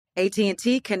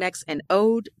AT&T connects an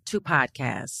ode to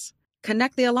podcasts.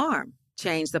 Connect the alarm.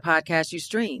 Change the podcast you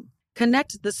stream.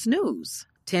 Connect the snooze.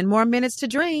 10 more minutes to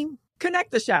dream.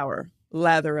 Connect the shower.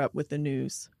 Lather up with the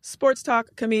news. Sports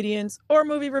talk, comedians, or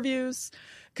movie reviews.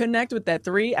 Connect with that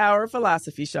 3-hour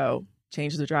philosophy show.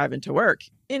 Change the drive into work.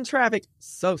 In traffic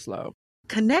so slow.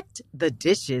 Connect the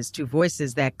dishes to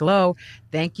voices that glow.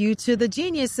 Thank you to the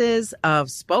geniuses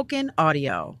of spoken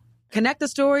audio. Connect the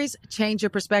stories, change your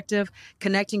perspective.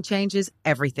 Connecting changes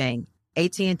everything.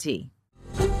 AT&T.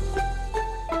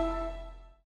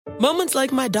 Moments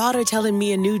like my daughter telling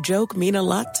me a new joke mean a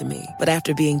lot to me. But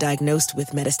after being diagnosed with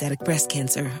metastatic breast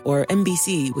cancer, or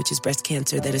MBC, which is breast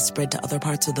cancer that is spread to other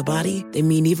parts of the body, they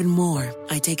mean even more.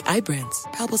 I take Ibrance,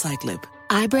 palbociclib.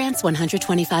 Ibrance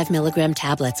 125 milligram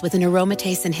tablets with an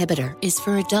aromatase inhibitor is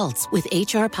for adults with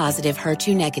HR-positive,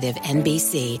 HER2-negative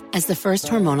MBC as the first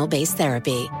hormonal-based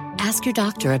therapy. Ask your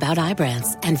doctor about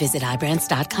Ibrance and visit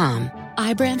Ibrance.com.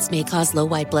 Ibrance may cause low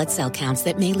white blood cell counts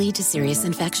that may lead to serious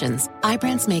infections.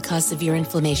 Ibrance may cause severe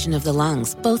inflammation of the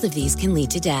lungs. Both of these can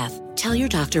lead to death. Tell your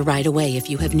doctor right away if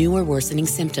you have new or worsening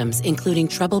symptoms, including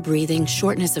trouble breathing,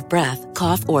 shortness of breath,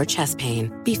 cough, or chest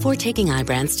pain. Before taking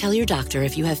Ibrance, tell your doctor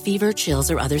if you have fever, chills,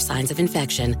 or other signs of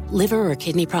infection, liver or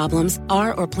kidney problems,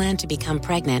 are or plan to become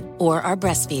pregnant, or are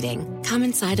breastfeeding.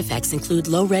 Common side effects include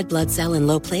low red blood cell and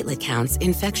low platelet counts,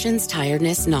 infections,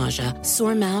 tiredness, nausea,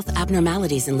 sore mouth,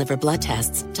 abnormalities in liver blood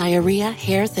tests, diarrhea,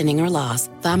 hair thinning or loss,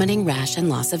 vomiting, rash, and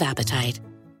loss of appetite.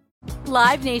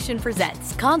 Live Nation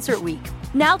presents Concert Week.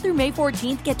 Now through May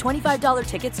 14th, get $25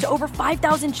 tickets to over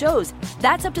 5,000 shows.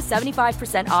 That's up to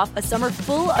 75% off a summer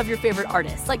full of your favorite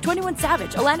artists like 21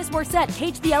 Savage, Alanis Morissette,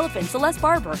 Cage the Elephant, Celeste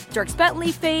Barber, Dierks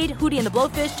Bentley, Fade, Hootie and the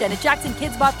Blowfish, Janet Jackson,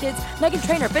 Kidz Bop Kids, Meghan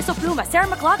Trainor, Peso Pluma, Sarah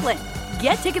McLachlan.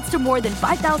 Get tickets to more than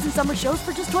 5,000 summer shows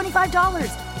for just $25.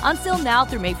 Until now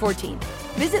through May 14th.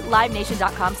 Visit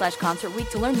LiveNation.com/Concert Week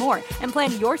to learn more and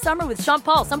plan your summer with Sean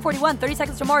Paul, Sum 41, 30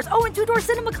 Seconds to Mars, and Two Door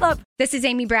Cinema Club. This is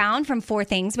Amy Brown from 4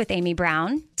 Things with Amy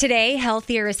Brown. Today,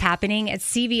 Healthier is happening at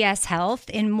CVS Health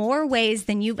in more ways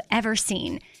than you've ever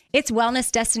seen. It's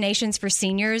wellness destinations for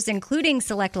seniors, including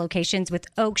select locations with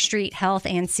Oak Street Health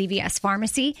and CVS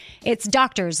Pharmacy. It's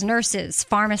doctors, nurses,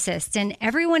 pharmacists, and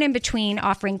everyone in between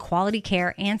offering quality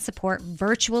care and support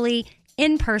virtually,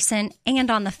 in person,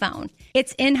 and on the phone.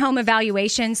 It's in-home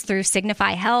evaluations through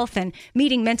Signify Health and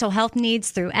meeting mental health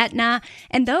needs through Aetna.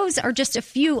 And those are just a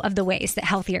few of the ways that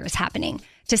Healthier is happening.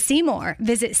 To see more,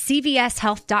 visit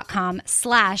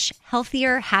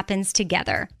cvshealth.com/healthier happens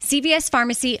together. CVS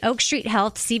Pharmacy, Oak Street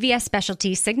Health, CVS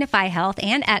Specialty, Signify Health,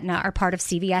 and Aetna are part of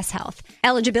CVS Health.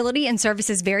 Eligibility and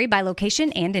services vary by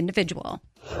location and individual.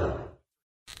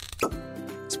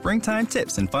 Springtime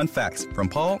tips and fun facts from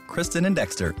Paul, Kristen, and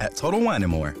Dexter at Total Wine &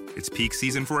 More. It's peak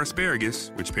season for asparagus,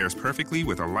 which pairs perfectly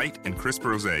with a light and crisp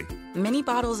rosé. Many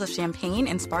bottles of champagne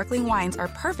and sparkling wines are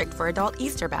perfect for adult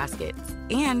Easter baskets.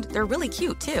 And they're really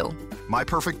cute, too. My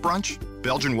perfect brunch?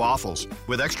 Belgian waffles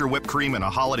with extra whipped cream and a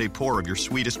holiday pour of your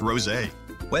sweetest rosé.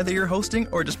 Whether you're hosting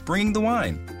or just bringing the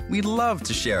wine, we'd love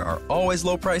to share our always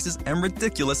low prices and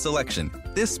ridiculous selection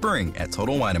this spring at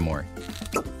Total Wine & More.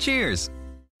 Cheers!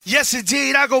 Yes,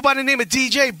 indeed. I go by the name of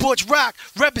DJ Butch Rock,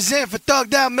 representing for Thug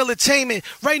Down Militainment.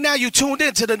 Right now, you tuned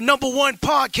in to the #1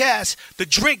 podcast, The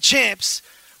Drink Champs,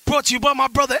 brought to you by my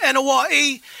brother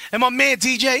NORE and my man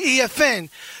DJ EFN.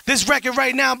 This record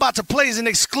right now I'm about to play is an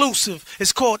exclusive.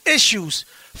 It's called Issues,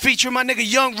 featuring my nigga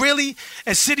Young Really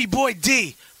and City Boy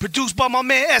D, produced by my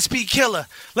man SP Killer.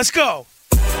 Let's go.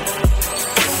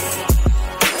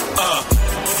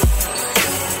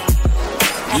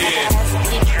 Yeah.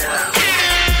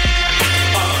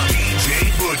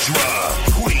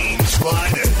 Queen's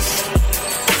finest.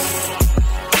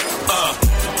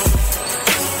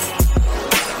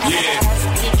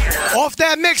 Yeah. Off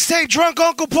that mixtape, Drunk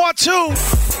Uncle Part 2.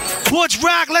 Butch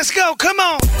Rock, let's go. Come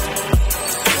on.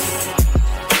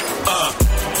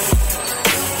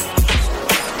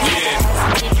 Yeah.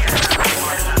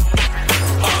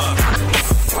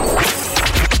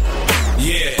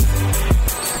 Yeah.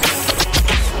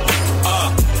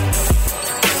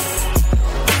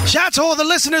 Shout out to all the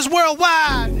listeners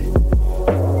worldwide.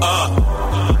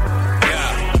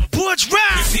 Yeah. Butch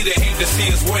Rock. You see, they hate to see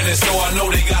us winning, so I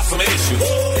know they got some issues.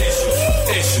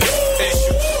 Issues.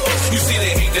 You see,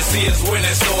 they hate to see us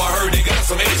winning, so I heard they got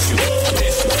some issues.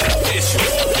 Issues.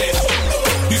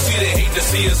 You see, they hate to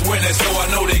see us winning, so I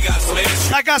know they got some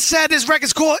issues. Like I said, this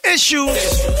record's called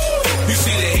Issues. You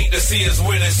see, they hate to see us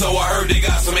winning, so I heard they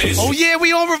got some issues. Oh yeah,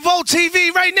 we on Revolt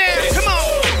TV right now. Come on.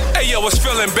 Hey yo, it's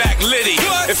feeling back litty.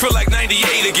 It feel like 98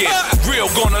 again. Real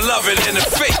gonna love it and the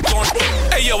fake gonna.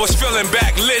 Hey yo, it's feeling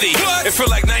back litty. It feel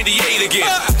like 98 again.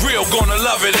 Real gonna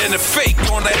love it and the fake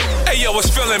gonna. Hey yo,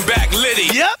 it's feeling back litty.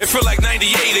 It feel like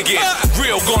 98 again.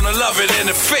 Real gonna love it and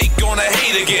the fake gonna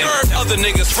hate again. Other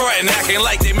niggas frontin', acting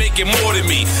like they making more than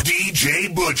me. DJ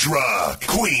Butch Rock,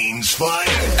 Queen's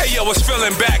finest. Hey yo, it's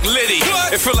feeling back litty.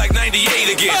 It feel like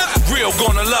 98 again. Real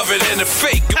gonna love it and the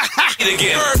fake hate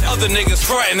again. Other niggas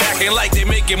frontin', acting like they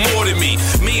making more than me.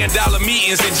 $1,000,000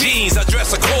 meetings and jeans, I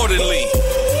dress accordingly.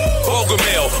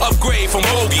 Bogomil, upgrade from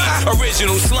Hoagie.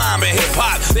 Original slime and hip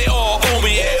hop, they all owe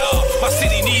me. My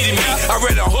city needed me. I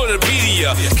read a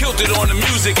Hoodipedia, killed it on the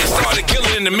music and started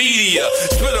killing in the media.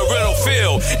 Spit a riddle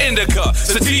fill, indica,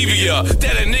 sativia.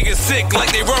 That a nigga sick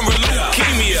like they run with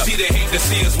leukemia. See, they hate to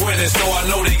see us winning, so I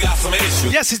know they got some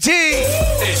issues. Yes, indeed.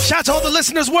 Shout out to all the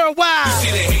listeners worldwide. You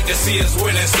see, they hate to see us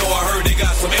winning, so I heard they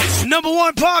got some issues.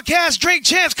 #1 podcast, Drink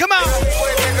Champs, come on.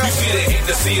 You see, they hate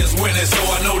to see us winning, so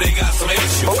I know they got some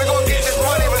issues. But we gonna get this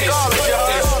money regardless,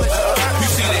 y'all. You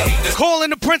see, they hate to calling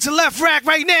the Prince of Left Rack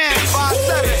right now.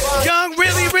 Young, really.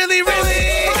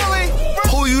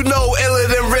 Who you know iller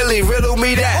than really? Riddle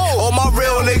me that. All my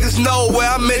real niggas know where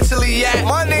I'm mentally at.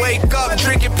 Wake up,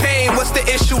 drinking pain, what's the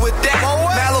issue with that?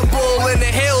 Malibu in the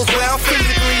hills where I'm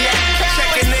physically at.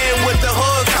 Checking in with the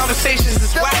hood, conversations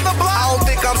is whack. I don't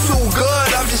think I'm too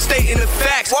good, I'm just stating the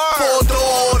facts. Full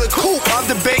door or the coupe, I'm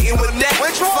debating with that.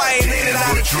 Fighting in and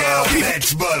out of town,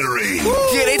 That's buttery.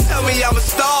 Yeah, they tell me I'm a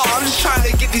star, I'm just trying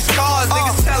to get these cars.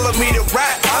 Niggas telling me to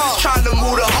rap, I'm just trying to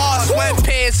move the heart.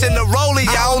 Sweatpants in the rollie,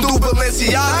 I don't do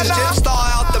Balenciagas. Just star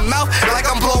out the mouth like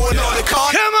I'm blowing on the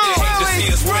car. Come on! They hate to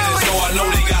see us winning, so I know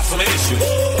they got some issues.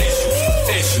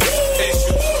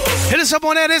 Hit us up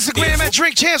on that Instagram at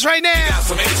Drink Champs right now. Got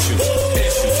some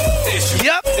issues.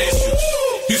 Yep.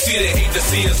 You see, they hate to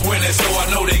see us winning, so I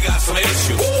know they got some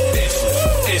issues.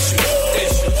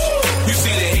 You see,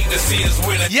 they hate to see us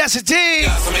winning. Yes, indeed.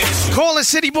 Calling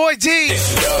City Boy D.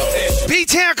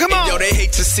 B-Town, come on. Yo, they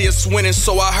hate to see us winning,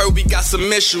 so I heard we got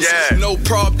some issues. No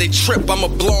prob, they trip, I'ma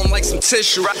blow them like some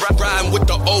tissue. Riding with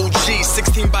the OG,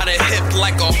 16 by the hip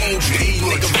like a OG.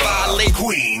 Nigga violate.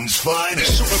 Queen's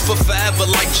finest. Shooting for forever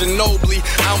like Ginobili.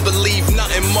 I don't believe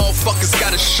nothing, motherfuckers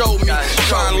gotta show me.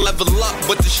 Trying to level up,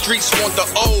 but the streets want to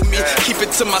owe me. Keep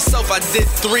it to myself, I did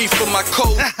 3 for my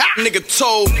code. Nigga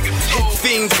told. Hit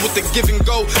fiends with the give and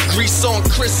go. Grease on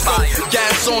Crisco,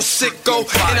 gas on Sicko.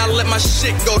 And I let my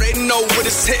shit go, they know what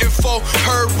it's hitting for.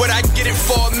 Heard what I get it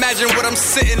for, imagine what I'm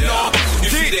sitting on. You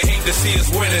see, they hate to see us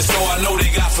winning, so I know they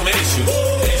got some issues.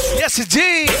 Yes,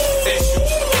 indeed.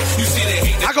 You see, they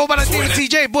hate I go by the name of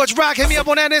DJ Butch Rock. Hit me up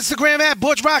on that Instagram at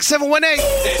ButchRock718.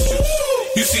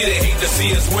 You see, they hate to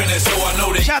see us winning, so I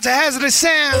know they. Shout out to Hazardous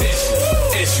Sound.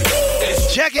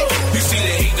 Check it. You see,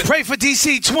 they hate to. Pray for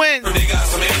DC Twin. They got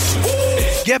some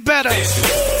issues. Get better.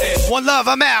 One love,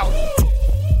 I'm out.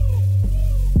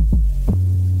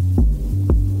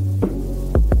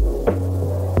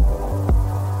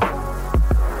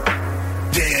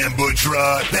 Damn, Butch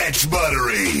Rock, that's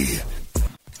buttery.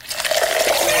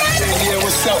 Yeah,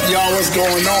 what's up, y'all? What's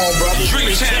going on, brother?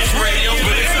 Drink Champs Radio,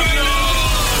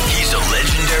 He's a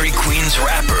legendary Queens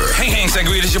rapper. Hey,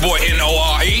 Sangria, this your boy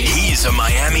N.O.R.E. He's a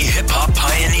Miami hip-hop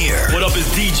pioneer. What up, is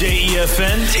DJ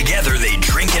EFN? Together, they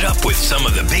drink it up with some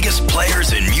of the biggest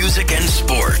players in music and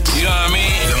sports. You know what I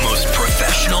mean? The most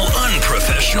professional,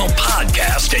 unprofessional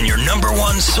podcast and your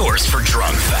 #1 source for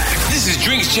drunk facts. This is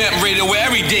Drinks Champ Radio, where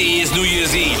every day is New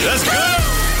Year's Eve. Let's go!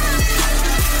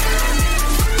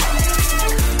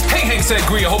 Hey, Hank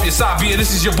Sangria, hope you're Sabia.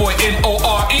 This is your boy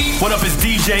N.O.R.E. What up, is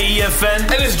DJ EFN? And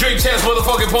this is Drink Champs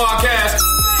motherfucking podcast.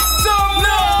 So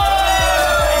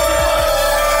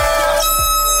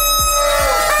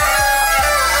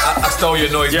I stole your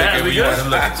noise. Yeah, we good.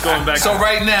 Going back. So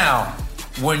right now,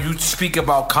 when you speak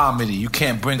about comedy, you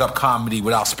can't bring up comedy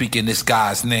without speaking this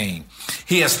guy's name.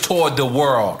 He has toured the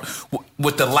world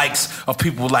with the likes of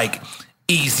people like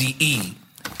Eazy-E,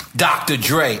 Dr.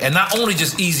 Dre, and not only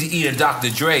just Eazy-E and Dr.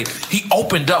 Dre, he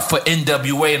opened up for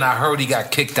NWA, and I heard he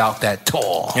got kicked out that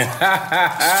tour. For real?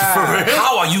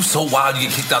 How are you so wild you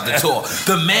get kicked out the tour?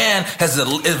 The man is a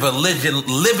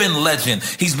living legend.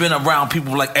 He's been around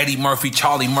people like Eddie Murphy,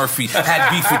 Charlie Murphy, had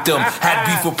beef with them, had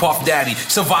beef with Puff Daddy,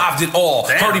 survived it all.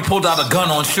 Damn. Heard he pulled out a gun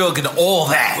on Suge and all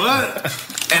that. What?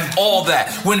 And all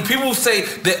that. When people say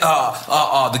that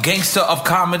the gangster of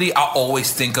comedy, I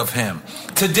always think of him.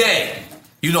 Today,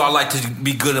 You know, I like to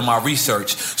be good in my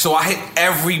research. So I hit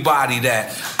everybody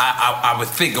that I would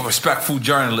think a respectful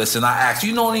journalist, and I asked,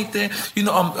 you know anything? You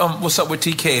know, what's up with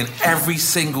TK? And every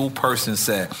single person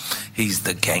said, he's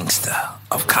the gangster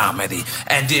of comedy.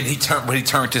 And then he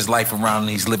turned his life around,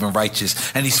 and he's living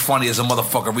righteous. And he's funny as a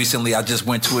motherfucker. Recently, I just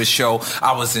went to his show.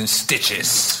 I was in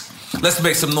stitches. Let's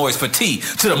make some noise for T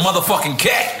to the motherfucking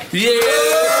K.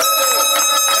 Yeah!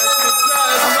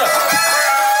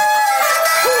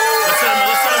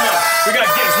 We got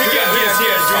gifts. We got gifts here.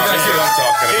 That's what I'm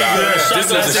talking about.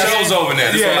 The show's over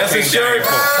now. Yeah, that's a shirt.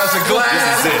 That's a glass.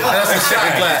 This is it. That's a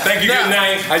shot glass. Thank you. Good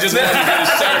night. I just wanted to get a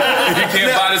shirt. If you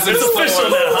can't buy this in the store. It's official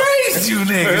now. Who raised you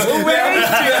niggas? Who raised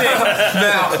you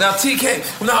niggas? Now,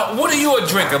 TK, now, what are you a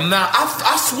drinker? Now,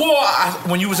 I swore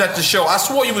when you was at the show, I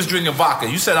swore you was drinking vodka.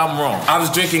 You said I'm wrong. I was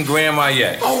drinking Grand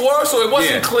Marnier. Oh, word? So it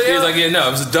wasn't clear? He was like, no,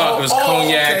 it was dark. It was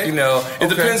cognac, you know. It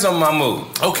depends on my mood.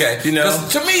 Okay. You know?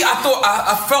 To me,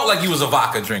 I felt like you was a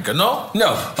vodka drinker, no?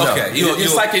 No. Okay.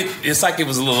 It's like it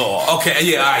was a little off. Okay,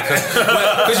 yeah, all right.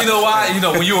 Because you know why? You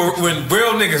know, when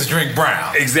real niggas drink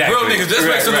brown. Exactly. Real niggas, let's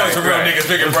make some noise for real niggas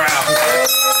drinking brown.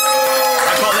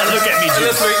 I call that look at me, Jim.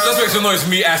 Let's make some noise for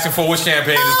me asking for what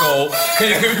champagne is called. Can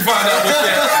you find out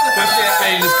what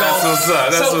champagne is called?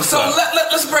 That's what's up.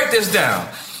 Let's break this down.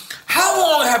 How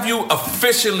long have you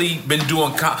officially been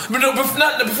doing comedy?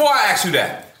 Before I ask you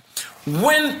that,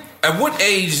 at what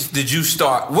age did you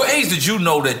start? What age did you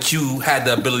know that you had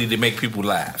the ability to make people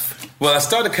laugh? Well, I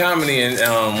started comedy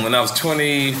when I was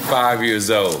 25 years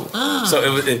old.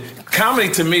 So comedy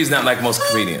to me is not like most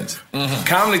comedians. Mm-hmm.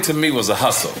 Comedy to me was a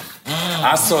hustle.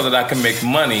 I saw that I could make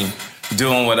money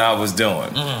doing what I was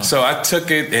doing. So I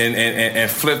took it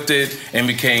and flipped it and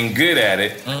became good at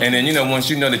it. And then, you know, once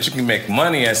you know that you can make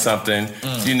money at something,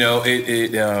 you know,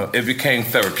 it became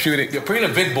therapeutic. You're bringing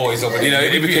the big boys over there. You know,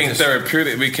 it became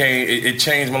therapeutic. It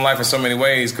changed my life in so many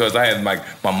ways because I had like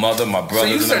my mother, my brothers, so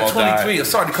you said and them all 23. died.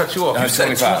 Sorry to cut you off. I You was said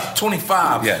 25.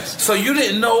 25. Yes. So you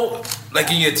didn't know, like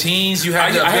in your teens, you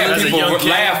had I had ability- people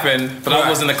laughing, but I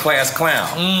wasn't a class clown.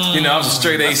 You know, I was a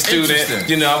straight A student.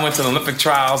 You know, I went to the Olympic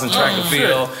trials in track and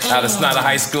field out of Snyder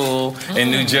High School in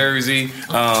New Jersey.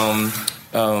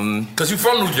 Because you're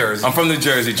from New Jersey. I'm from New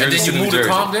Jersey. Jersey and then you moved to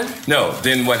Compton? No.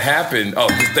 Then what happened? Oh,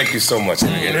 thank you so much. I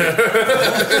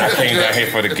came down here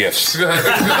for the gifts. Yo,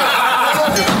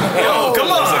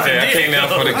 come on. Okay, I came down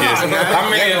for the gifts. How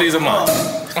many of these a month?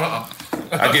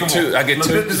 I get two.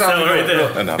 This is right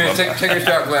there. No, take your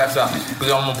shot glass out.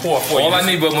 Because I'm going to pour for you. All I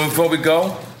need, but before we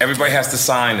go, everybody has to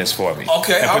sign this for me.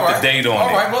 Okay, and put the date on it.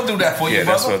 All right, we'll do that for you, Yeah,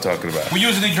 that's brother. what I'm talking about. We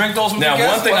usually drink those with Now, the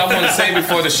guests. one thing I want to say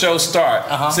before the show start,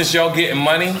 since y'all getting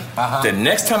money, the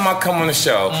next time I come on the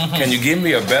show, can you give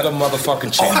me a better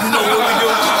motherfucking chair? Oh, you know what we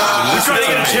do? We're trying to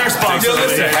get a chair sponsor. Yo,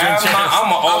 listen, I'm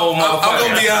an old motherfucker.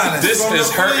 I'm gonna be honest. This is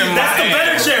hurting my That's the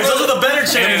better chairs. Those are the better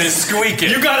chairs. And it's squeaking.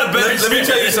 You got a better chair. Let me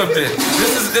tell you something.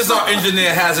 This is our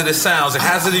engineer, Hazardous Sounds. And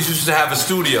Hazardous used to have a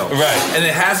studio. Right. And in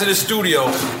Hazardous Studio,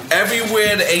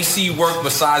 everywhere the AC worked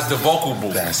besides the vocal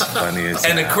booth. That's funny as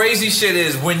And the crazy shit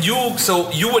is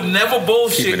you would never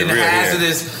bullshit Keeping it in the real,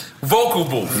 Hazardous vocal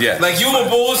booth. Yeah. Like you would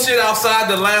bullshit outside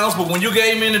the lounge, but when you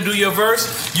came in to do your verse,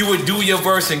 you would do your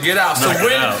verse and get out. So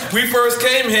when we first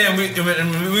came here and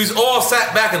we all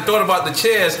sat back and thought about the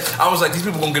chairs, I was like, these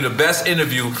people are gonna get the best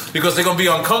interview because they're gonna be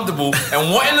uncomfortable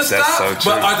and wanting to stop, so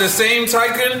true. but at the same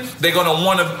token, they're gonna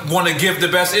wanna give the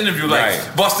best interview.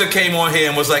 Like Buster came on here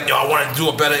and was like, yo, I wanna do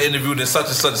a better interview than such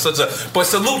and such and such a. But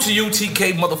salute to you,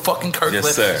 TK motherfucking Kirkland.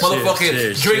 Yes, sir.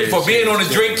 Motherfucking drink for being on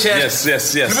the drink chat. Yes.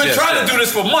 We've been trying to do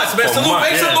this for months, man. Salute,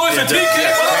 make some noise for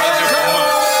TK.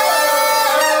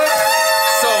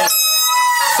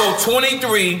 So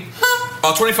 23,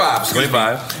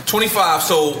 25. 25.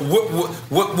 So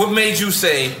what made you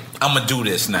say I'm gonna do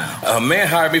this now? A man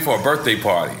hired me for a birthday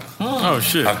party. Oh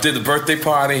shit! I did the birthday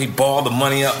party. He balled the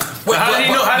money up.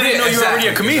 How did he know you were already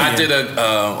a comedian? I did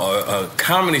a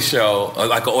comedy show,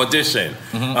 like an audition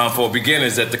for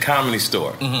beginners at the Comedy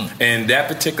Store. And that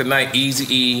particular night,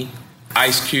 Eazy-E,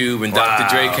 Ice Cube, and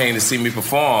Dr. Dre came to see me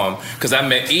perform because I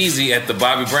met Eazy at the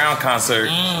Bobby Brown concert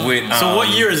with. So what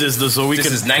year is this? This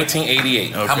is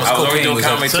 1988. Okay. How much cocaine was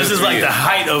up? So this is like the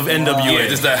height of NWA. Yeah,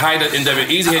 this is the height of NWA.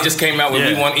 Eazy had just came out with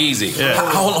We Want Easy.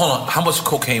 Hold on. How much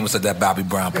cocaine was at that Bobby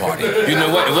Brown party? You know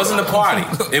what? It wasn't a party.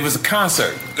 It was a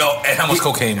concert. Oh, and how much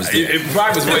cocaine was there? It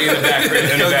probably was way in the back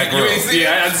room.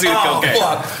 Yeah, I didn't see the cocaine.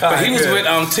 But he was with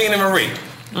Tina Marie.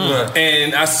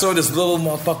 And I saw this little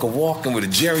motherfucker walking with a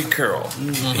Jerry curl.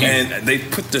 And they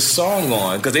put the song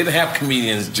on because they didn't have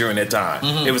comedians during that time.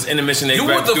 It was intermission. They You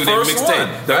were the through first their one,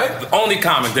 mixtape. right? The only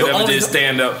comic that ever did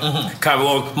stand-up comedy.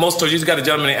 Well, most tours, you got a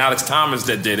gentleman named Alex Thomas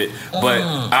that did it, but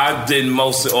I did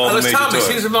most of all Alex the major Thomas,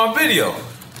 tours. he's in my video.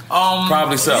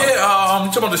 Probably so. Yeah,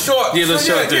 talking about the short. Yeah, the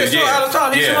short dude. Yeah, Alex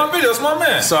Thomas, he's in my video. That's my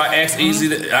man. So I asked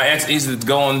Easy to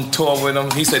go on tour with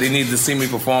him. He said he needed to see me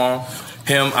perform.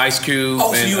 Him, Ice Cube.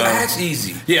 Oh, so and, you asked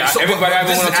Easy? Yeah, so, everybody I ever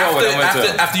went on tour with. I went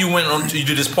to. After you went on, you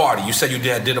did this party. You said you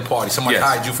did a party. Somebody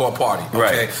hired you for a party. Okay.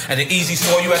 Right. And then Easy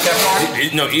saw you at that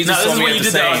party? No, Easy saw me at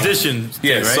the audition.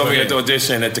 Yeah, saw me at the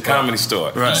audition at the Comedy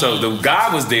Store. Right. So the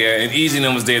guy was there, and Easy and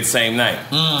them was there the same night.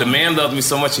 The man loved me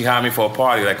so much, he hired me for a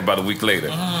party like about a week later.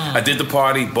 I did the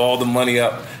party, balled the money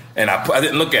up. And I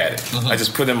didn't look at it. I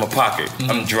just put it in my pocket.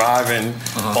 I'm driving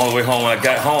all the way home. When I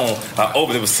got home, I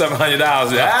opened it. It was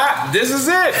 $700. This is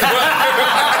it.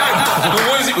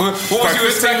 What was you expecting?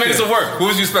 15 minutes of work. What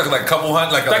was you expecting? Like a couple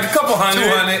hundred? Like a couple hundred.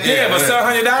 200? Yeah, but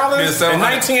 $700 in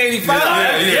 1985?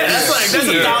 Yeah, that's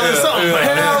 $1,000 something.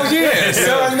 Hell yeah.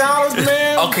 $7,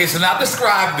 man. Okay, so now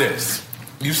describe this.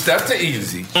 You stepped to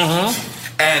Easy.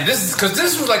 And this is because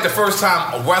this was like the first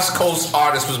time a West Coast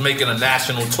artist was making a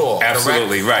national tour.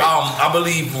 Absolutely, correct? right. I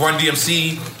believe Run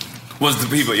DMC was the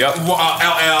people, yep. LL,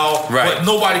 right. But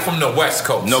nobody from the West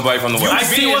Coast. Nobody from the West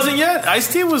Coast. Ice-T wasn't yet?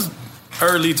 Ice-T was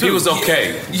early too. He was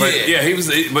okay. But he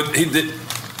was, but he did.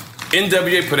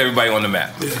 NWA put everybody on the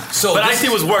map. So but Ice-T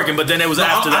was working, but then it was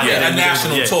after that. A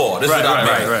national tour. This is what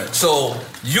I mean. Right. So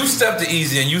you step to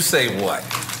Easy and you say what?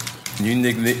 You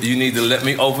need to let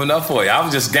me open up for you. I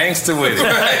was just gangster with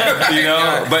it, you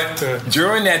know. But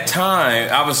during that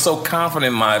time, I was so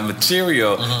confident in my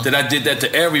material that I did that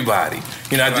to everybody.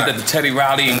 You know, I did that to Teddy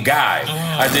Riley and Guy.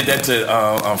 I did that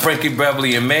to Frankie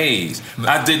Beverly and Maze.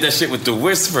 I did that shit with the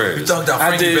Whispers. You talked about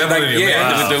Frankie Beverly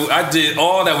and Maze. I did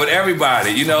all that with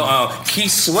everybody. You know,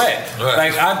 Keith Sweat,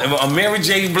 like Mary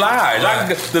J. Blige.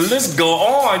 The list go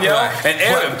on, yo.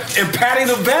 And Patti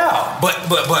LaBelle. But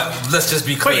let's just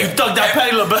be clear. Wait, you thugged out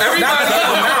Patti LaBelle?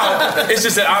 It's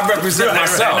just that I represent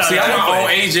myself. See, I'm my own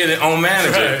agent and own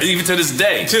manager, even to this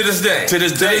day. To this day.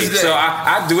 So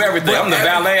I do everything. I'm the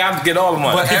valet. I get all the money.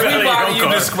 But everybody you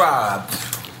described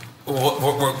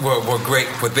were great,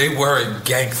 but they weren't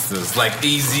gangsters like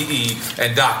Eazy-E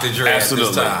and Dr. Dre at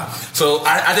this time. So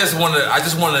I just want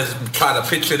to try to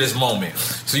picture this moment.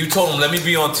 So you told him, let me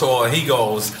be on tour, and he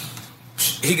goes.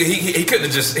 He couldn't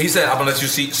have just. He said, "I'm gonna let you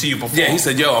see you perform." Yeah, he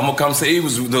said, "Yo, I'm gonna come see." He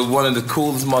was one of the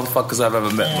coolest motherfuckers I've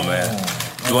ever met, my man.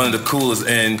 One of the coolest,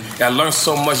 and I learned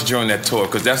so much during that tour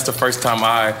because that's the first time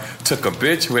I took a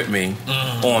bitch with me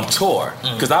on tour.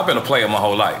 Because I've been a player my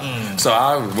whole life, so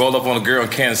I roll up on a girl in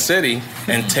Kansas City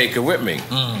and take her with me.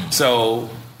 So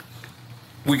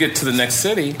we get to the next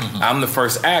city. I'm the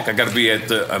first act. I got to be at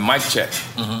the mic check.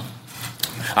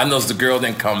 I noticed the girl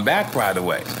didn't come back right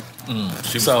away.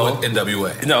 She was with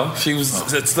NWA. No, she was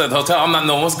at the hotel. I'm not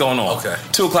knowing what's going on. Okay.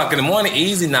 2:00 in the morning,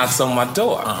 Easy knocks on my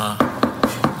door.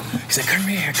 He said, come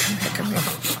here.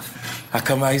 I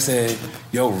come out, he said,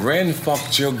 yo, Ren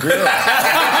fucked your girl. Ren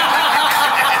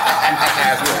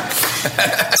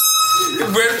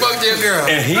fucked your girl.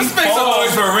 And he Let's make some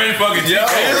noise for Ren fucking your girl.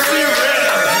 And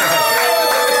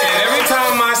every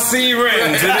time I see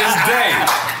Ren to this day,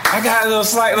 I got a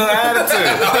slight little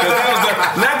attitude.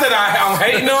 Not that I'm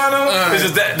hating on him. It's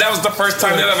just that was the first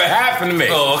time that ever happened to me.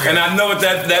 Oh, okay. And I know what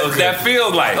that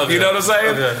feels like. Okay. You know what I'm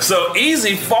saying? Okay. So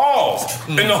Easy falls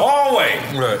in the hallway,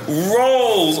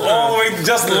 rolls all the way,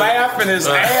 just laughing his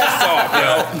ass off,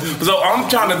 yo. So I'm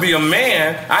trying to be a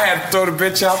man. I had to throw the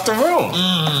bitch out the room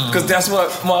because that's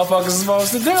what motherfuckers are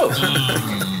supposed to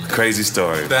do. Crazy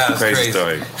story. That's crazy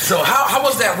story. So how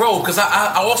was that role? Because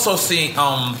I also seen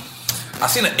I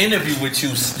seen an interview with you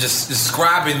just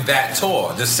describing that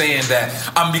tour, just saying that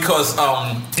because is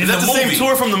that the same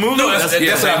tour from the movie? No, that's same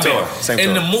what tour. I meant.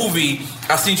 In the movie,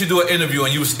 I seen you do an interview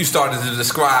and you started to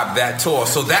describe that tour.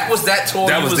 So that was that tour.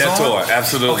 That was that tour,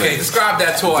 absolutely. Okay, describe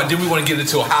that tour, and then we want to get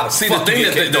into how to see the thing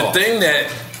that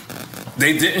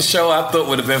they didn't show. I thought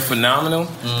would have been phenomenal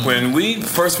when we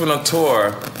first went on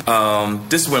tour.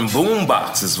 This is when boom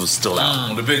boxes was still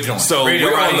out, the big joint. So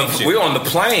we're on the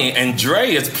plane, and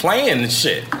Dre is playing the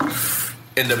shit.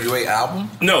 NWA album?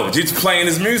 No, he's playing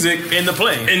his music in the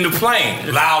plane.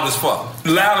 Loud as fuck.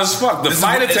 The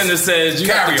flight attendant says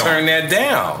you have to turn that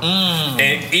down.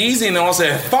 And Easy and all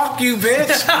said, "Fuck you,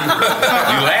 bitch."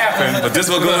 You laughing, but this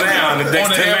will go down in the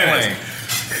next 10 minutes.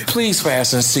 please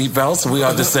fasten seatbelts. We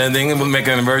are descending and we're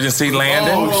making an emergency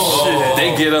landing. Oh, shit.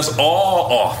 They get us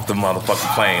all off the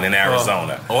motherfucking plane in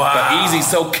Arizona. Wow. But Easy's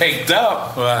so caked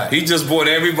up, he just bought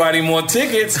everybody more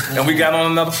tickets, and we got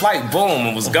on another flight. Boom,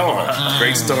 and was gone.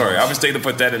 Great story. I wish they'd have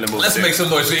put that in the movie. Let's make some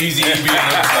noise for Easy. Easy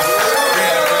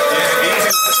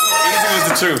was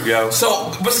the truth, yo.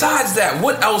 So, besides that,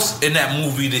 what else in that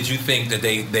movie did you think that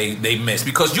they missed?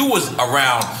 Because you was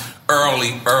around early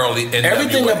in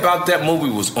everything NWA. about that movie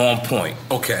was on point.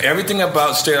 Okay. Everything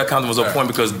about Straight Outta Compton was on point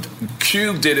because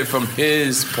Cube did it from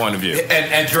his point of view.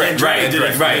 And Dre. Right.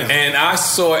 And I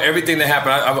saw everything that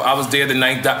happened. I was there the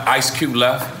night that Ice Cube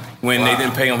left when they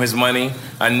didn't pay him his money.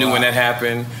 I knew when that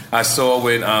happened. I saw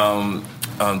when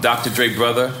Dr. Dre's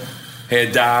brother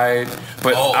had died.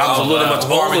 But I was a little much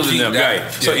older than them, right? Yeah.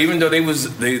 So even though they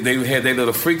had their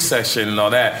little freak session and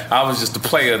all that, I was just the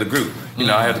player of the group. You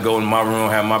know, I had to go in my room,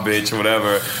 have my bitch or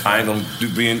whatever. I'm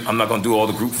not gonna do all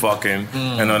the group fucking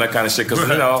and all that kind of shit because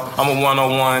you know I'm a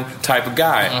one-on-one type of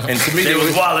guy. And to me, they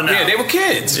was wilding out. Yeah, they were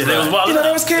kids. Yeah, they was wilding out.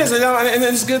 They was kids, and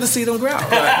it's good to see them grow.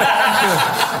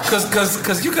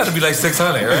 Because you got to be like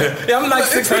 600, right? Yeah, I'm like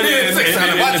 600.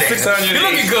 600. You're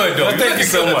looking good though. Thank you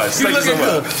so much. You're looking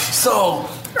good. So.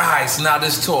 Alright, so now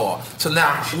this tour. So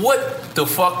now, what the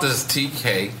fuck does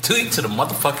TK to the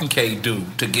motherfucking K do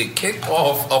to get kicked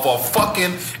off of a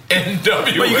fucking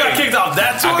NWA? But you got kicked off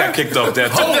that tour? I got kicked off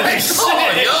that tour. Holy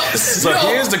shit! So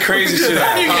here's the crazy shit.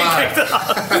 How do you get kicked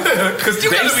off? Because you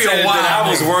they gotta be said a wild that I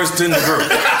was worse than the group.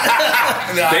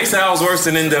 They said I was worse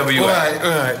than NWA.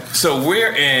 Right. So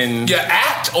we're in your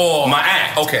act or my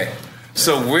act. Okay.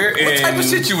 So we're in what type of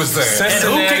shit you was saying?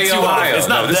 Cincinnati, Ohio. It's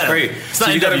not this them. great. It's so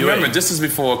not you got to NWA. remember, this is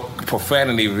before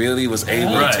profanity really was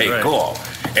able to take off.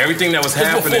 Everything that was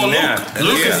happening now.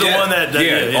 Luke is the one that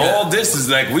all this is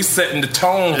like we setting the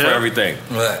tone for everything.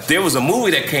 Right. There was a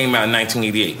movie that came out in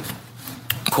 1988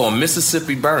 called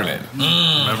Mississippi Burning.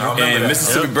 And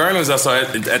Mississippi Burning was also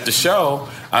at the show.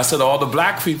 I said, all the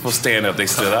black people stand up. They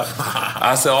stood up.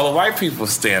 I said, all the white people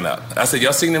stand up. I said,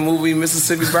 y'all seen the movie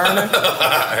Mississippi Burning?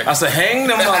 I said, hang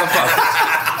them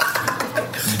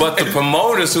motherfuckers. But the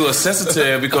promoters who are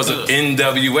sensitive because of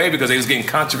NWA, because they was getting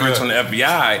controversy from the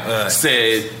FBI,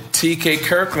 said TK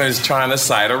Kirkland is trying to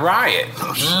cite a riot.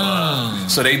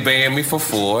 So they banned me for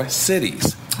 4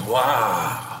 cities.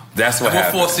 Wow. That's what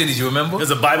happened. What 4 cities you remember?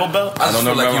 There's a Bible Belt? I don't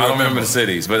remember the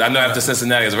cities, but I know after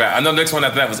Cincinnati is rap. I know the next one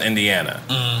after that was Indiana.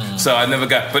 So I never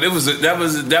got, but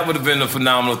that would have been a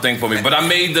phenomenal thing for me. But I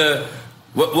made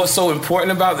what's so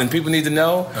important about it, and people need to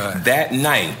know, that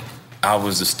night I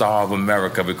was the star of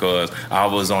America because I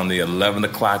was on the 11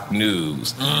 o'clock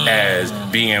news as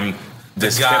being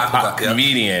this hip-hop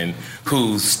comedian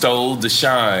who stole the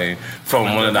shine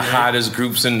from one of the hottest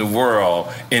groups in the world,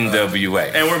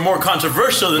 NWA. And we're more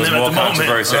controversial than them at the moment.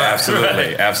 Controversial,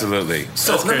 absolutely.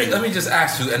 So let me just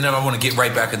ask you, and then I want to get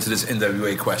right back into this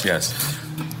NWA question. Yes.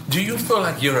 Do you feel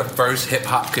like you're the first hip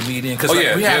hop comedian? Because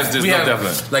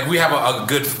definitely. Like we have a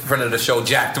good friend of the show,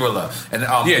 Jack Thriller, and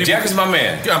Jack is my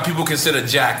man. People consider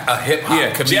Jack a hip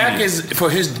hop comedian. Jack is for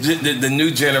the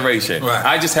new generation. Right.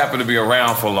 I just happen to be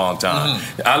around for a long time.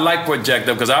 I like what Jack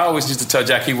did because I always used to tell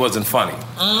Jack he wasn't funny.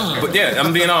 But yeah,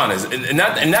 I'm being honest, and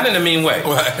not in a mean way.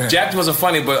 Right. Jack wasn't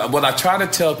funny, but what I try to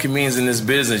tell comedians in this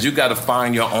business, you got to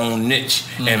find your own niche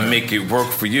and make it work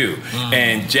for you.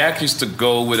 And Jack used to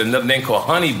go with another name called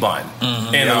Honey Bun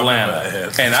in Atlanta.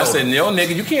 And I said, yo,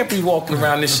 nigga, you can't be walking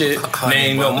around this shit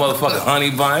named no motherfucking Honey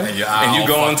Bun. And you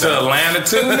going to Atlanta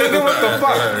too, nigga? What the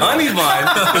fuck? Honey Bun.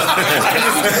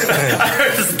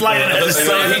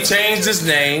 So he changed his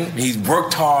name. He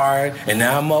worked hard, and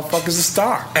now motherfucker's a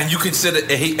star. And you consider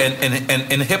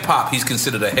in hip hop, he's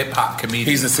considered a hip hop comedian.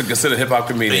 He's considered a hip hop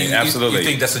comedian. Absolutely. You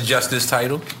think that's a justice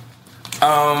title?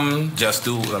 Just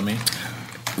do. I mean.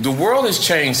 The world has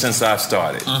changed since I've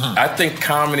started. I think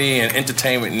comedy and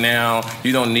entertainment now,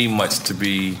 you don't need much to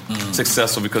be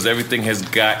successful because everything has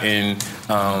gotten,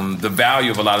 the value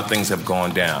of a lot of things have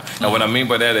gone down. And what I mean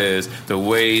by that is the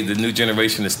way the new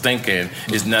generation is thinking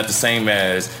is not the same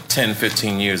as 10,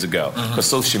 15 years ago. Because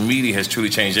social media has truly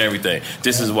changed everything.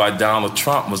 This is why Donald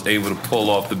Trump was able to pull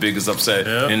off the biggest upset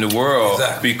in the world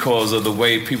because of the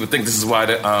way people think. This is why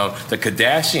the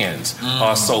Kardashians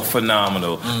are so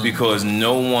phenomenal because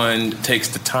no one takes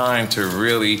the time to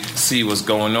really see what's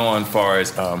going on as far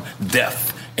as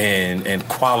depth and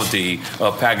quality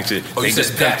of packaging. Oh, you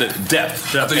said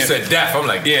depth. I thought you said death. I'm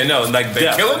like, yeah, no, like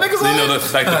depth. Killing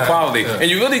niggas, the quality. And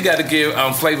you really got to give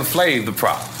Flavor Flav the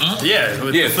prop. Yeah,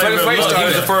 Flavor Flav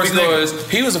started the first because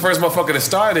he was the first motherfucker that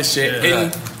started this shit.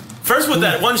 First with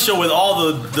that one show with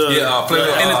all the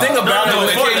Flavor. And the thing about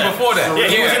it came before that. Yeah,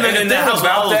 he was in the house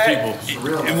with all those people.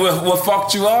 What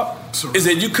fucked you up is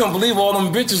that you couldn't believe all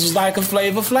them bitches was like a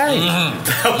Flavor Flav.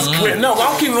 That was great. No,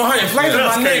 I'm keeping 100. Flavor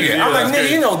my nigga. I'm like,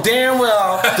 nigga, you know damn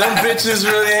well them bitches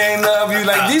really ain't love you.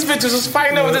 Like these bitches was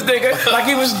fighting over this nigga like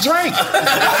he was Drake.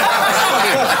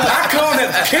 I called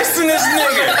him kissing this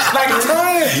nigga like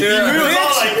tonguing.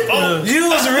 You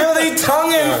was really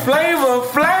tonguing Flavor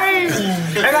Flav.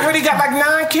 And I heard he got like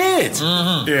 9 kids.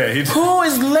 Yeah, who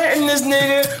is letting this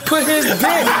nigga put his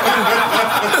dick?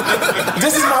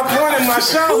 This is my point in my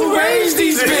show. Who raised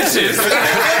these bitches?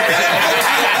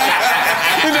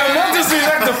 You know, not just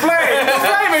like the Flav. The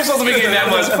Flav ain't supposed to be getting that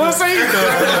much pussy.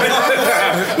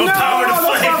 No,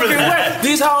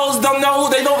 these hoes don't know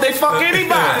who they fuck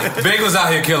anybody. Big was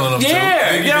out here killing them too.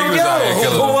 Biggie was out here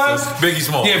killing them. Was? Biggie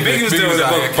Small. Yeah, Biggie was doing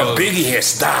it, but Biggie had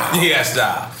style. He had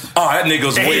style. Oh, that nigga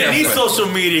was way He didn't need social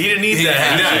media. He didn't need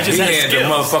that. He had the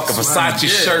motherfucking Versace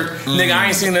shirt. Nigga, I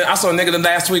ain't seen it. I saw a nigga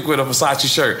last week with a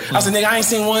Versace shirt. I said, nigga, I ain't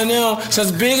seen one of them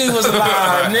since Biggie was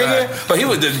alive, nigga. But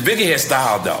Biggie had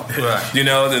style though. Right. You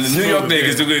know, the New York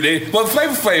niggas do good. Well,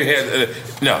 Flavor Flav had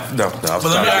no. But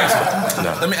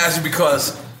let me ask you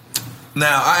because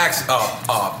now I asked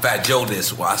Fat Joe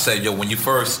this. Well, I said, yo, when you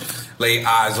first laid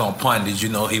eyes on Pun, did you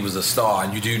know he was a star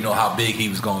and you do know how big he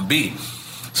was going to be?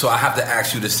 So I have to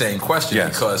ask you the same question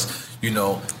because you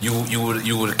know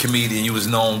you were a comedian. You was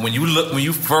known when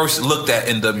you first looked at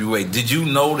NWA. Did you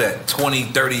know that 20,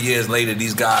 30 years later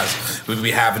these guys would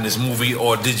be having this movie,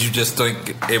 or did you just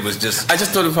think it was just? I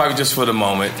just thought it was probably just for the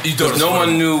moment. You thought no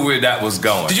one knew where that was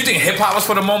going. Did you think hip hop was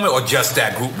for the moment, or just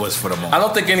that group was for the moment? I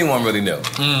don't think anyone really knew.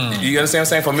 You understand what I'm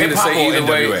saying? For me hip-hop to say either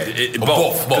way,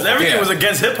 both. Because everything was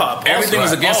against hip hop. Everything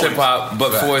was against hip hop,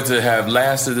 but for it to have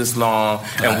lasted this long,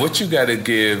 and what you got to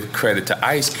give credit to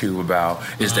Ice Cube about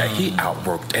is that he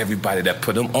outworked everybody that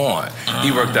put him on.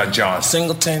 He worked out John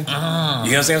Singleton. You know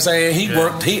what I'm saying? He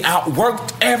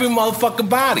outworked every motherfucking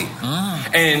body.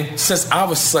 And since I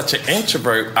was such an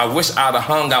introvert, I wish I'd have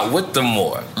hung out with them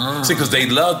more. See, because they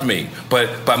loved me.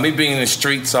 But by me being in the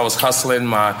streets, I was hustling.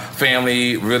 My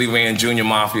family really ran Junior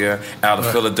Mafia out of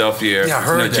Philadelphia. Yeah, I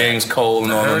heard that. James Cole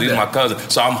and all them. These are my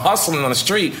cousins. So I'm hustling on the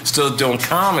street, still doing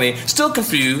comedy, still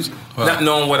confused. Not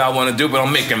knowing what I want to do, but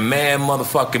I'm making mad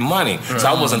motherfucking money. So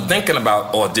I wasn't thinking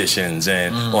about auditions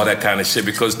and all that kind of shit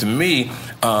because to me,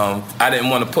 I didn't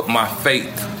want to put my faith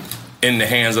in the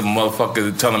hands of a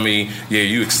motherfucker telling me, yeah,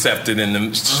 you accepted in the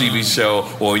TV show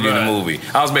or you in the movie.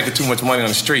 I was making too much money on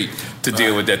the street to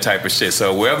deal with that type of shit.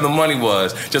 So wherever the money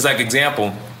was, just like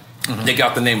example, they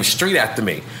got the name of street after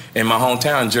me in my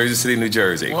hometown, Jersey City, New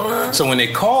Jersey. What? So when they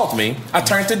called me, I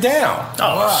turned it down.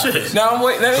 Shit. Now,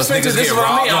 wait, this is what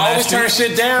I mean. I always turn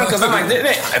shit down because I'm like,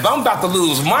 if I'm about to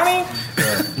lose money,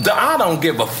 I don't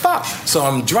give a fuck. So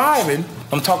I'm driving.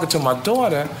 I'm talking to my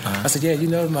daughter. I said, yeah, you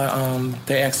know,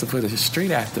 they asked to put a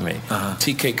street after me,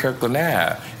 TK Kirkland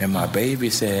Ave. And my baby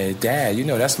said, Dad, you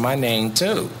know, that's my name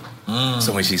too.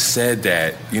 So when she said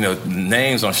that, you know,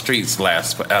 names on streets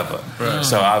last forever.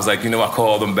 So I was like, you know, I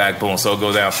called them back, boom. So it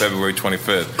goes down February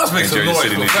 25th. Let's make some noise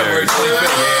for February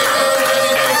 25th.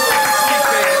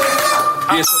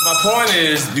 Yeah, so my point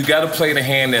is, you got to play the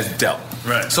hand that's dealt.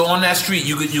 Right. So on that street,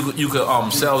 you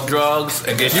could sell drugs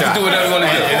and get shot. You can do whatever you want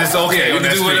to do. And it's okay. Yeah, you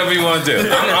can do whatever you want to do.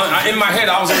 In my head,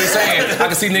 I was already saying, I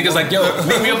can see niggas like, yo,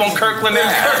 meet me up on Kirkland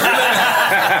Ave.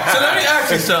 So let me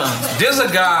ask you something. There's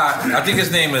a guy, I think his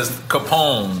name is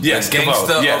Capone. Yes, the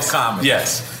gangster of comedy.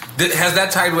 Yes. Has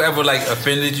that title ever like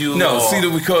offended you? No, or? see,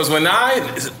 because when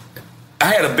I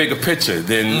had a bigger picture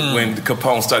than when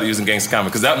Capone started using gangsta comedy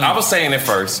because I was saying it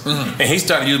first, and he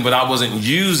started using, but I wasn't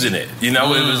using it. You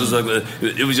know,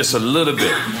 it was just a little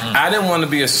bit. I didn't want to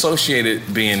be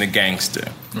associated being a gangster.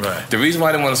 Right. The reason why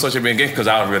I didn't want to associate being a gangster because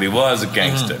I really was a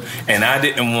gangster, and I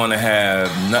didn't want to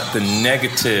have nothing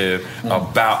negative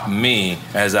about me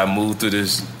as I moved through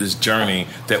this journey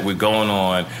that we're going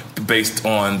on. Based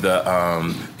on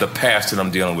the past that I'm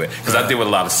dealing with, because I deal with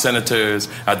a lot of senators,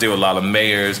 I deal with a lot of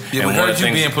mayors. Yeah, we heard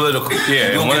you being political.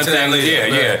 Yeah, and one of the things,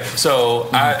 yeah. So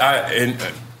and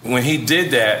when he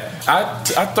did that,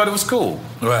 I thought it was cool.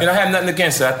 Right. And I had nothing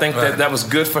against it. I think that was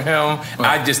good for him. Right.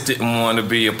 I just didn't want to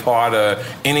be a part of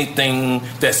anything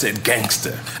that said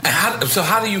gangster. And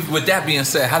how do you, with that being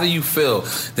said, how do you feel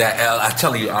that, I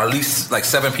tell you, at least like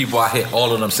 7 people I hit,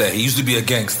 all of them said he used to be a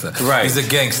gangster. Right. He's a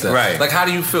gangster. Right. Like, how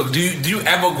do you feel? Do you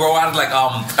ever grow out of like,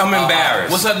 I'm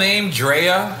embarrassed. What's her name?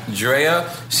 Drea.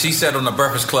 She said on the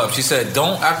Breakfast Club, she said,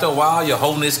 don't after a while your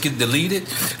wholeness get deleted.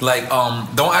 Like,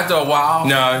 don't after a while.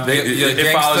 No,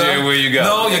 it follows you everywhere you go.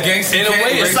 No, you're gangster. In a way,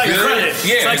 It's like credit.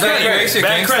 Yeah, it's like credit.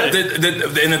 Bad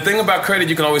credit. And the thing about credit,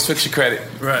 you can always fix your credit.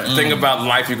 Right. The thing about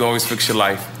life, you can always fix your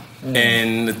life.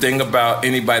 And the thing about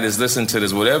anybody that's listening to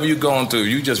this, whatever you're going through,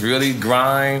 you just really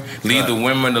grind, leave the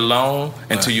women alone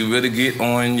until you really get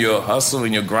on your hustle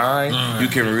and your grind, you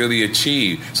can really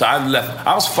achieve. So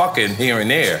I was fucking here and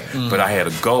there, but I had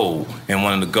a goal. And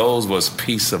one of the goals was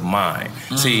peace of mind.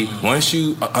 See, once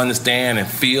you understand and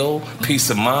feel peace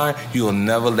of mind, you'll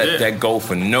never let that go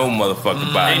for no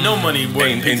motherfucking body. Ain't no money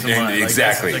worth peace of mind.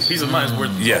 Exactly. Like peace of mind is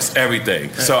worth Yes, everything.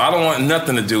 Yeah. So I don't want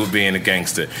nothing to do with being a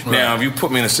gangster. Right. Now, if you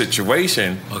put me in a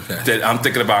situation that I'm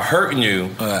thinking about hurting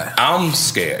you, I'm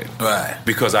scared. Right.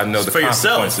 Because I know the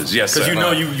consequences. Yes, because you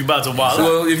know you about to wild out.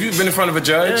 Well, if you've been in front of a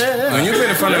judge, when you've been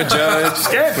in front of a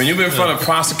judge, when you've been in front of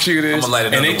prosecutors,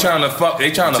 and they trying to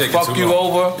fuck you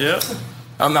over. Yeah.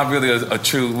 I'm not really a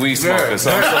true weed smoker,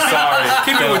 so I'm so sorry.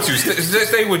 Keep it with you.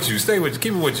 Stay with you. Stay with you.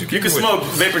 Keep it with you. You can smoke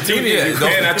vapor tea.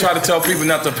 And I try to tell people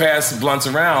not to pass blunts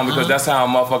around because that's how a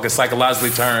motherfucker psychologically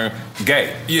turn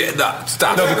gay. Yeah, nah,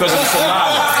 stop. No, because of the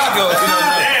saliva.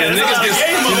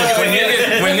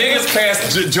 When niggas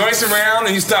pass joints around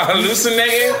and you start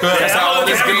hallucinating, that's how all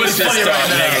this gay shit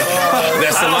starts, nigga.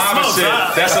 That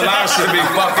saliva shit be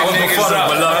fucking niggas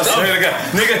up.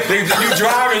 Nigga, you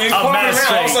driving, you walking around,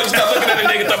 all of a sudden you start looking at the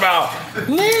nigga about,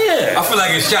 I feel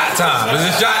like it's shot time. Is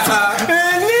it shot time?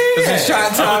 Is it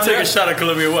shot time? I'm gonna take a shot of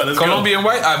Colombian White. Colombian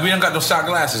White? We ain't got no shot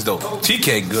glasses though.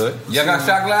 TK good. Y'all got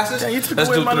shot glasses? Yeah, you took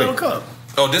away my little cup.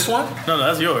 Oh, this one? No,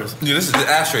 that's yours. Yeah, this is the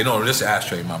ashtray. No, this is the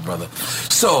ashtray, my brother.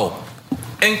 So,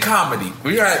 in comedy,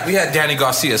 we had Danny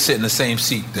Garcia sit in the same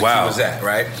seat that he was at,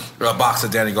 right? A boxer,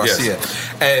 Danny Garcia.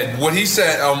 Yes. And what he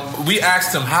said, we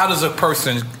asked him, how does a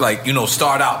person,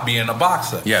 start out being a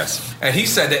boxer? Yes. And he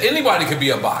said that anybody could be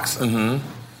a boxer. Mm-hmm.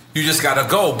 You just gotta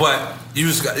go, but you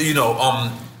just got,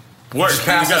 work. Just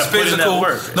pass his physical.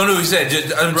 No, he said to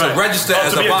register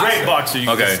as to be a boxer. A great boxer,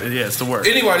 it's to work.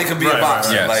 Anybody could be a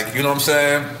boxer, yes. you know what I'm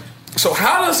saying? So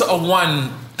how does a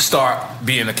one start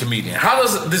being a comedian? How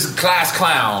does this class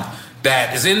clown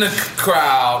that is in the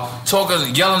crowd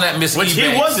talking, yelling at Miss Which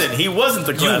Ebanks? he wasn't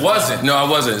the class. You wasn't. No, I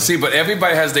wasn't. See, but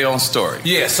everybody has their own story.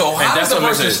 Yeah, so how does the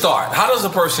person start? How does a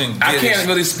person get I can't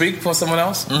really speak for someone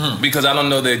else because I don't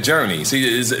know their journey. See,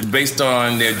 it's based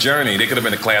on their journey. They could have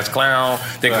been a class clown.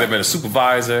 They could have been a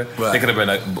supervisor. They could have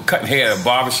been cutting hair at a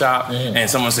barbershop. And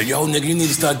someone said, yo, nigga, you need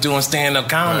to start doing stand-up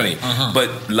comedy. But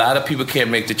a lot of people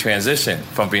can't make the transition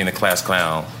from being a class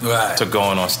clown to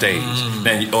going on stage.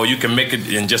 Or you can make it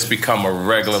and just become a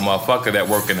regular motherfucker that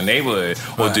work in the neighborhood,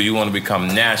 or do you want to become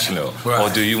national, or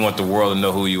do you want the world to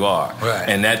know who you are?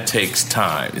 And that takes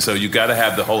time. So you got to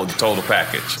have the total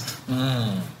package.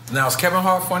 Now, is Kevin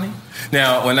Hart funny?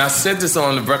 Now, when I said this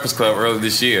on the Breakfast Club earlier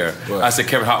this year, I said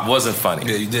Kevin Hart wasn't funny.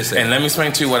 Yeah, you did say and let me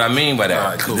explain to you what I mean by that.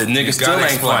 All right, cool. The nigga still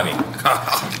ain't funny.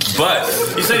 But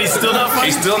you said he's still not funny?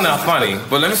 He's still not funny.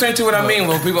 But let me explain to you what I mean.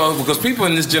 Because people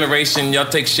in this generation, y'all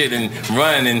take shit and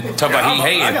run and talk about he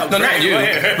hating. No, not you.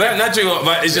 Not you,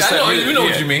 but it's just you know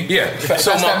what you mean. Yeah.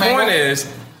 So my point is,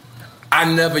 I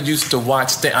never used to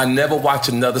watch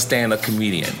another stand-up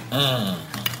comedian.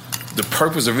 The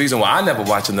purpose, the reason why I never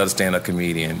watch another stand-up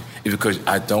comedian is because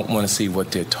I don't want to see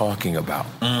what they're talking about.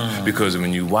 Because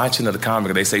when you watch another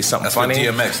comic, they say something funny,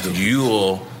 what DMX do.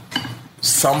 You'll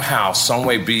somehow, some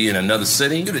way be in another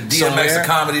city. You the DMX of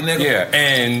comedy, nigga. Yeah,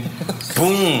 and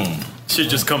boom. Shit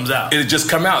just comes out. It just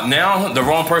come out. Now the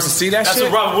wrong person see that That's shit.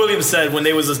 That's what Robert Williams said when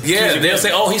they was they'll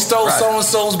say, oh, he stole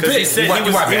so-and-so's bitch. He said he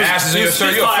was asses in your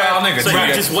shirt. You're a foul nigga. So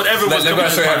you just whatever was coming out. Let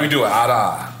me show you how we do it.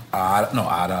 No.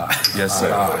 Yes,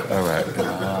 sir. All right.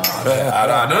 No.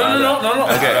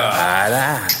 Okay.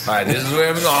 All right, this is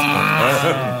where we're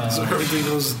going. So everything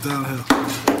goes downhill.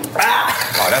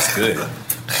 Oh, that's good.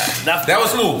 That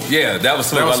was smooth. Yeah, that was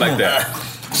smooth. I like that.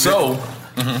 So,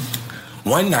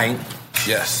 one night,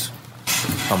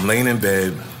 I'm laying in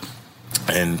bed,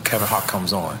 and Kevin Hart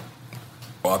comes on.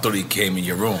 Oh, I thought he came in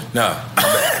your room. No.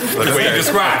 The way you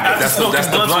described it. That's the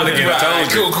blunt again. I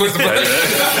told you.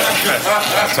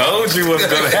 I told you what's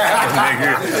going to happen,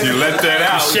 nigga. You let that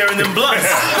out. You're sharing them blunts.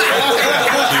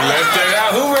 You let that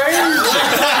out. Who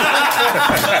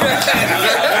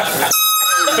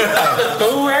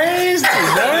raised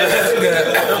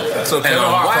you? So Kevin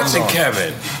Hart watching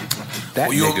Kevin. That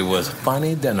nigga was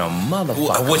funny than a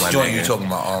motherfucker. Which joint you talking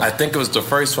about? I think it was the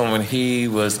first one when he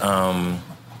was... I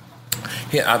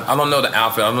don't know the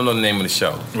outfit. I don't know the name of the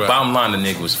show. Right. Bottom line, the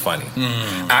nigga was funny.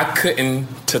 I couldn't,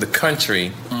 to the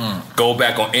country, go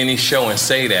back on any show and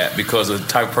say that because of the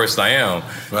type of person I am.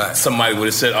 Right. Somebody would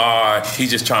have said,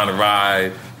 he's just trying to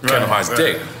ride Kevin Hart's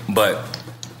dick. But,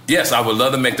 yes, I would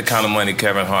love to make the kind of money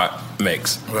Kevin Hart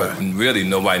makes. But really,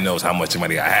 nobody knows how much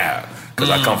money I have because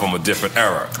I come from a different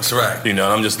era. That's right. You know,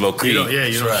 I'm just low key. You don't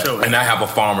show it. And I have a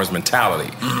farmer's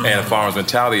mentality. And a farmer's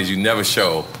mentality is you never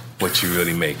show what you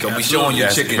really make. Don't be showing your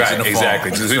chickens in the exactly.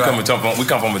 farm. We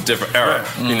come from a different era.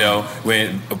 You know,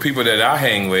 when people that I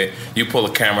hang with, you pull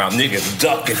a camera out, niggas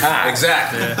duck and hide.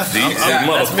 Exactly. These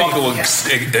motherfucker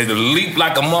will leap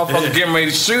like a motherfucker getting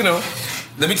ready to shoot him.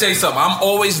 Let me tell you something. I'm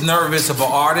always nervous of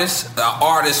an artist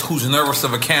who's nervous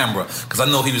of a camera, because I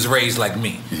know he was raised like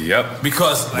me. Yep.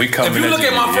 Because if you look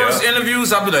at my first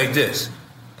interviews, I'll be like this.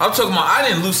 I'm talking about I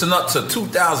didn't loosen up to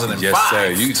 2005. Yes,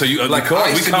 sir. We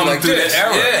come like through that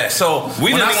era. Yeah, so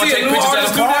we when didn't I see a new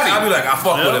artist do that, I'll be like, I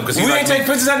fuck with him. We ain't take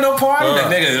pictures at no party. Like,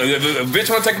 nigga, a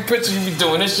bitch want to take a picture, you be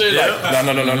doing this shit. Like,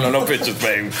 no pictures,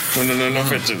 babe. No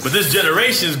pictures. But this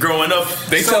generation's growing up.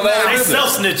 They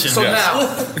self-snitching. So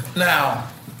now,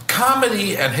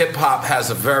 comedy and hip hop has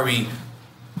a very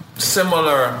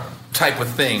similar type of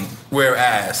thing,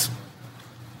 whereas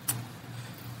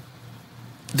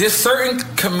there's certain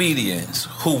comedians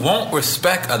who won't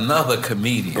respect another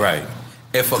comedian. Right.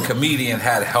 If a comedian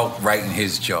had help writing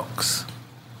his jokes.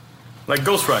 Like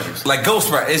ghostwriters.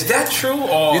 Is that true?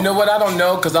 Or you know what? I don't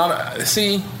know, because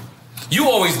you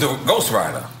always do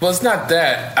ghostwriter. Well, it's not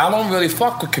that. I don't really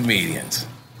fuck with comedians.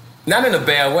 Not in a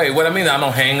bad way. What I mean, I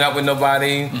don't hang out with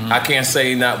nobody. I can't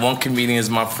say not one comedian is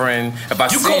my friend. If I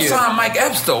you co-signed Mike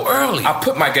Epps though early. I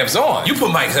put Mike Epps on. You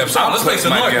put Mike Epps on. Let's make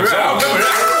some noise.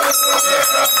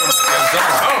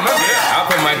 I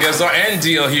put Mike Epps on and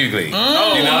D.L. Hughley. You know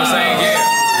what I'm saying? Yeah.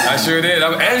 I sure did.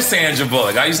 And Sandra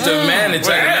Bullock. I used to manage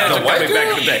her back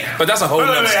in the day. But that's a whole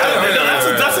other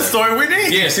story. That's a story we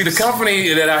need. Yeah, see, the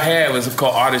company that I had was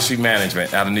called Artistry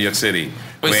Management out of New York City.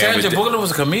 Wait, Sandra Bullock was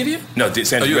a comedian? No,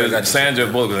 Sandra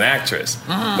Bullock was an actress.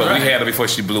 But we had her before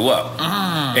she blew up.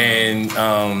 And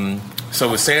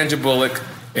so with Sandra Bullock,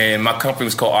 and my company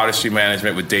was called Artistry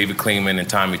Management with David Kleeman and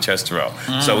Tommy Chesterow.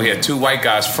 So we had two white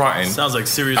guys fronting. Sounds like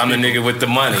serious. I'm the nigga with the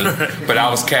money, but I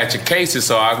was catching cases,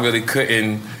 so I really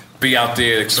couldn't be out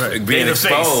there being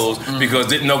exposed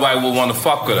because nobody would want to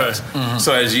fuck with us.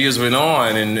 So as years went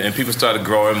on and people started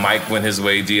growing, Mike went his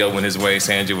way, D.L. went his way,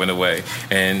 Sandra went away,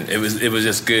 and it was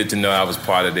just good to know I was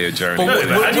part of their journey.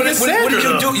 What did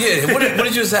you do? Yeah, what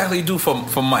did you exactly do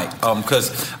for Mike?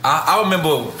 Because I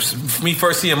remember me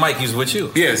first seeing Mike. He was with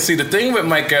you. Yeah. See, the thing with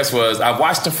Mike Epps was I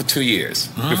watched him for 2 years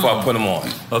before I put him on.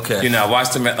 Okay. You know, I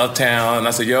watched him at Uptown, and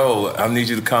I said, "Yo, I need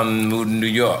you to come move to New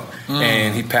York,"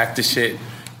 and he packed his shit.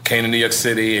 Came to New York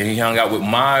City, and he hung out with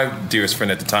my dearest friend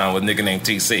at the time, with a nigga named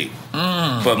TC.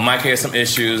 But Mike had some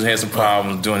issues, had some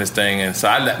problems doing his thing, and so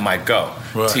I let Mike go.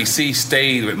 TC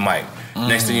stayed with Mike.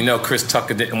 Next thing you know, Chris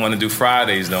Tucker didn't want to do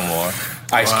Fridays no more.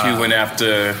 Ice Cube went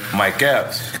after Mike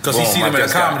Epps. Because he seen him at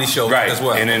a comedy show as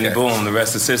well. And then boom, the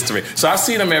rest is history. So I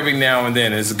see them every now and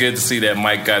then, and it's good to see that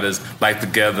Mike got his life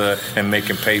together and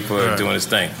making paper and doing his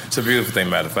thing. It's a beautiful thing,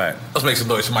 matter of fact. Let's make some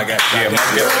noise for Mike Epps. Yeah, Mike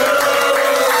Epps.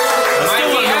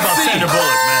 Sandra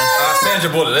Bullock, man. Sandra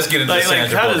Bullock. Let's get into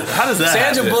Sandra Bullock. How does that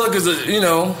Sandra happen? Bullock is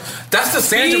that's the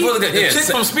Sandra Bullock. The chick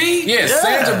from Speed? Yeah,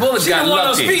 Sandra Bullock got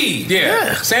lucky. Speed.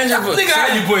 Yeah. Sandra Bullock.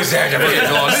 How you put Sandra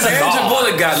Bullock? Sandra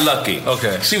Bullock got lucky.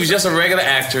 Okay. She was just a regular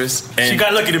actress. And she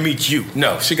got lucky to meet you.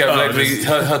 No, she got lucky.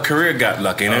 Her career got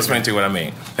lucky. And I'll explain to you what I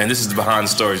mean. And this is the behind the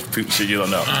story shit you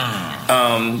don't know.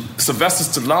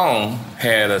 Sylvester Stallone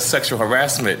had a sexual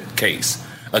harassment case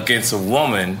against a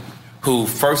woman who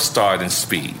first starred in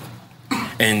Speed.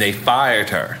 And they fired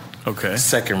her. Okay.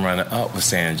 Second runner up was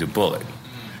Sandra Bullock.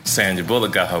 Sandra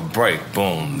Bullock got her break.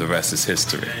 Boom. The rest is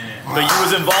history. But you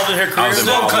was involved in her career? I was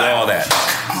involved with all that.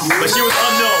 But she was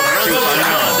unknown. She was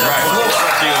unknown. Right.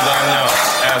 She was unknown.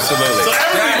 Absolutely. So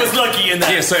everybody was lucky in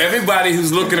that. Yeah, so everybody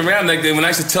who's looking around, like when I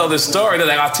used to tell this story, they're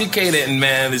like, TK didn't,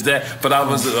 man, is that? But I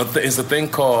was, it's a thing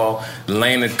called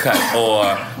lane of cut, or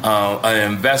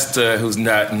an investor who's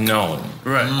not known.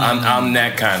 Right. I'm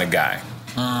that kind of guy.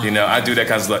 You know, I do that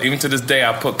kind of stuff. Even to this day,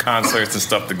 I put concerts and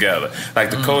stuff together.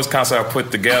 Like the coolest concert I put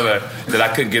together that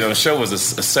I couldn't get on the show was a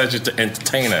Cedric the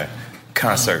Entertainer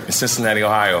concert in Cincinnati,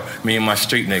 Ohio. Me and my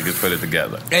street niggas put it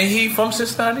together. And he from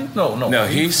Cincinnati? No. No,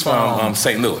 he's from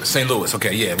St. Louis. St. Louis,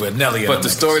 okay, yeah, with Nelly. But the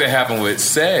story that happened with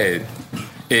Ced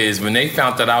is when they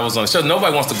found that I was on the show,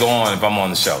 nobody wants to go on if I'm on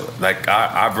the show. Like,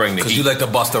 I bring the heat. Because you like to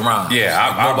bust the rhymes. Yeah,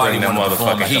 I bring that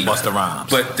motherfucking heat. Bust the rhymes.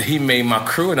 But he made my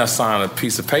crew and I signed a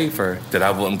piece of paper that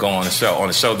I wouldn't go on the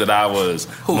show that I was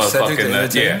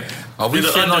motherfucking... Yeah. Are we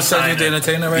shitting on Cedric the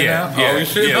Entertainer right now? Yeah, Are we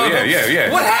shitting on him?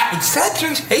 yeah. What happened?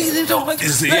 Cedric hated on him?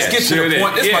 Let's get to the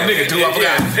point. This is my nigga, too. I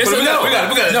forgot. Here's the talk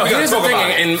about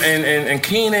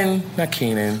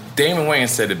thing. And Damon Wayans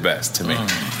said it best to me.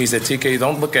 He said, TK,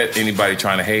 don't look at anybody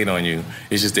trying to hate on you.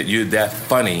 It's just that you're that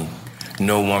funny,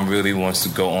 no one really wants to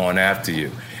go on after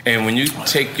you. And when you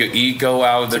take your ego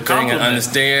out of the thing and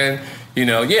understand,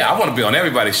 I want to be on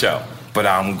everybody's show, but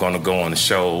I'm going to go on the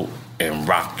show and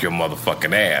rock your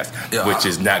motherfucking ass, which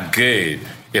is not good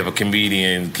if a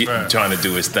comedian trying to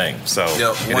do his thing. So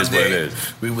it is what it is.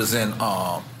 We was in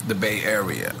the Bay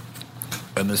Area,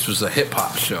 and this was a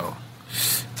hip-hop show.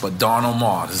 But Don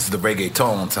Omar, this is the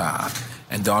reggaeton time,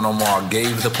 and Don Omar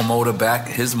gave the promoter back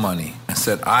his money and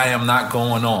said, I am not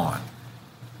going on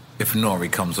if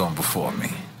Nori comes on before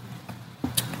me.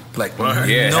 Like,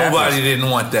 nobody didn't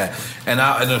want that. And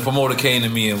the promoter came to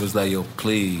me and was like, yo,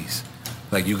 please.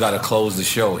 Like, you got to close the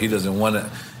show. He doesn't want to.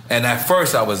 And at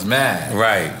first, I was mad.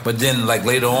 Right. But then, like,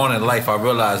 later on in life, I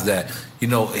realized that,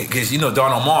 because,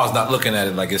 Don Omar's not looking at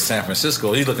it like it's San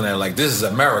Francisco. He's looking at it like this is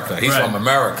America. He's from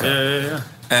America. Yeah.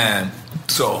 And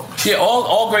so. Yeah,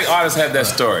 all great artists have that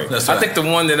story. That's right. I think the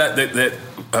one that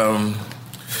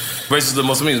raises the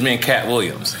most of me is me and Cat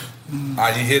Williams.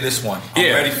 I didn't hear this one.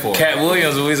 I'm ready for it. Cat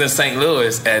Williams was in St.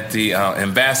 Louis at the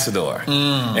Ambassador.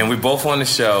 And we both on the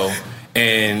show.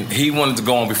 And he wanted to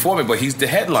go on before me, but he's the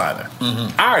headliner.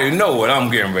 I already know what I'm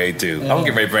getting ready to do. I'm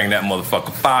getting ready to bring that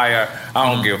motherfucker fire.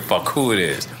 I don't give a fuck who it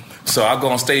is. So I go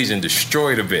on stage and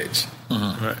destroy the bitch.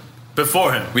 Right.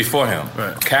 Before him.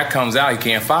 Right. Cat comes out, he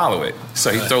can't follow it. So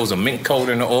he throws a mink coat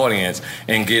in the audience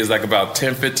and gives like about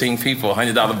 10, 15 people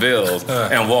 $100 bills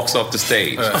and walks off the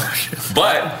stage.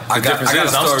 But the difference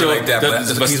is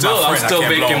I'm still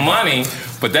making money.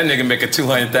 But that nigga make a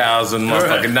 $200,000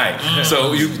 motherfucking night.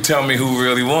 So you tell me who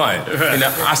really won. And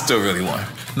I still really won.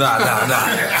 Nah.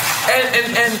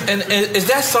 And is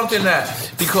that something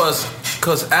that because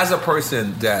as a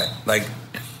person that like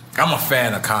I'm a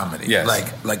fan of comedy. Yes.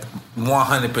 Like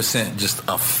 100% just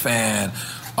a fan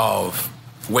of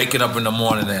waking up in the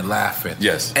morning and laughing.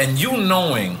 Yes. And you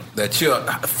knowing that you're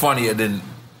funnier than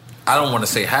I don't want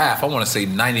to say half. I want to say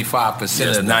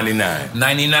 95% of 99.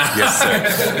 99. Yes, sir.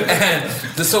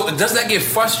 And so does that get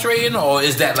frustrating or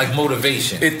is that like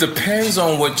motivation? It depends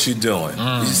on what you're doing.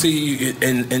 You see,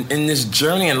 in this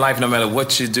journey in life, no matter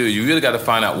what you do, you really got to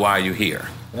find out why you're here.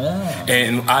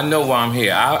 And I know why I'm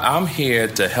here. I'm here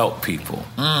to help people,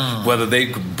 whether they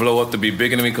blow up to be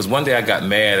bigger than me. Because one day I got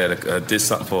mad at did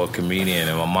something for a comedian,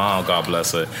 and my mom, God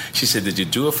bless her, she said, "Did you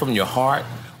do it from your heart,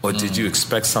 or did you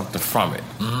expect something from it?"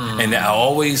 And I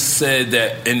always said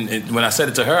that. And when I said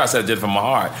it to her, I said I did it from my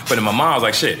heart. But in my mind, I was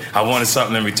like, "Shit, I wanted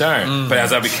something in return." But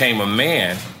as I became a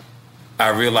man, I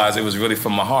realized it was really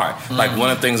from my heart. Like one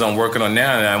of the things I'm working on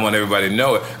now, and I want everybody to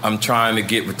know it, I'm trying to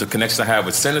get with the connection I have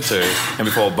with senators, and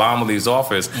before Obama leaves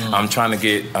office, I'm trying to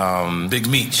get Big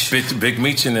Meech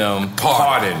and them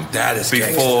pardoned. That is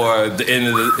before the end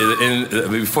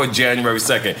of before January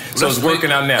 2nd. So it's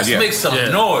working out now. Let's make some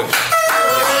noise.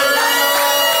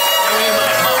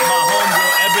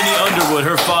 Ebony Underwood,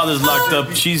 her father's locked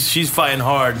up. She's fighting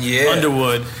hard.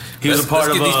 Underwood. He was a part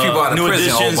of New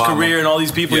Edition's career and all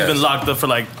these people. He's been locked up for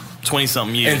like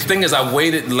 20-something years. And the thing is, I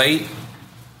waited late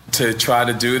to try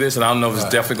to do this, and I don't know if it's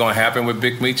definitely going to happen with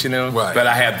Big Meech and them. But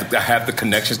I have the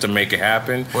connections to make it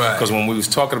happen. Because when we was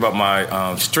talking about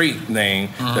my street name,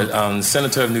 the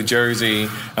senator of New Jersey,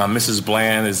 Mrs.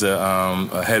 Bland is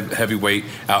a heavyweight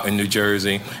out in New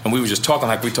Jersey, and we were just talking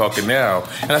like we talking now.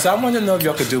 And I said, I wanted to know if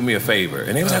y'all could do me a favor.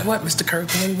 And they was like, "What, Mr. Kirk?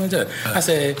 What do you want to do?" I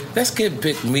said, "Let's get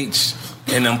Big Meech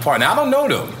and them part." Now I don't know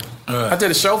them. I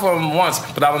did a show for them once,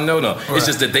 but I don't know them. It's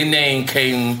just that their name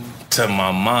came to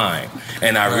my mind,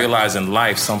 and I realized in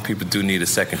life some people do need a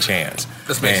second chance.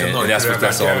 Let's make some noise. That's what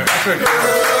that's all about.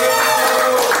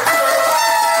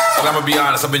 And I'm gonna be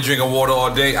honest, I've been drinking water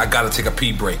all day. I gotta take a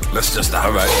pee break. Let's just stop.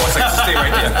 All right. Stay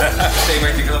right there. Stay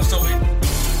right there, because I'm so.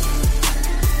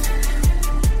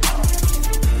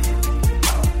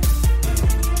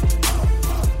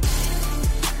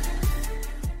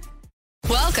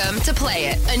 Welcome to Play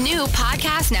It, a new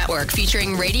podcast network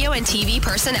featuring radio and TV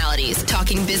personalities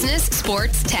talking business,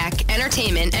 sports, tech,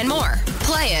 entertainment, and more.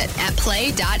 Play it at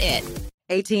play.it.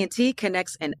 AT&T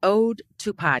connects an ode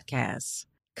to podcasts.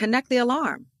 Connect the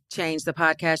alarm. Change the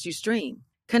podcast you stream.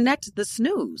 Connect the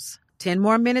snooze. 10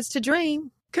 more minutes to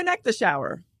dream. Connect the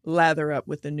shower. Lather up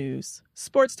with the news,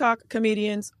 sports talk,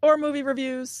 comedians, or movie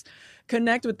reviews.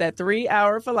 Connect with that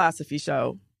 3-hour philosophy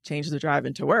show. Change the drive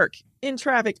into work in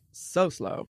traffic so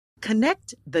slow.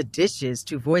 Connect the dishes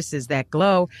to voices that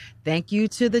glow. Thank you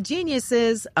to the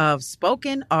geniuses of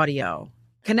spoken audio.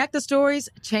 Connect the stories,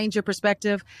 change your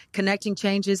perspective. Connecting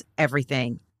changes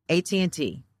everything.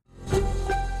 AT&T.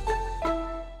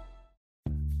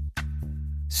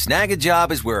 Snag a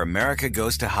Job is where America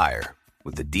goes to hire,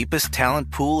 with the deepest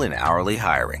talent pool in hourly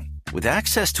hiring. With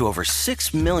access to over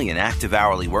 6 million active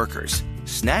hourly workers,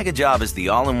 Snag a Job is the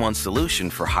all-in-one solution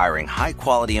for hiring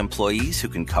high-quality employees who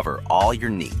can cover all your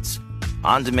needs.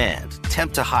 On demand,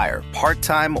 temp to hire,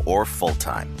 part-time or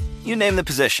full-time. You name the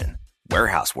position.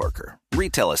 Warehouse worker,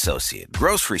 retail associate,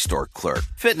 grocery store clerk,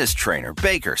 fitness trainer,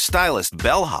 baker, stylist,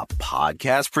 bellhop,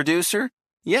 podcast producer.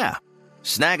 Yeah,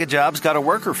 Snag a Job's got a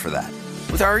worker for that.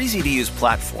 With our easy-to-use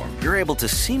platform, you're able to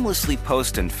seamlessly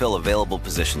post and fill available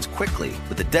positions quickly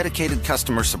with a dedicated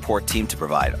customer support team to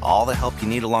provide all the help you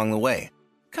need along the way.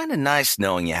 Kind of nice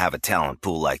knowing you have a talent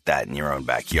pool like that in your own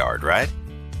backyard, right?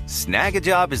 Snag a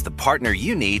Job is the partner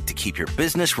you need to keep your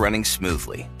business running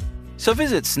smoothly. So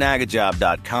visit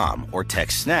snagajob.com or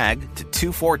text SNAG to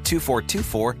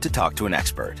 242424 to talk to an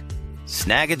expert.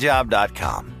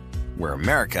 Snagajob.com, where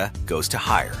America goes to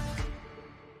hire.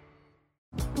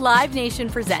 Live Nation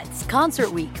presents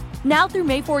Concert Week. Now through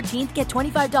May 14th, get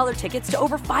 $25 tickets to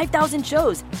over 5,000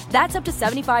 shows. That's up to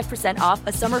 75% off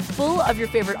a summer full of your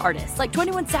favorite artists like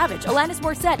 21 Savage, Alanis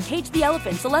Morissette, Cage the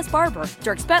Elephant, Celeste Barber,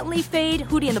 Dierks Bentley, Fade,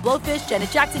 Hootie and the Blowfish,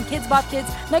 Janet Jackson, Kidz Bop Kids,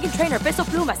 Meghan Trainor, Peso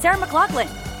Pluma, Sarah McLachlan.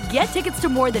 Get tickets to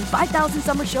more than 5,000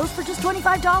 summer shows for just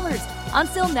 $25.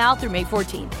 Until now through May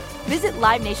 14th. Visit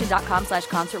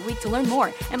LiveNation.com/Concert Week to learn more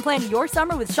and plan your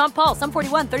summer with Sean Paul, Sum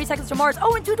 41, 30 Seconds to Mars,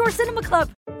 and Two Door Cinema Club.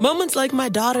 Moments like my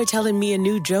daughter telling me a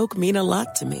new joke mean a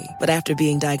lot to me. But after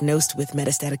being diagnosed with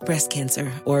metastatic breast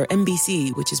cancer, or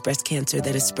MBC, which is breast cancer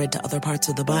that is spread to other parts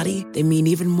of the body, they mean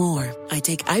even more. I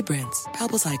take Ibrance,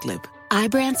 palbociclib.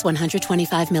 Ibrance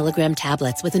 125 milligram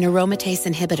tablets with an aromatase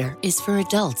inhibitor is for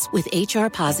adults with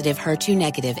HR-positive,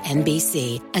 HER2-negative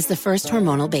MBC as the first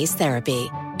hormonal-based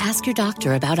therapy. Ask your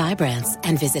doctor about Ibrance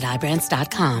and visit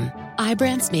Ibrance.com.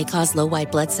 Ibrance may cause low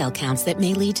white blood cell counts that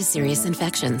may lead to serious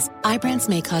infections. Ibrance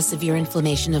may cause severe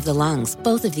inflammation of the lungs.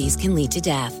 Both of these can lead to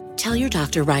death. Tell your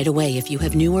doctor right away if you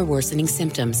have new or worsening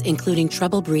symptoms, including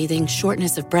trouble breathing,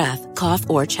 shortness of breath, cough,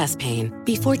 or chest pain.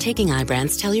 Before taking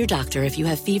Ibrance, tell your doctor if you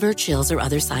have fever, chills, or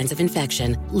other signs of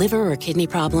infection, liver or kidney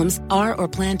problems, are or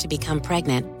plan to become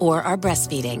pregnant, or are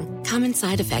breastfeeding. Common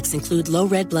side effects include low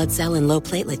red blood cell and low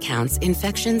platelet counts,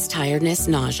 infections, tiredness,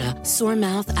 nausea, sore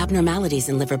mouth, abnormalities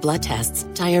in liver blood tests,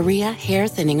 diarrhea, hair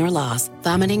thinning or loss,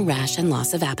 vomiting, rash, and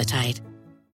loss of appetite.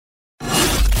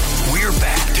 We're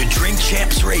back to Drink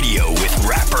Champs Radio with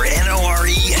rapper NORE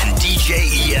and DJ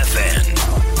EFN.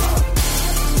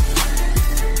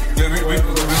 We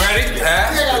ready?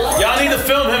 Y'all need to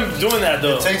film him doing that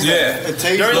though.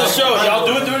 During the show, y'all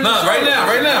do it during the show. Right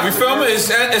now. We film it.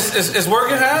 It's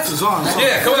working, Half? It's on.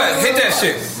 Yeah, come on. Hit that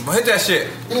shit. Look at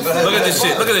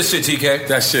this shit, TK.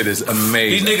 That shit is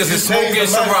amazing. These niggas is smoking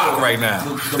Ciroc right now.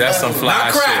 That's some fly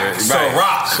Not crack, shit.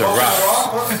 Right.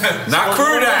 Ciroc. Not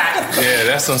Crudak. Yeah,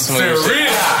 that's some smooth shit.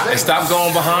 And stop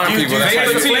going behind people.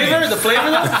 The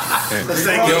flavor?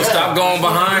 Yo, stop going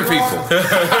behind people.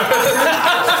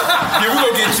 Yeah,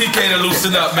 we're gonna get TK to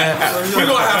loosen up, man. We're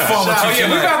gonna have fun with TK.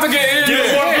 We about to get in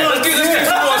there. Let's get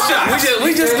some more shots.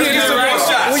 We just getting some more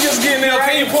shots. We just getting there.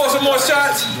 Can you pour some more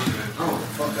shots?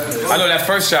 I know that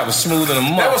first shot was smooth in the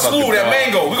motherfucker. That was smooth, that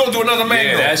mango. We're gonna do another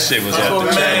mango. Yeah, that shit was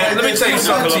up. Man, let me tell you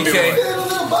something, TK.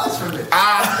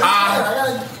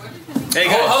 Hey,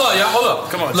 hold on, y'all. Hold up.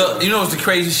 Come on. Look, you know what the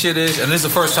crazy shit is? And this is the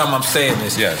first time I'm saying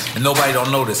this. Yes. And nobody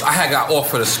don't know this. I had got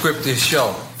offered a script this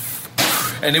show.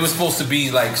 And it was supposed to be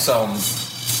like some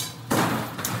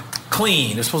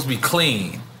clean. It was supposed to be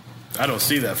clean. I don't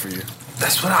see that for you.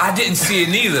 That's what I didn't see it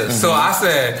neither. Mm-hmm. So I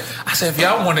said, if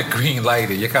y'all want a green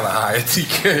lighter, you gotta hire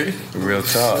TK. Real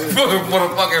talk. For a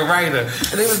fucking writer.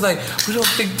 And they was like, we don't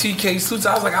think TK suits.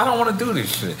 I was like, I don't want to do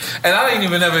this shit. And I didn't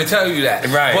even ever tell you that.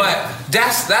 Right. But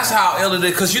that's how ill it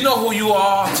is. Because you know who you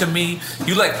are to me?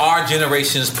 You like our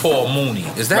generation's Paul Mooney.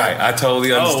 Is that? Right. I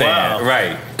totally understand. Oh, wow.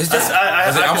 Right. Is that?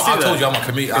 I told you I'm a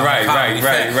comedian.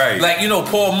 Right. Like, you know,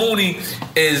 Paul Mooney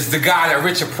is the guy that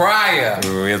Richard Pryor.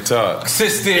 Real talk.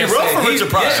 Sits there. He wrote for Richard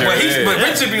Pryor. But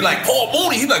Richard be like, Paul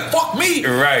Mooney, he's like, fuck me.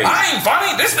 Right. I ain't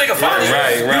funny. This nigga funny.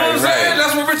 Right. You know what I'm saying?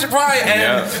 That's what Richard Pryor.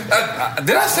 And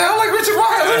did I sound like Richard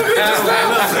Pryor a little bit just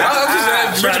now?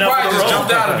 Richard Pryor just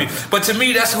jumped out of me. But to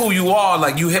me, that's who you are.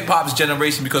 Like, you hip hop's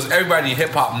generation, because everybody in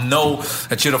hip hop know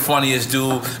that you're the funniest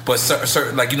dude. But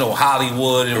certain, like, you know,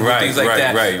 Hollywood and things like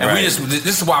that. And we just,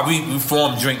 this is why we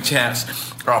formed Drink Champs.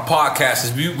 Our podcast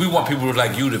is we want people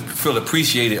like you to feel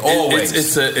appreciated always.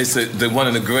 It's one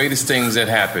of the greatest things that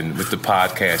happened with the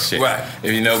podcast shit. Right.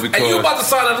 You know, because and you about to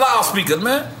sign a loudspeaker,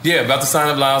 man. Yeah, about to sign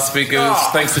up loudspeakers.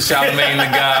 thanks to Charlamagne the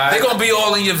God. They're gonna be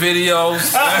all in your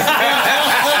videos.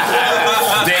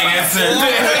 Dancing.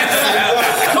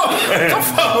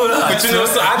 But you know,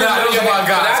 so I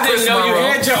didn't know you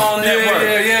had your own network.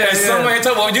 And somebody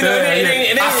told me, you know,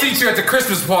 I see you at the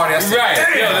Christmas party. I said, right.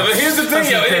 Damn. But here's the thing,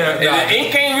 the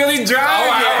ink ain't really dry. All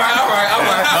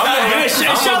right.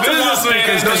 Shout to Las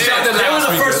Vegas. They were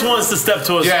the first ones to step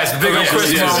to us. Yes, big up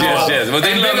Chris. Yes. But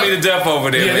they love me to death over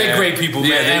there. Yeah, they're great people, man.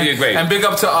 Yeah, they're great. And big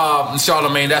up to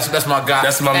Charlamagne. That's my guy.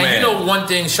 That's my man. And you know one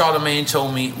thing Charlamagne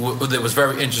told me that was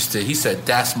very interesting. He said,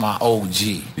 "That's my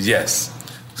OG." Yes.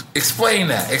 Explain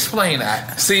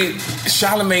that. See,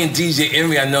 Charlamagne, DJ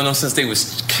Envy, I know them since they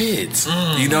was kids.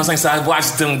 You know what I'm saying? So I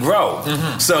watched them grow.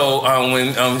 So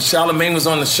when Charlamagne was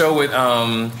on the show with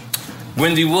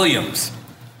Wendy Williams,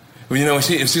 you know, if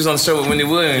she was on the show with Wendy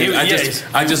Williams,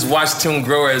 I just watched him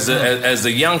grow as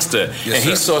a youngster, and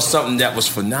he saw something that was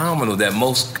phenomenal that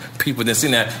most people didn't see.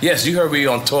 Now, yes, you heard me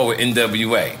on tour with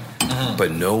NWA.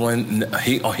 But no one,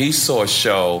 he saw a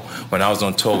show when I was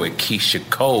on tour with Keisha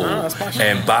Cole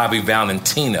and Bobby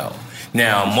Valentino.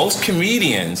 Now, most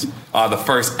comedians are the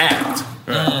first act.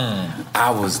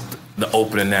 I was the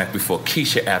opening act before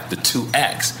Keisha after 2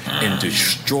 acts and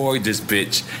destroyed this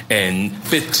bitch in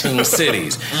 15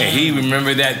 cities. And he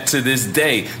remembered that to this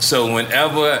day. So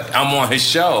whenever I'm on his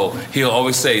show, he'll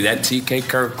always say, that TK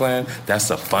Kirkland, that's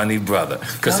a funny brother.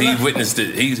 Because he witnessed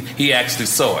it. He actually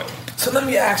saw it. So let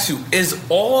me ask you, is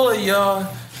all of your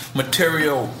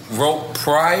material wrote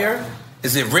prior?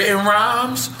 Is it written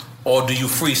rhymes? Or do you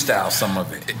freestyle some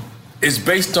of it? It's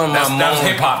based on my That's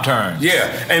hip-hop terms. Yeah,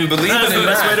 and believe it or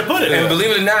not, way to put it. And believe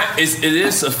it or not, it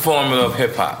is a formula of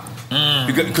hip-hop.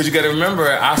 Because you got to remember,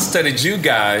 I studied you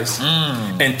guys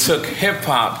and took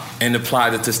hip-hop and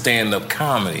applied it to stand-up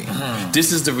comedy.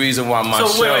 This is the reason why my show...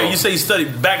 So wait, you say you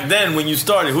studied back then when you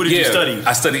started. Who did you study?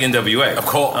 I studied NWA. Of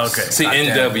course. Okay. See,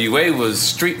 NWA was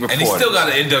street reporters. And he still got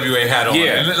an NWA hat on.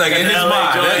 Yeah. Like in his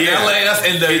mind. LA, that's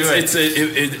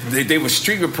NWA. They were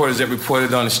street reporters that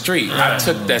reported on the street. I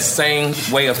took that same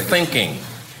way of thinking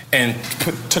and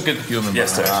took it...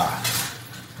 Yes, sir.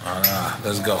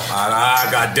 Let's go.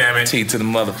 God damn it. T to the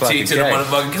motherfucker. T to the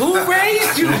motherfucker. Who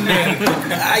raised you, man?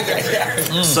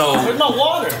 So, where's my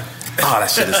water? Oh,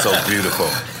 that shit is so beautiful.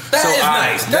 That is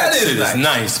nice. That shit is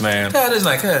nice, man. That is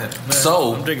nice.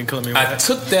 So, I'm drinking Columbia I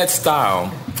took that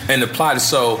style and applied it.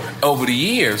 So, over the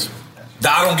years... The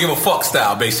I don't give a fuck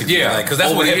style, basically. Yeah. Because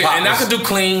that's what hip-hop is. And I could do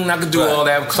clean. I could do all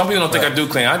that. Some people don't think I do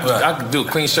clean. I could do a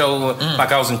clean show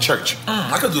like I was in church.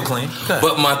 I could do clean.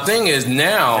 But my thing is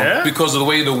now, because of the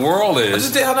way the world is... I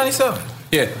just did Hot 97.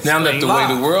 Yeah. Now that the way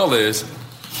the world is,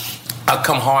 I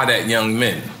come hard at young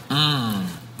men.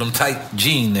 Them tight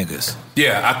jean niggas.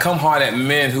 Yeah, I come hard at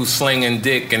men who slinging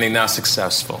dick and they not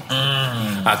successful.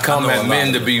 I come at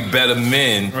men to be better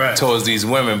men towards these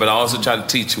women, but I also try to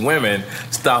teach women,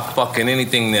 stop fucking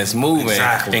anything that's moving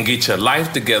and get your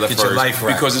life together first. Your life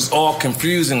right. Because it's all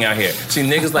confusing out here. See,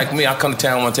 niggas like me, I come to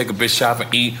town, want to take a bitch shopping,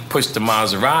 eat, push the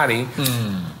Maserati.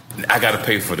 I gotta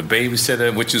pay for the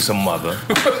babysitter, which is a mother.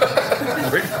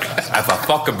 If I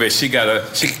fuck a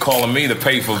bitch, she calling me to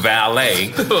pay for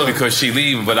valet because she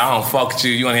leaving, but I don't fuck with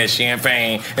you. You want to have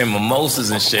champagne and mimosas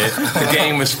and shit. The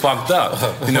game is fucked up.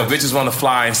 You know, bitches want to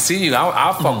fly and see you.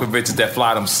 I'll fuck with bitches that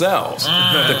fly themselves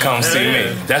to come see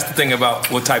me. That's the thing about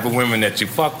what type of women that you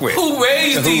fuck with. Who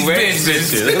raised these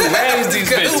bitches? Who raised these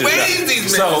bitches? Who raised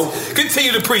these bitches? So,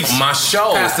 continue to preach. My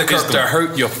show is to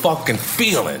hurt your fucking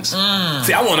feelings.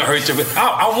 See, I want to hurt your...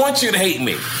 I want you to hate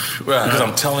me. Because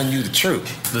I'm telling you the truth.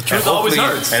 The truth always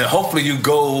hurts. And hopefully you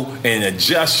go and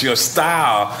adjust your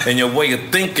style and your way of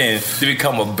thinking to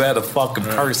become a better fucking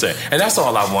person. And that's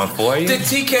all I want for you. Did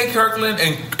TK Kirkland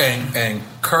and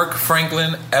Kirk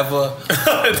Franklin ever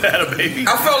had a baby?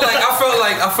 I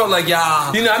felt like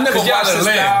y'all. You know, I never watched the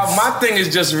style. My thing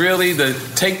is just really to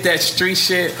take that street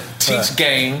shit, teach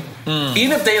game,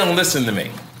 even if they don't listen to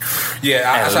me.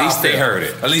 Yeah, at least they heard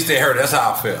it. At least they heard it. That's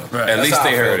how I feel. Right. At least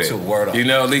they heard it. Too. Word up. You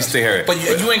know, at least they heard it. But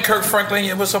you ain't Kirk Franklin.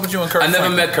 What's up with you and Kirk Franklin? I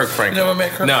never met Kirk Franklin. You never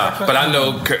met Kirk Franklin? But I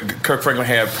know Kirk Franklin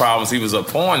had problems. He was a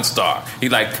porn star. He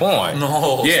liked porn.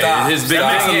 No, yeah, stop. His big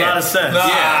that makes a lot of sense.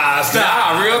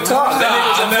 Stop. Real talk. That nigga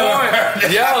was a porn.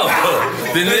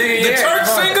 The church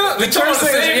singer? The church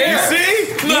singer, yeah. You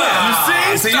see? You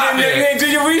see? So you didn't do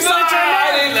your research on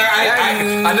that?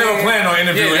 I never planned on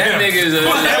interviewing him. That nigga is we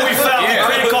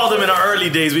crank called him in our early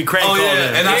days. We crank called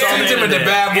him. And I saw him at the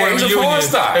Bad Boy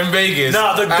reunion in Vegas.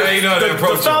 No, the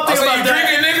foul thing about that,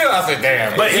 drinking nigga? I said,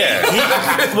 damn. But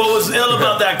what was ill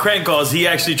about that crank call is he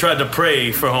actually tried to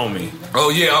pray for homie. Oh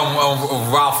yeah,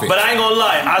 Ralphie. But I ain't gonna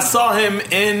lie, I saw him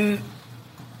in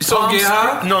saw him get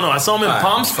high? No, I saw him in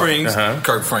Palm Springs.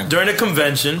 Kirk Franklin. During a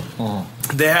convention.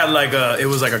 They had it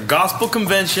was like a gospel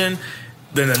convention.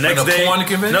 Then the next day, Then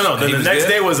the next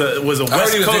day was a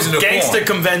West Coast gangster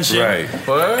convention. Right.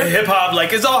 Hip hop,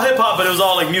 it's all hip hop, but it was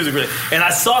all music. Really. And I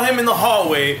saw him in the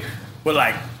hallway with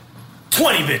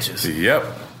 20 bitches. Yep.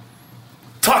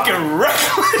 Talking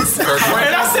reckless. And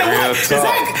I said, "What is that?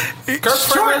 Kirk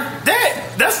Franklin?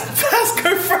 That's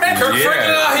Kirk Franklin. Kirk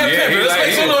Franklin out here pimping. Let's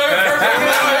make some noise. Kirk Franklin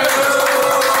out here.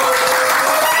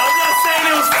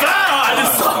 I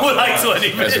just saw with 20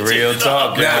 minutes. That's real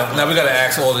talk. Now we gotta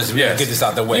ask all this. We gotta get this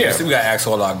out the way. Yeah. We gotta ask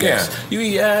all our guests. You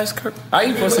eat ass, Kirk? I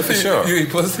eat pussy for sure. You eat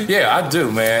pussy? Yeah, I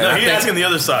do, man. No, he's asking the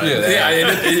other side. Yeah,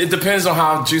 it depends on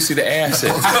how juicy the ass is. You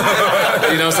know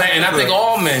what I'm saying? And I think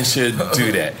all men should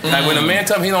do that. Like when a man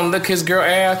tells me he don't lick his girl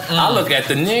ass, I look at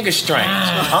the nigga strange.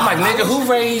 I'm like, nigga, who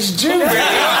raised you?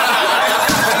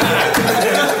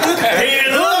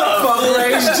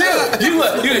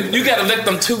 You gotta lick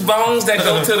them 2 bones that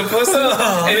go to the pussy,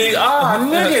 and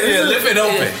nigga, lip it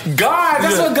open. God,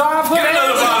 that's what God put. Get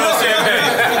another bottle of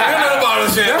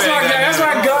champagne. That's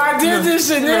why God did this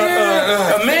shit,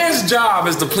 nigga. A man's job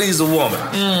is to please a woman.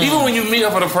 Even when you meet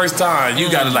her for the first time, you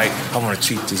gotta I want to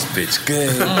treat this bitch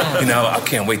good. I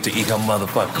can't wait to eat her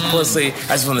motherfucking pussy.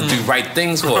 I just want to do right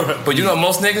things for her. But you know what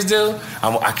most niggas do?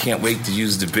 I can't wait to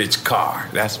use the bitch car.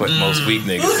 That's what most weak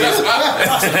niggas do.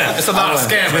 It's a lot of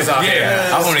scammers out there.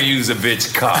 Yeah, I want to use a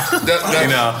bitch car.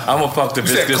 I'm gonna fuck the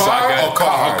bitch.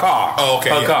 Car? Oh, okay.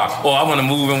 Her car. Or I want to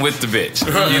move in with the bitch.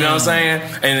 You know what I'm saying?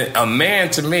 And a man,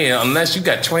 to me, unless you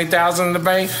got 20,000 in the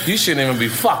bank, you shouldn't even be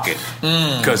fucking.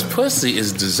 Because pussy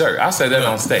is dessert. I said that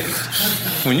on stage.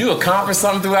 When you accomplish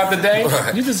something throughout the day,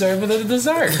 you deserve a little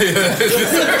dessert.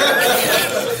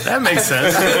 That makes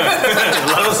sense.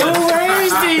 Who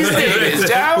raised these niggas,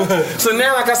 Joe? So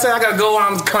now, like I said, I got to go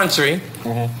around the country.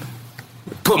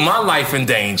 Put my life in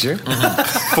danger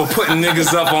for putting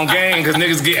niggas up on game because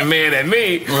niggas getting mad at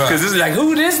me because it's like,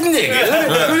 who this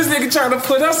nigga? Who this nigga trying to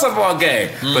put us up on game?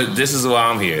 But this is why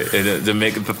I'm here to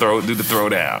make it do the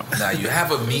throwdown. Now you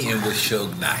have a meeting with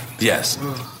Suge Knight. Yes.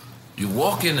 You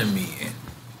walk in the meeting.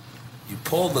 You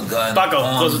pull the gun.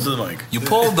 Closer to the mic. You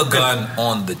pull the gun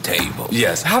on the table.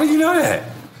 Yes. How do you know that?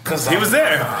 Because he was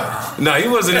there. No, he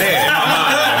wasn't there. In my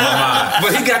mind.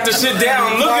 But he got the shit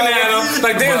down looking at him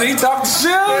like, damn, did he talk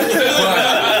shit?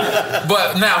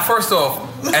 But now, first off,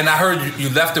 and I heard you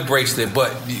left the bracelet,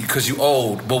 but because you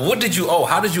owed. But what did you owe?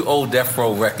 How did you owe Death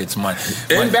Row Records money?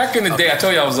 And back in the day, I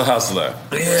told you I was a hustler.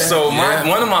 Yeah, so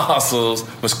one of my hustles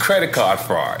was credit card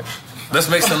fraud. Let's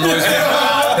make some noise for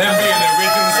them being the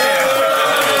original.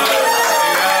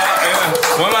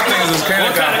 One of my things was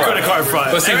credit card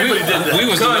fraud? But see, we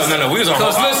was on.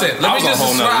 Because listen, let me just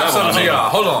describe something to y'all.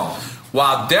 Hold on.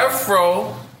 While Death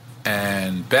Row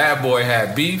and Bad Boy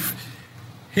had beef,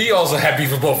 he also had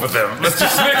beef with both of them. Let's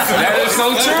just mix it. That is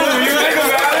so true when you think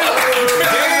about it.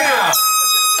 Damn.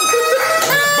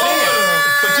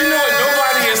 But you know what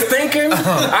nobody is thinking?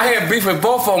 I had beef with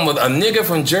both of them. A nigga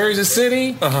from Jersey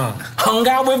City hung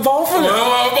out with both of them.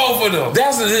 Both of them.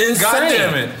 That's insane. God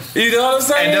damn it. You know what I'm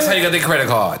saying? And that's how you got their credit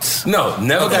cards. No,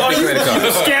 never got their credit cards.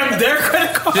 You scammed their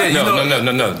credit cards?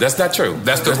 Yeah, no. That's not true.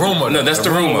 That's the rumor. No, that's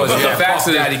the rumor. But the facts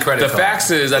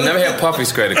is, I never had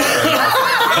Puffy's credit card.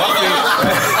 Puffy.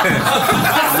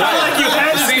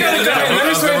 Let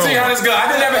me explain to you how this goes.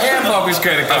 I never had Puffy's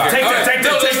credit card. Take that.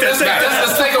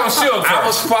 Let's take on Suge first. I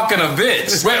was fucking a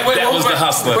bitch. That was the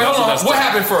hustler. Wait, hold on. What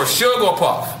happened first, Suge or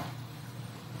Puff?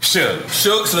 Suge.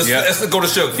 So let's go to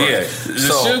Suge first. Yeah. The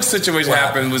Suge situation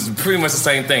happened was pretty much the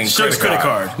same thing. Suge's credit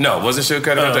card. No, wasn't Suge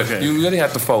credit card. Okay. You really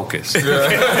have to focus. You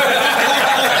have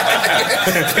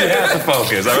to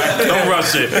focus, all right? Don't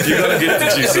rush it. You're going to get the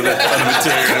juice of the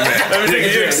material, man. Let me take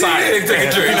a drink. Excited. Take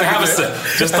a drink. Have a sip.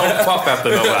 Just don't puff after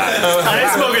nobody. I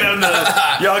ain't smoking on the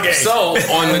y'all game. So,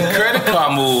 on the credit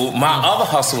card move, my other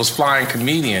hustle was flying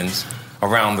comedians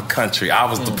around the country. I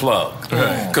was the plug.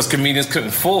 Because comedians couldn't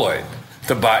afford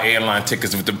to buy airline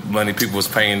tickets with the money people was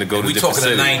paying to go to different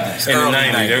cities. We talking the 90s. In the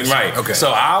 90s, right. Okay.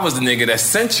 So I was the nigga that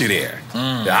sent you there.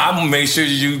 I made sure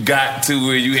you got to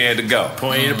where you had to go.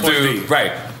 Point A to point B.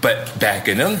 Right. But back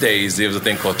in them days, there was a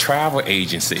thing called travel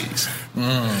agencies.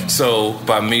 So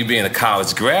by me being a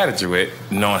college graduate,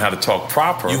 knowing how to talk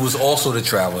proper. You was also the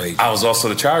travel agent. I was also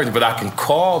the travel agent, but I can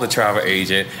call the travel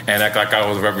agent and act like I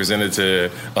was a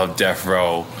representative of Death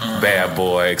Row, Bad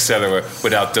Boy, etc.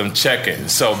 without them checking.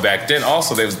 So back then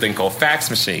also there was a thing called fax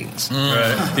machines.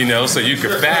 Right. You know, so you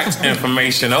could fax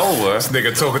information over. This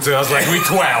nigga talking to us like we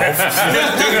 12.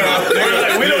 They were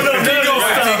like, we don't know none of this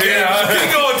stuff.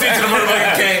 Keep going, teaching the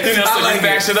motherfucking king. You know, so you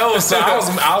back to those. So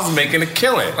I was making a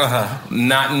killing,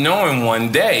 not knowing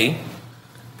one day.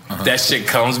 That shit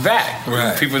comes back.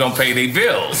 Right. People don't pay their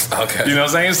bills. Okay. You know what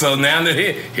I'm saying? So now they're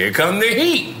here. Here come the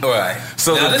heat. Right.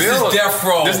 So now the this bill, is death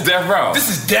row. This is death row. This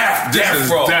is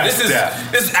death row. This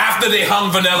is after they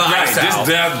hung Vanilla Ice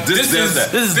out. This is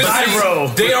row.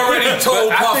 They already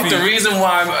told Puffy. I think the reason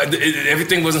why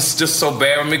everything wasn't just so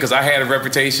bad with me because I had a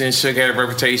reputation. Suge had a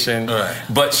reputation. Right.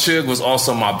 But Suge was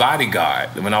also my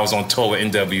bodyguard when I was on tour with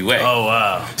NWA. Oh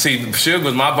wow. See, Suge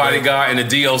was my bodyguard and the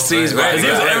DOC's bodyguard. He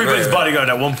was everybody's bodyguard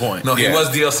at one point. No, he was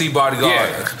DLC bodyguard.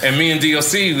 Yeah. And me and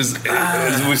DLC was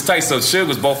tight, so Suge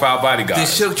was both our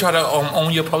bodyguards. Did Suge try to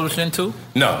own your publishing too?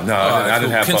 No, I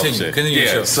didn't have publishing. Continue.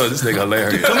 Yeah, so this nigga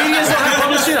hilarious. Comedians don't have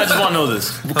publishing? I just want to know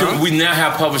this. We now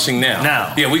have publishing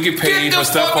now. Yeah, we get paid for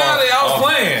stuff on. I was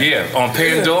playing. Yeah, on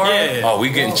Pandora. Oh, we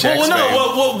getting checks.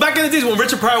 Well, back in the days when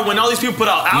Richard Pryor, when all these people put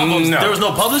out albums, there was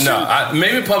no publishing? No,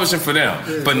 maybe publishing for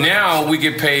them. But now we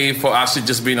get paid for our shit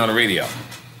just being on the radio.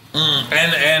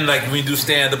 And like we do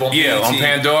stand up on BET. On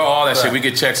Pandora, all that shit. We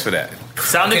get checks for that.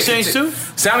 Sound Exchange too?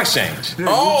 Sound Exchange.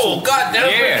 Oh, God,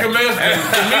 that's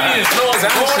comedians know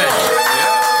Sound Exchange.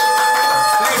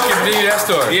 Please continue that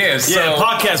story. Yeah,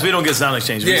 podcast, we don't get Sound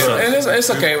Exchange. Yeah, and it's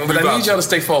okay, but I need y'all to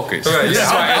stay focused. Right. This is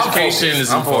why education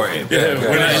is important.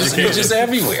 We're just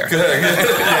everywhere.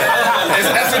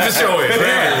 That's what the show is.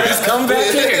 Just come back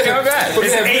here. Come back.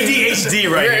 It's ADHD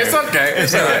right here. It's okay.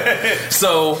 It's all right.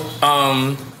 So,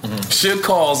 Suge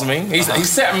calls me. He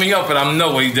set me up, and I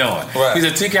know what he's doing. Right. He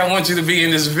said, TK, I want you to be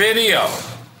in this video.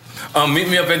 Meet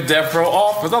me up at Death Row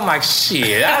office. I'm like,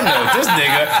 shit, I know this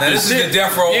nigga. Now, this is the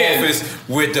Death Row office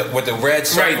with the red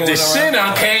circle. Right, the shit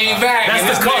came back.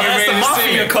 That's the call. That's the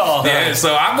mafia call. Yeah,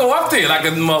 so I go up there like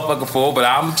a motherfucker fool, but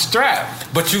I'm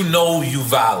strapped. But you know you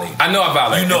violate. I know I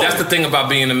violate. You know that's the thing about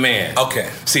being a man. Okay.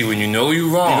 See, when you know you're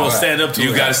wrong, you gonna stand up to it.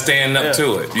 You got to stand up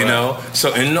to it. You know.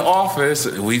 So in the office,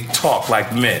 we talk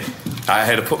like men. I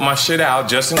had to put my shit out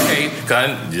just in case.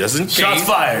 Shots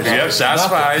fired. Yeah, shots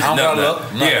fired.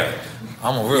 Yeah.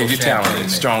 I'm a real you're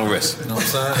talented. Strong wrist. You know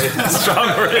what I'm saying?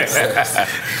 Strong wrist.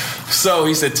 So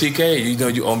he said, TK, you know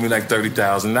you owe me like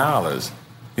 $30,000.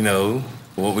 You know,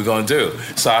 what we gonna do?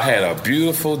 So I had a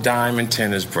beautiful diamond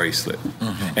tennis bracelet.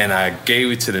 And I gave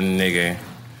it to the nigga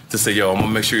to say, yo, I'm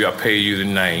gonna make sure I pay you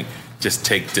tonight. Just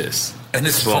take this. And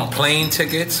this is from plane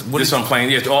tickets? This from plane,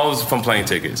 yeah, all this from plane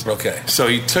tickets. Okay. So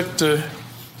he took the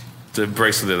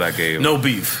bracelet that I gave him. No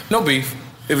beef. No beef.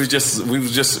 It was just,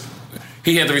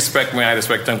 he had to respect me, I had to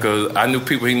respect him because I knew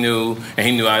people he knew, and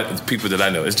he knew people that I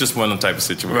knew. It's just one of them type of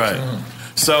situations. Right.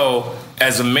 So,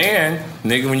 as a man,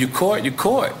 nigga, when you caught, you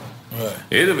caught. Right.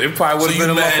 It probably would have been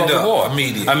a motherfucking war.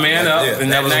 Immediately. I manned up,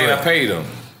 and that night I paid him.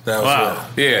 That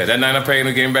was Yeah, that night I paid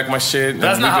him, gave him back my shit.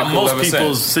 That's not how most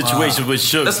people's situation with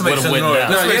Suge would have went down.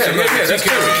 That's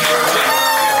true.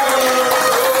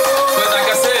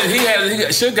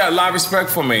 Suge got a lot of respect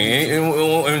for me.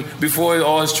 And before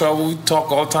all his trouble, we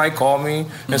talk all the time, call me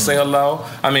and say hello.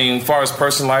 I mean, as far as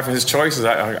personal life and his choices,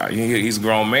 he's a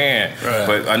grown man. Right.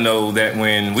 But I know that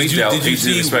when we dealt, he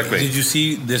did respect me. Did you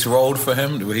see this road for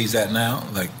him, where he's at now?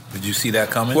 Like, did you see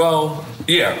that coming? Well,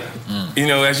 yeah. You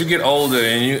know, as you get older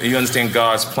and you understand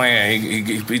God's plan,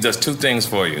 he does two things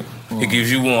for you. He gives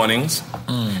you warnings,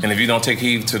 and if you don't take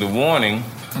heed to the warning,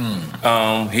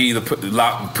 he either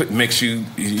makes you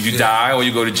die or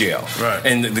you go to jail. Right.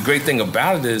 And the great thing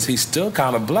about it is he's still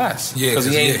kind of blessed. Yeah, because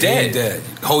he ain't dead.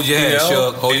 Hold your head,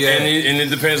 Suge. Hold your head. And it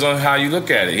depends on how you look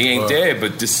at it. He ain't dead,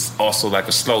 but this is also like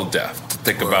a slow death. To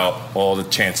think about all the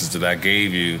chances that I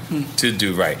gave you to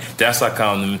do right. That's like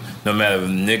no matter if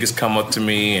niggas come up to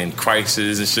me and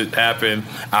crisis and shit happen,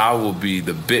 I will be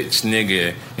the bitch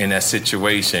nigga in that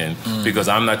situation because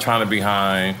I'm not trying to be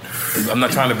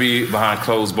behind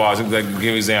closed bars. Like, give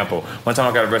you an example. One time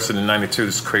I got arrested in '92.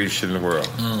 This is the craziest shit in the world.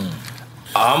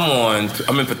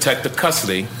 I'm in protective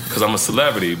custody because I'm a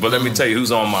celebrity. But let me tell you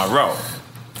who's on my row.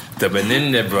 The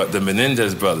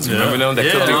Menendez brothers. Remember them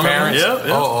that killed their parents?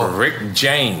 Yeah. Rick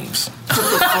James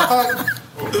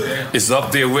is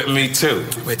up there with me too.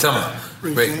 Wait, tell me.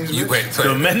 Wait.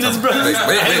 The Menendez brothers?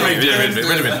 Wait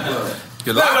a minute.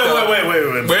 You're locked up.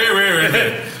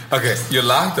 Wait. Okay, you're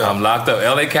locked up. I'm locked up.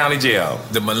 LA County Jail.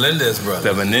 The Menendez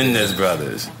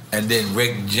brothers. And then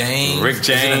Rick James. Is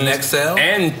in the next cell?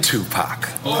 And Tupac.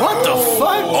 What the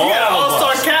fuck? You got an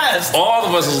all-star cast. All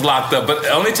of us was locked up, but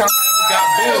the only time I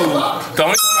ever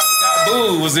got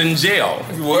booed was in jail.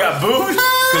 You got booed?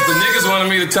 Because the niggas wanted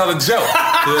me to tell a joke.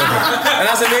 And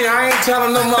I said, nigga, I ain't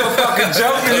telling no motherfucking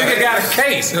joke. The nigga got a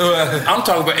case. I'm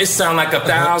talking about, it sound like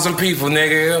 1,000 people,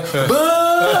 nigga. Boo!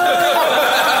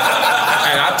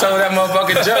 And I I told that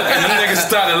motherfucking joke, and them niggas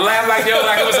started laughing like it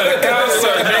was at a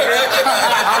concert, nigga.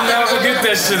 I'll never forget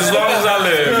that shit as long as I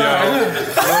live, yo.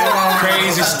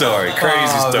 Crazy story.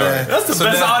 That's the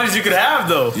best audience you could have,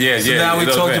 though. So now we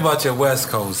talked about your West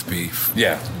Coast beef.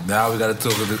 Yeah. Now we got to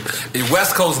talk about the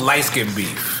West Coast light skin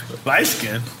beef. Light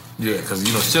skin? Yeah, because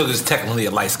Sugar's technically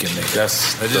a light skinned nigga.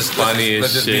 That's the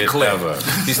funniest shit ever.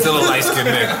 He's still a light skinned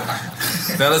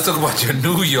nigga. Now let's talk about your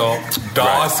New York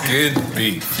dark skinned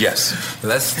beef. Yes.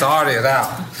 Let's start it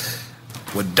out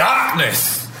with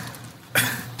darkness.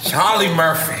 Charlie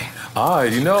Murphy. Oh,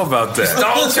 you know about that.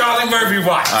 Stole Charlie Murphy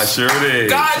watch. I sure did.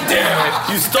 God damn it.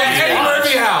 You stole Eddie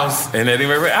Murphy house. And Eddie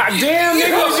Murphy. Damn,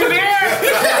 nigga, was you there?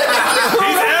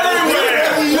 He's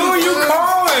everywhere. Who are you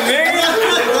calling, nigga?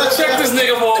 Check this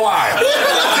nigga for a while.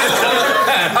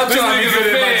 I'm trying to be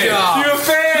good at my job. You a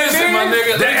fan, Listen, my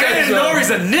nigga. I didn't know he's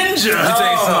a ninja.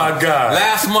 Oh, my God.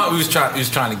 Last month we was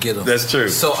trying to get him. That's true.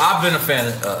 So I've been a fan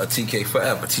of TK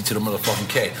forever, T to the motherfucking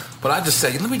K. But I just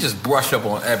said, let me just brush up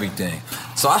on everything.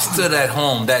 So I stood at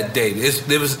home that day. It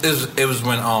was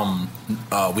when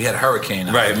we had a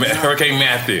hurricane. Right, Hurricane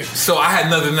Matthew. So I had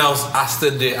nothing else. I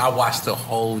stood there. I watched the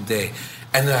whole day.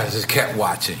 And then I just kept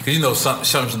watching. Because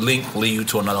some link lead you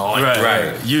to another link.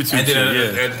 Right. YouTube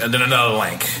and then another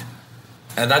link.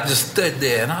 And I just stood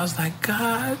there and I was like,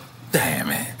 God damn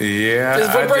it. Yeah,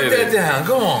 just break that down.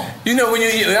 Go on. You know,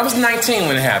 I was 19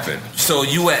 when it happened. So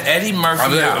you at Eddie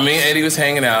Murphy house. Me and Eddie was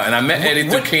hanging out, and I met Eddie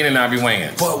through Keenan Ivory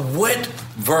Wayans. But what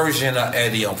version of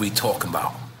Eddie are we talking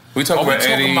about? We talking about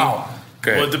Eddie.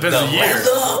 Okay. Well, it depends on the year.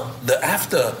 The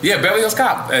after. Yeah, Beverly Hills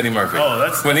Cop, Eddie Murphy. Oh,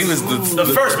 that's when he was the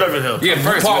first Beverly Hills. Yeah,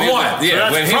 first part one.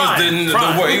 Yeah, when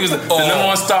he was the number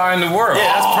one star in the world.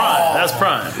 Yeah, that's prime. That's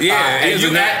prime. Yeah, and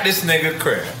you at this nigga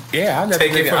crib. Yeah, I'm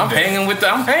hanging with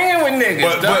niggas.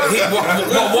 But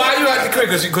why you at the crib?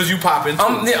 Because you popping.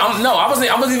 No, I wasn't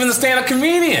even a stand-up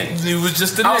comedian. You was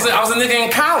just a nigga. I was a nigga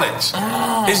in college.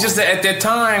 Oh. It's just that at that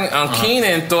time,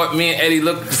 Keenan thought me and Eddie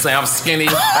looked the same. I was skinny.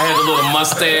 I had a little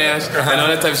mustache and all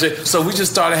that type of shit. So we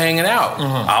just started hanging out.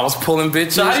 I was pulling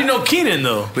bitches. So how do you know Keenan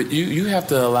though? But you have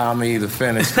to allow me to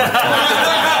finish my talk.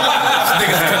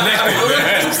 Niggas connected,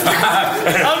 man.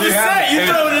 I'm just saying, you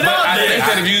throwing it out there. I think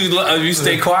that if you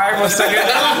stay quiet for a second,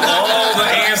 all the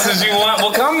answers you want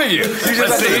will come to you.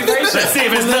 Let's see if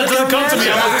it doesn't come to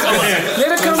me.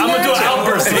 I'm gonna do an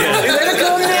outburst here. Let it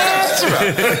come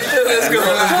natural. Let's go.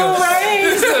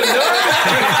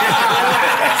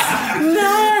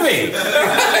 Nervy.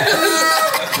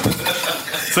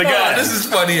 So guys, this is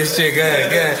funny as shit. Go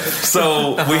ahead.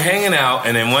 So we hanging out,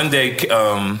 and then one day,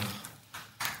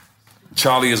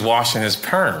 Charlie is washing his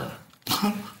perm.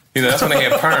 That's when they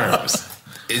had perms.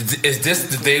 Is this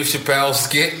the Dave Chappelle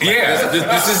skit? Yeah,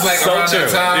 this is like so around true.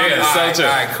 that time. Yeah, so true.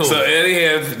 All right, cool.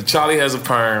 So Charlie has a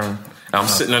perm. I'm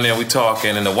sitting on there, we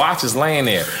talking, and the watch is laying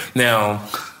there. Now,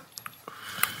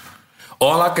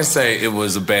 all I can say, it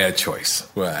was a bad choice.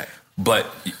 Right. But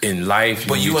in life,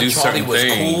 but you do and Charlie certain was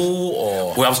things. Cool,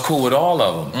 or well, I was cool with all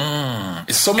of them.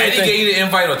 So many Eddie gave you the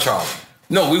invite, or Charlie?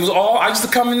 No, we was all. I used to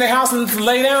come in the house and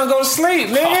lay down and go to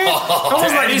sleep, man.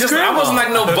 I wasn't like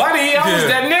nobody. I was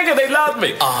that nigga. They loved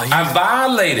me. I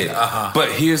violated. But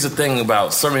here's the thing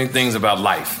about so many things about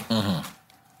life.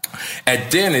 And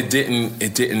then it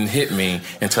didn't hit me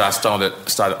until I started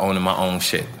owning my own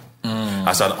shit.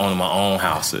 I started owning my own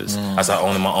houses. I started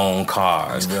owning my own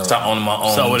cars. Started owning my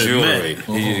own jewelry.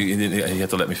 You have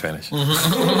to let me finish.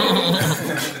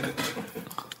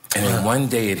 And then one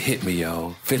day it hit me,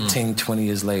 15, 20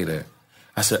 years later.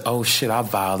 I said, oh shit, I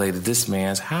violated this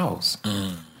man's house.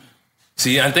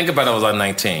 See, I think about it, I was like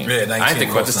 19. Yeah, 19. I didn't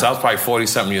think about this, I was probably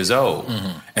 40-something years old.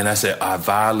 And I said, I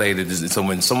violated this. So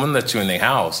when someone lets you in their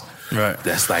house,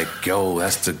 that's like,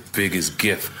 that's the biggest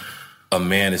gift a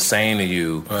man is saying to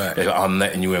you, I'm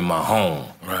letting you in my home.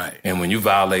 Right. And when you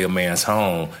violate a man's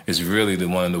home, it's really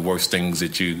one of the worst things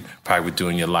that you probably would do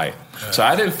in your life. Right. So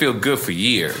I didn't feel good for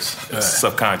years,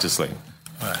 subconsciously.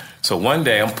 Right. So one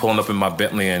day I'm pulling up in my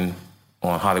Bentley on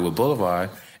Hollywood Boulevard.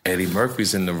 Eddie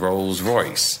Murphy's in the Rolls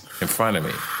Royce in front of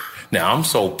me. Now I'm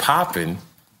so popping.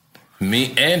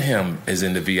 Me and him is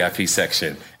in the VIP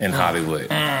section in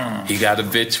Hollywood. He got a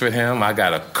bitch for him. I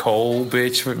got a cold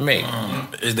bitch for me.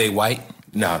 Is they white?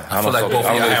 No, I feel like both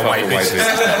of y'all have white bitches.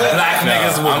 Black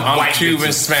niggas with I'm white Cuban,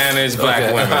 bitches. Spanish,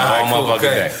 black women. All motherfucking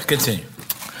day. Continue.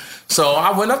 So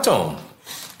I went up to him.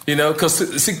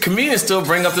 Because, see, comedians still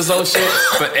bring up this old shit,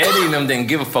 but Eddie and them didn't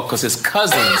give a fuck because his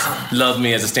cousins love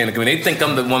me as a stand-up comedian. They think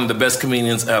I'm one of the best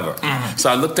comedians ever. So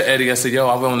I looked at Eddie, I said,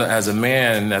 I want to, as a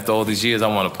man, after all these years, I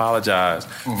want to apologize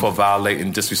for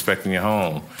violating, disrespecting your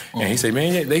home. And he said,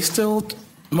 man, they still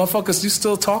motherfuckers, you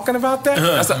still talking about that?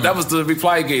 That was the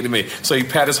reply he gave to me. So he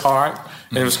pat his heart,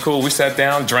 and it was cool. We sat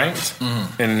down, drank,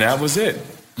 and that was it.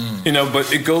 You know,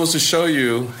 but it goes to show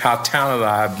you how talented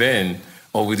I've been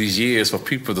over these years for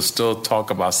people to still talk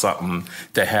about something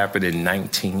that happened in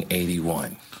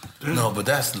 1981. No, but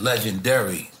that's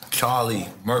legendary. Charlie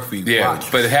Murphy. Yeah,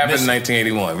 watch. but it happened in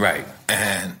 1981, right?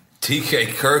 And T.K.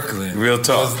 Kirkland Real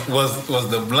talk. was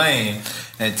the blame,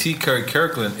 and T.K.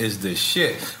 Kirkland is the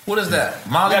shit. What is that?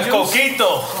 Molly That's juice?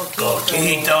 Coquito.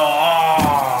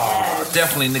 Oh,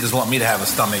 definitely niggas want me to have a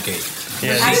stomach ache.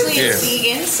 Yeah. Actually, it's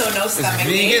vegan, so no stomach ache.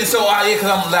 Vegan, so because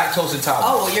I'm lactose intolerant.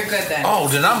 Oh, well, you're good then. Oh,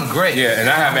 then I'm great. Yeah, and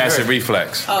I have acid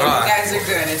reflux. Oh, you guys are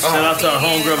good. It's Shout out to our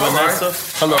homegirl Vanessa.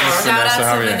 Hello, Miss Shout Vanessa.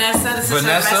 How out are to you? Vanessa. This is her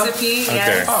recipe. Okay.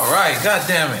 Yes. All right, God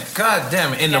damn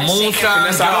it. In the moonshine.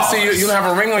 Vanessa, I don't see you. You don't have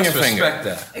a ring on your finger. Respect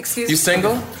that. Excuse You me.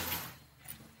 single?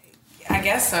 I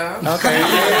guess so. Okay.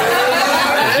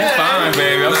 You fine,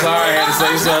 baby. I'm sorry I had to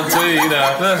say something to you. You know,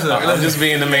 I'm just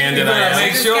being the man that I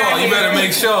am. You better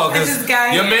make sure, because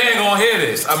your man gonna hear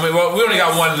this. I mean, well, we only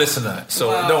got one listener, so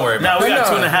don't worry about it. No, we got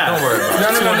 2.5. Don't worry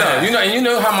about it. No. You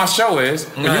know how my show is.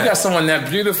 If you got someone that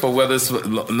beautiful, whether it's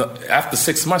after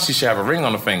 6 months, you should have a ring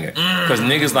on the finger. Because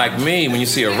niggas like me, when you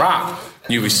see a rock,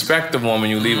 you respect the woman,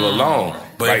 you leave her alone.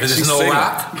 But like, if there's no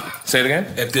rock? Say it again?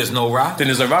 If there's no rock? Then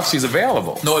there's a rock, she's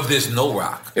available. No, if there's no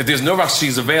rock. If there's no rock,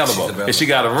 she's available. If she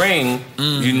got a ring,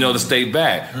 you know to stay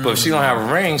back. But if she don't have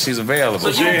a ring, she's available.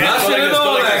 So she blushing and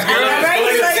all that, girl.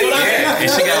 And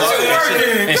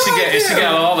she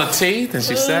got all the teeth, and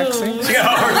she's sexy. She got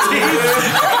all her teeth.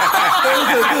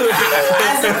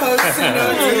 As opposed to no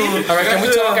teeth. All right, can we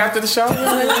talk after the show? Can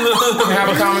we have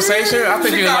a conversation? I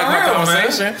think you like my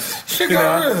conversation. You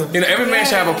know, every man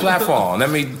should have a platform. Let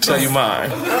me tell you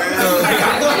mine. All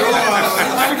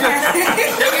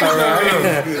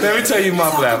right. Let me tell you my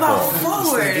platform.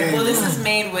 Forward. Well, this is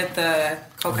made with the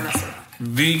coconut syrup.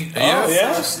 Vanessa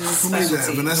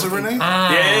Renee?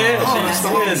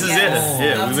 This is it.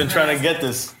 Yeah, we've been trying to get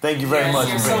this. Thank you very much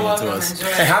for bringing it to us.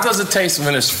 And how does it taste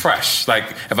when it's fresh?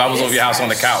 Like if I was over your house on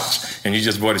the couch and you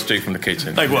just brought it straight from the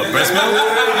kitchen. Like what? Breast milk?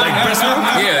 Like breast milk?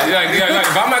 Yeah. Like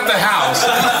if I'm at the house,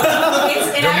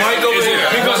 the mic over here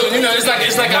because it's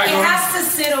like it has to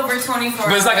sit over 24 hours.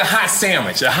 But it's like a hot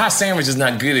sandwich. A hot sandwich is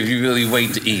not good if you really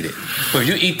wait to eat it. But if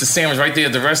you eat the sandwich right there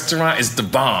at the restaurant, it's the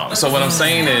bomb. So what I'm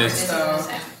saying is.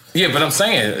 Yeah, but I'm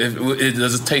saying,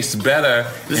 does it taste better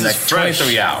in like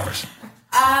 23 hours?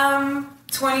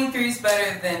 23 is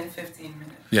better than 15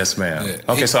 minutes. Yes, ma'am. Yeah.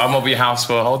 Okay, so I'm over your house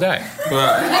for a whole day.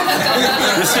 Right.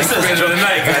 This is the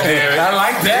night, goddamn. I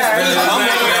like that.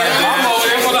 I'm over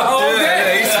there for the whole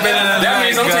day. That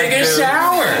means I'm taking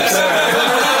showers.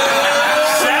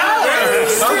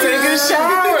 I'm taking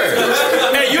showers.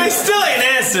 Hey, you still ain't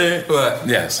answered. What?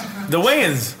 Yes. The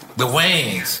Wayans. The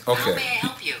Wayans. Okay.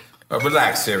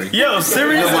 Relax, Siri. Yo,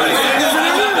 Siri.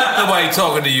 Nobody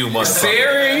talking to you, motherfucker.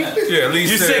 Siri? Yeah, at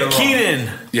least you said Keenan.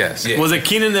 Yes. Yeah. Was it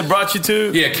Keenan that brought you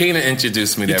to? Yeah, Keenan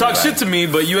introduced me to You talk shit to me,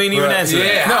 but you ain't even answered.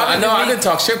 Yeah. No, I didn't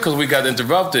talk shit because we got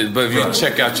interrupted. But if you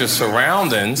check out your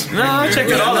surroundings. No, I checked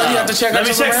it all out. You have to check out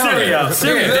your surroundings. Let me check Siri out.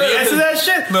 Siri, did he answer that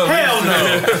shit? No, hell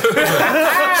no.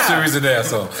 Siri's an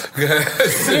asshole.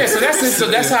 Yeah, so that's it. So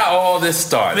that's how all this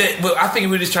started. But I think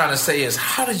we're just trying to say is,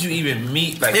 how did you even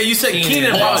meet? Like, yeah, you said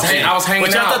Keenan. I was hanging out.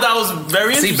 Which I thought that was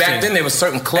very interesting. See, back then there were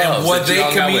certain clubs. And were they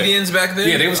comedians back then?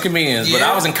 Yeah, they was comedians, but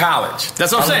I was in college.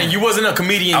 That's what I'm saying. You wasn't a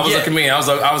comedian I was yet. a comedian. I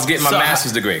was getting my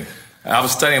master's degree. I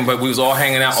was studying, but we was all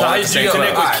hanging out all at the same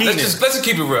time. Let's just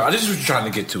keep it real. This is what you're trying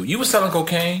to get to. You were selling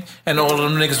cocaine, and all of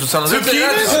them niggas were selling. That's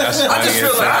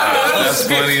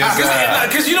funny as God.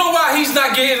 Because you know why he's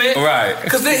not getting it, right?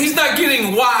 Because he's not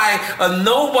getting why a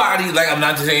nobody. Like I'm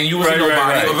not just saying you was a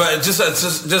nobody, but just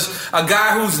a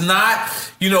guy who's not,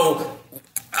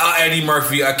 Eddie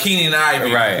Murphy, Keenan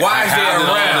Ivory. Right. Why is there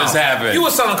around? This happened? You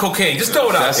were selling cocaine. Just throw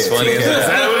it out there. That's funny. Is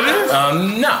that what it is?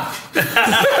 No.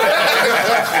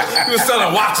 You were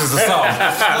selling watches or something.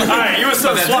 All right, you were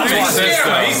selling watches.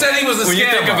 He said he was a scammer. When you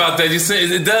think about that, you say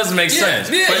it does make sense.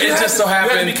 Yeah, but it just so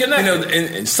happened,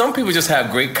 and some people just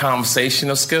have great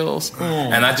conversational skills,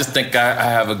 and I just think I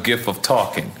have a gift of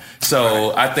talking.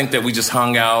 So I think that we just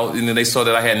hung out. They saw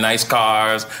that I had nice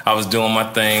cars. I was doing my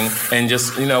thing, and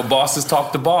just bosses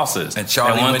talk to bosses. And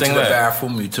Charlie went to the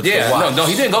bathroom. You took the watch. No,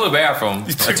 he didn't go to the bathroom.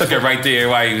 I took it right there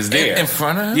while he was there, in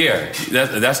front of him. Yeah,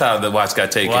 that's how the watch got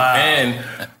taken. Wow. And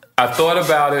I thought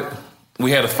about it.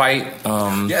 We had a fight.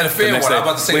 Yeah, the fair one. I was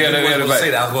about to say. We had a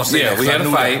fight. We had a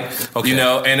fight. Okay.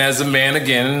 And as a man,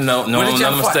 again, no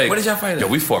mistake. What did y'all fight at? Yo,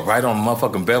 we fought right on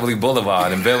motherfucking Beverly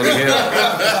Boulevard in Beverly Hills.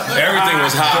 Everything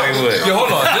was Hollywood. Yo,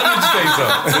 hold on.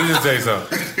 Let me just tell you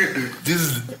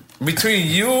something. Between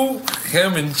you,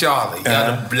 him, and Charlie,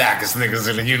 y'all the blackest niggas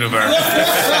in the universe.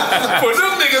 For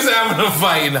them niggas having a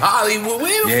fight in Hollywood,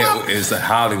 where the fuck? It's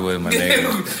Hollywood, my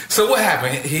nigga. So what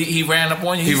happened? He ran up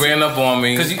on you? He ran up on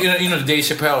me. Because you know the Dave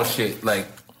Chappelle shit, like...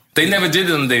 They never did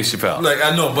it on Dave Chappelle. Like,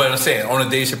 I know, but I'm saying, on the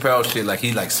Dave Chappelle shit, like,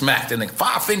 he, like, smacked and, like,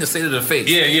 5 fingers say to the face.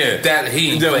 Yeah. That,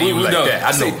 he ain't playing like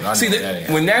that. I know.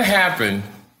 See, when that happened,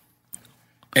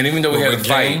 and even though we had a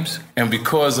fight, and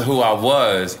because of who I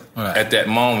was at that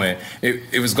moment,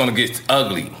 it was going to get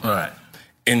ugly. Right.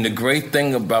 And the great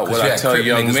thing about what I tell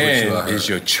young men is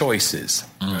your choices.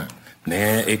 Right.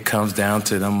 Man, it comes down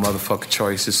to them motherfucking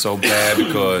choices so bad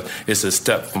because it's a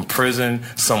step from prison,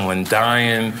 someone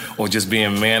dying, or just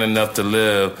being man enough to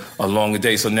live a longer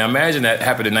day. So now imagine that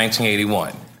happened in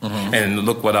 1981, and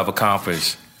look what I've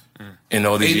accomplished in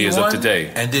all these years of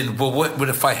today. And then, well, where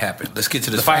the fight happened? Let's get to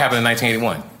this. The fight happened in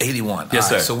 1981. 81. Yes,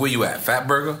 sir. So where you at? Fat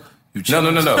Burger? No.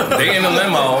 They in the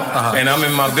limo, and I'm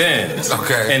in my Benz.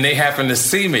 Okay. And they happen to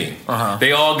see me.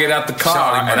 They all get out the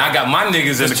car, and I got my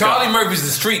niggas in the car. Charlie Murphy's the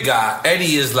street guy.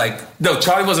 Eddie is like... No,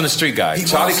 Charlie wasn't a street guy.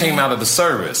 Charlie came out of the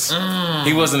service.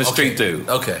 He wasn't a street dude.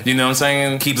 Okay. You know what I'm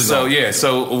saying? Keep it going. Yeah,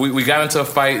 so we got into a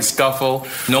fight, scuffle.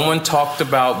 No one talked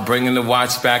about bringing the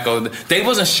watch back. They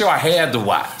wasn't sure I had the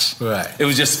watch. Right. It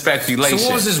was just speculation. So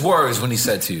what was his words when he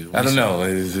said to you? I don't know.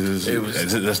 It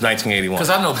was 1981. Because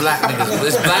I know black niggas.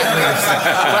 It's black niggas.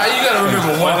 But you got to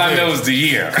remember one thing. All I know is the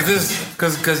year.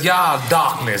 Because y'all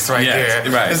darkness there.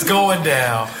 Right. It's going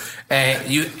down.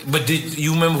 And but did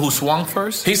you remember who swung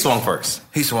first? He swung first.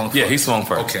 Yeah, he swung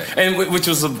first. Okay. And which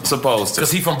was supposed to.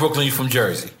 Because he from Brooklyn, you from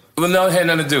Jersey. Well, no, it had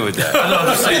nothing to do with that. I know what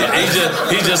I'm saying.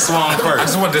 He just swung first. I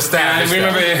just wanted to establish that.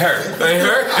 Remember, it hurt. It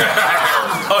hurt?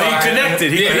 Oh, he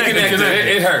connected. He connected.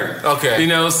 It hurt. Okay. You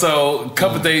know, so a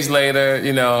couple days later,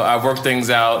 you know, I worked things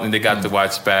out and they got the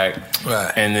watch back.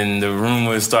 Right. And then the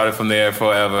rumors started from there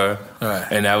forever. Right.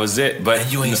 And that was it. But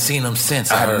and you ain't seen him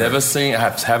since. I haven't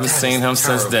seen him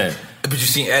since then. But you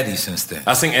seen Eddie since then.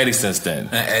 I seen Eddie since then.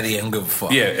 And Eddie didn't give a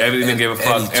fuck. Yeah, Eddie didn't give a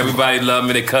fuck. Everybody loved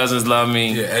me. Their cousins loved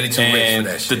me. Yeah, Eddie too rich for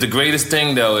that shit. The greatest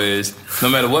thing, though, is no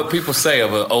matter what people say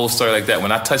of an old story like that,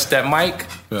 when I touch that mic,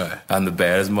 I'm the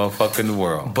baddest motherfucker in the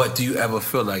world. But do you ever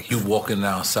feel like you walking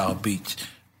down South Beach,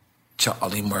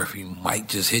 Charlie Murphy might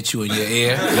just hit you in your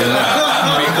ear?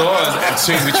 Because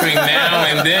between now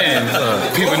and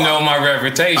then, people know my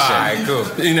reputation. All right, cool.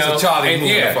 You know, so Charlie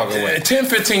moved the fuck away. 10,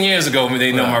 15 years ago,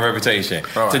 they know my reputation.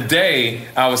 Right. Today,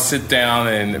 I would sit down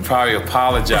and probably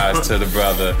apologize to the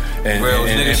brother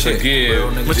and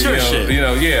forgive. Mature shit. You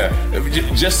know,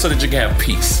 just so that you can have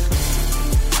peace.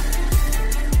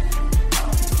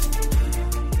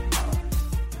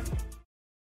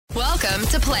 Welcome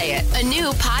to Play It, a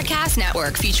new podcast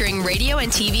network featuring radio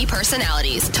and TV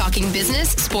personalities talking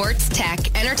business, sports,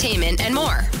 tech, entertainment, and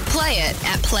more. Play it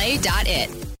at play.it.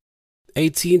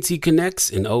 AT&T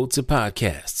connects an ode to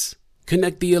podcasts.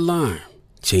 Connect the alarm.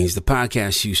 Change the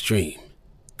podcast you stream.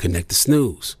 Connect the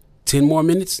snooze. 10 more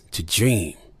minutes to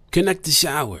dream. Connect the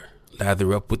shower.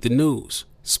 Lather up with the news,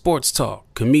 sports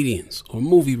talk, comedians, or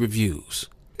movie reviews.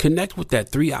 Connect with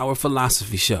that 3-hour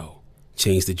philosophy show.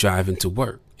 Change the drive into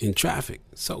work in traffic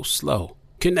so slow.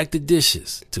 Connect the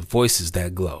dishes to voices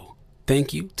that glow.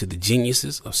 Thank you to the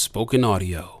geniuses of spoken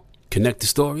audio. Connect the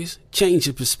stories, change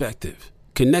your perspective.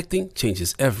 Connecting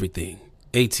changes everything.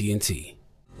 AT&T.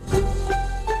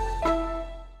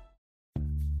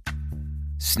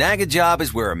 Snag a Job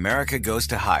is where America goes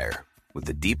to hire, with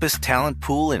the deepest talent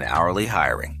pool in hourly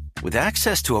hiring. With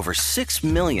access to over 6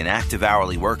 million active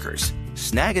hourly workers,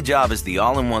 Snag a Job is the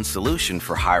all-in-one solution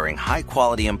for hiring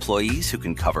high-quality employees who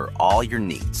can cover all your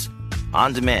needs.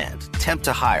 On demand, temp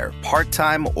to hire,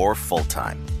 part-time or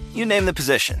full-time. You name the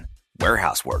position.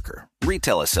 Warehouse worker,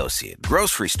 retail associate,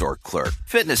 grocery store clerk,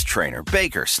 fitness trainer,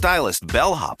 baker, stylist,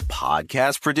 bellhop,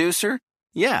 podcast producer.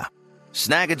 Yeah,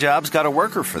 Snag a Job's got a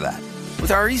worker for that.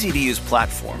 With our easy-to-use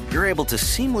platform, you're able to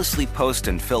seamlessly post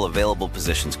and fill available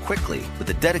positions quickly with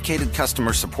a dedicated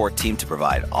customer support team to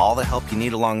provide all the help you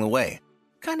need along the way.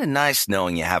 Kind of nice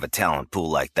knowing you have a talent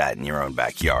pool like that in your own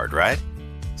backyard, right?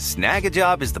 Snag a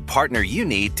Job is the partner you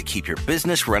need to keep your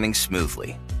business running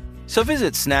smoothly. So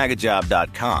visit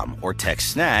snagajob.com or text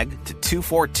SNAG to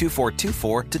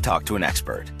 242424 to talk to an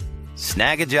expert.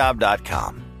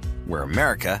 Snagajob.com, where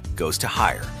America goes to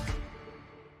hire.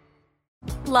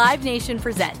 Live Nation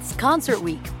presents Concert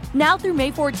Week. Now through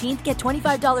May 14th, get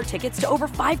 $25 tickets to over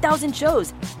 5,000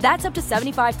 shows. That's up to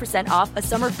 75% off a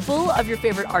summer full of your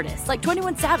favorite artists like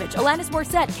 21 Savage, Alanis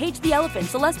Morissette, Cage the Elephant,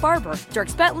 Celeste Barber,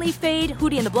 Dierks Bentley, Fade,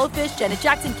 Hootie and the Blowfish, Janet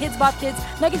Jackson, Kidz Bop Kids,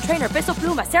 Meghan Trainor, Peso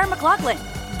Pluma, Sarah McLachlan.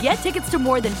 Get tickets to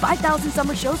more than 5,000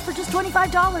 summer shows for just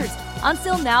 $25.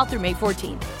 Until now through May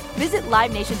 14th. Visit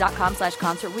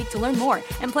LiveNation.com/Concert Week to learn more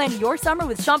and plan your summer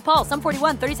with Sean Paul, Sum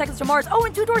 41, 30 Seconds to Mars,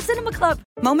 and Two Door Cinema Club.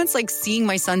 Moments like seeing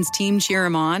my son's team cheer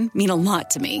him on mean a lot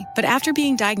to me. But after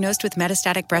being diagnosed with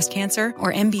metastatic breast cancer,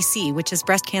 or MBC, which is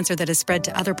breast cancer that has spread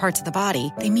to other parts of the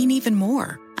body, they mean even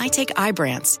more. I take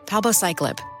Ibrance,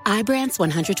 palbociclib. Ibrance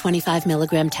 125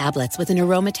 milligram tablets with an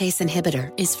aromatase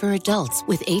inhibitor is for adults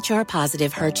with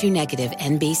HR-positive, HER2-negative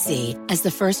MBC as the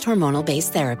first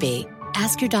hormonal-based therapy.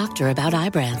 Ask your doctor about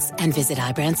Ibrance and visit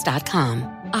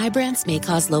Ibrance.com. Ibrance may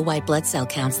cause low white blood cell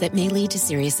counts that may lead to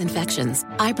serious infections.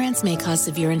 Ibrance may cause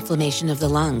severe inflammation of the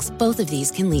lungs. Both of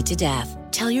these can lead to death.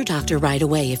 Tell your doctor right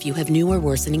away if you have new or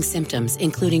worsening symptoms,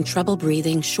 including trouble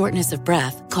breathing, shortness of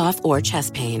breath, cough, or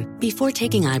chest pain. Before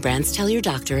taking Ibrance, tell your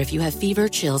doctor if you have fever,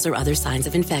 chills, or other signs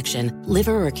of infection,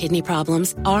 liver or kidney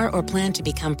problems, are or plan to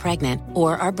become pregnant,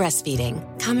 or are breastfeeding.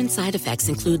 Common side effects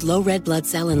include low red blood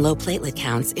cell and low platelet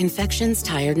counts, infections,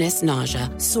 tiredness,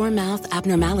 nausea, sore mouth,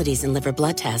 abnormalities in liver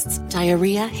blood tests,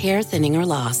 diarrhea, hair thinning or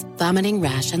loss, vomiting,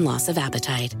 rash, and loss of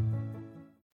appetite.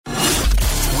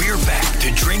 We're back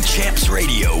to Drink Champs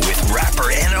Radio with rapper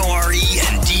NORE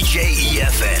and DJ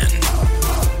EFN.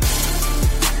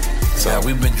 So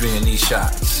we've been drinking these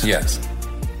shots. Yes.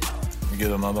 You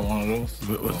get another one of those?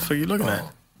 What the fuck are you looking at?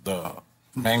 The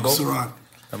mango.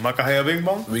 The Macahaya Bing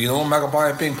Bong? We don't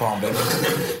Macahaya Ping Pong, baby.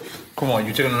 Come on,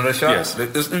 you taking another shot? Yes.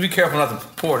 Let's be careful not to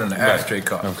pour it in the ashtray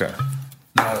cup. Okay.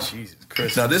 Now, Jesus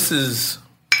Christ. Now this is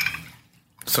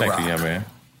Ciroc. Thank you, young man.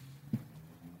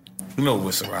 You know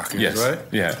what Ciroc is, Yes. right?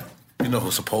 Yeah. You know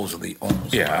who supposedly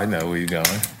owns Yeah, I know where you're going.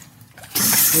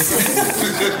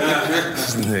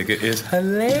 This nigga is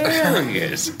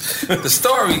hilarious. The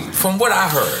story, from what I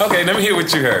heard. Okay, let me hear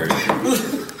what you heard.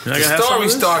 The story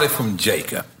started from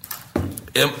Jacob.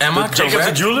 Am I Jacob correct?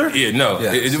 the jeweler? Yeah, no,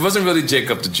 Yes. it wasn't really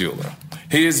Jacob the jeweler.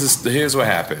 Here's what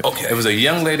happened. Okay. It was a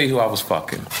young lady who I was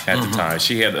fucking at the time.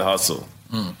 She had to hustle.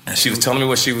 And she was telling me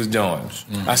what she was doing.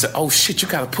 I said, "Oh shit, you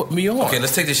gotta put me on." Okay,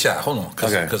 let's take this shot. Hold on,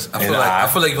 because I feel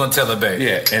And like you're gonna tell her, babe.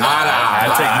 Yeah, and I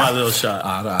take my little shot.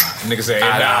 Nigga say,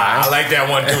 I like that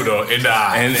one too, though. And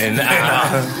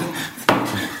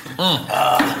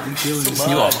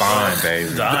you are fine, baby.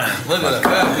 Look at her.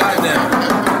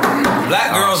 Goddamn.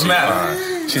 Black girls matter.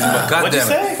 She's What'd you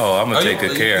say? Oh, I'm gonna take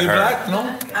good care of her. Black? No.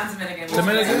 I'm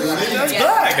Dominican. That's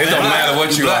black. It don't matter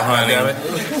what you are, honey.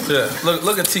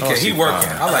 Look at TK. Oh, He she's working.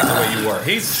 fine. I like the way you work.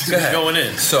 He's Go ahead. going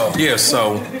in. So Yeah,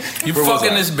 so you where was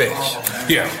fucking I? this bitch.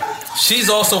 Yeah. She's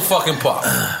also fucking Pop.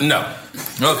 No.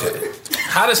 Okay.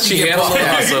 How does she She get had a Pop? little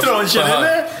hustle. You throwing shit for in her.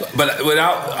 there? But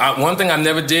without one thing I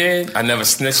never did, I never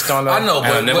snitched on her. I know, and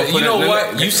I but, never but put you know it-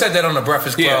 what? You said that on the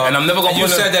Breakfast Club. Yeah, and I'm never gonna and you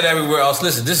put it- said that everywhere else.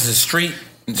 Listen, this is a street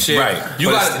shit. Right. You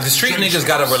But got it's- the street niggas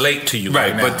got to relate to you.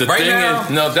 Right, now. but the right thing now, is,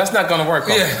 no, that's not gonna work.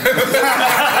 Yeah.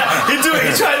 He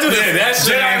tried to do Yeah, that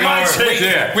shit ain't gonna work.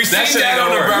 Yeah, We that seen shit that ain't on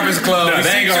the gonna work. Breakfast Club. No, We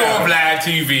that seen ain't you gonna on happen. Black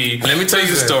TV. Let me tell you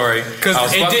the story. Because I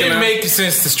was it fucking didn't her. make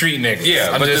sense to street niggas.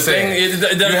 Yeah, I'm but just the thing saying. is,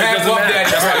 it you had doesn't Puff matter. Daddy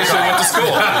That's why credit you went to card.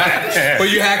 school. But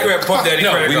you had Puff Daddy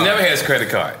No, credit we card. never had his credit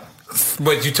card.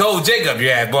 But you told Jacob you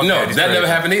had Puff No, Daddy's that credit never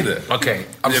card. happened either. Okay,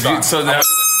 I'm If sorry. you- So now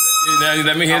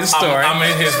let me hear the story. I'm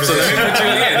in his So let me position.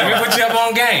 let me put you up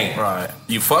on game. Right.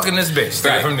 You fucking this bitch. Stay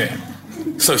Right. from there.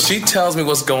 So she tells me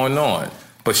what's going on,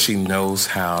 but she knows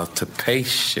how to pay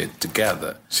shit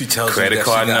together. She tells you credit that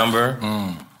card she got- number,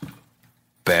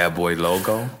 bad boy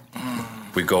logo.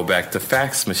 We go back to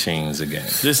fax machines again.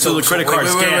 This is the credit card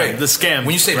scam. The scam.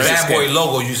 When you say Right. bad Scam. boy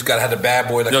logo, you just gotta have the bad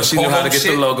boy. Like No, the she knew how to get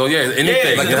shit. the logo. Yeah,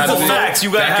 anything. like You the had full to- fax, you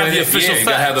gotta back in have the official Yeah, you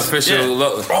gotta have the fax. official Yeah.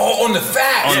 logo. Oh, on the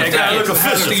fax. On the it gotta fax. look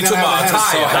official. You talking about So attire.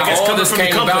 Like it's how all coming this from the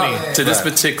came company. about to this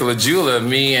particular jeweler,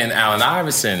 me and Allen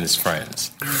Iverson is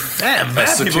friends. Damn,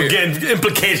 bad people getting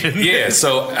implicated. Yeah,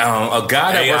 so a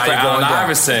guy that AI worked for going Allen down.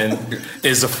 Iverson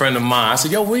is a friend of mine. I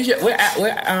said, "Yo, where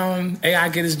AI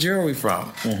get his jewelry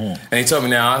from?" And he told me,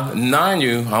 "Now, mind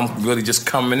you, I'm really just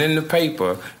coming in the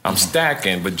paper. I'm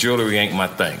stacking, but jewelry ain't my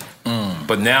thing."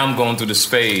 But now I'm going through this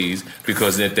phase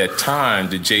because at that time,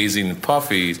 the Jay-Z and the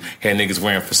Puffies had niggas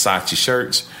wearing Versace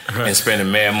shirts and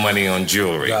spending mad money on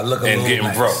jewelry Gotta look a and little getting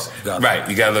nice. broke. Right,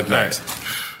 you gotta look nice.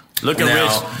 Looking Now,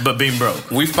 rich, but being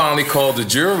broke. We finally called the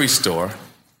jewelry store,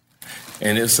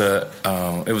 and it was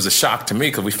a shock to me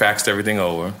because we faxed everything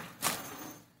over.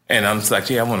 And I'm just like,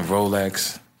 yeah, I want a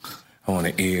Rolex, I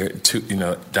want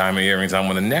diamond earrings, I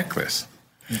want a necklace.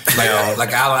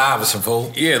 Like Allen Iverson,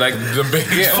 fool. Yeah, like the big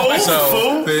yeah.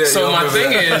 So my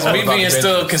thing is, me being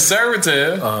still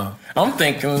conservative, Uh-huh. I'm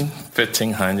thinking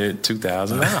 $1,500,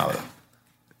 $2,000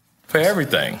 for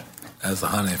everything. That's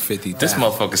 $150,000. This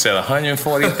motherfucker said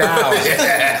 $140,000.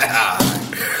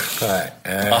 Right.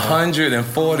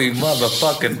 140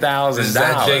 motherfucking $1,000. Is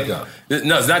that Jacob?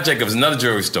 No, it's not Jacob. It's another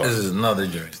jewelry store. This is another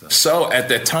jewelry store. So at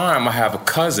that time, I have a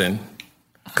cousin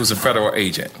who's a federal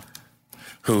agent,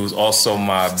 who's also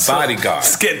my bodyguard.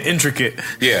 It's getting intricate.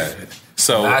 Yeah.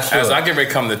 So as I get ready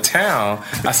to come to town,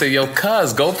 I say, yo,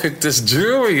 cuz, go pick this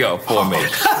jewelry up for me. All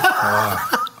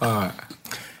right.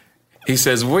 He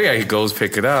says, where? He goes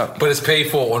pick it up. But it's paid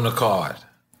for on the card.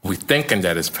 We thinking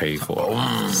that it's paid for.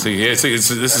 See, this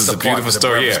is a beautiful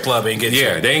story. The Club ain't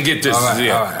get they ain't get this. All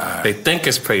right. They think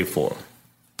it's paid for.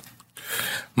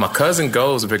 My cousin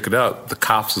goes to pick it up. The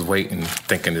cops is waiting,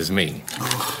 thinking it's me.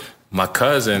 My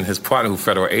cousin, his partner, who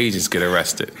federal agents, get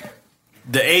arrested.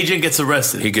 The agent gets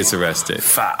arrested. He gets arrested.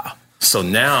 Foul. So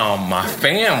now my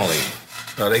family,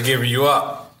 they giving you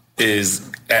up, is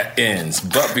at ends.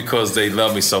 But because they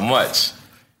love me so much,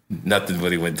 nothing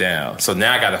really went down. So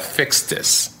now I got to fix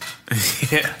this.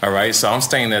 Yeah. All right. So I'm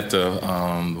staying at the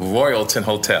Royalton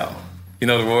Hotel. You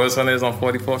know the Royalton is on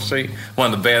 44th Street?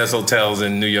 One of the baddest hotels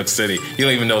in New York City. You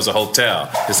don't even know it's a hotel.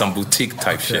 It's some boutique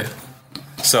type shit.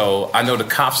 So I know the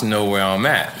cops know where I'm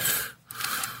at.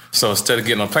 So instead of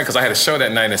getting on a plane, because I had a show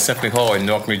that night at Symphony Hall in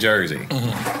Newark, New Jersey.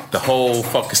 Mm-hmm. The whole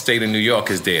fucking state of New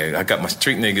York is there. I got my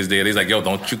street niggas there. They's like, yo,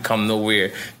 don't you come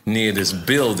nowhere near this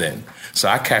building. So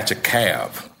I catch a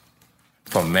cab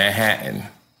from Manhattan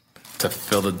to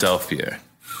Philadelphia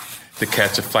to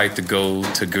catch a flight to go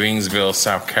to Greensville,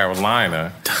 South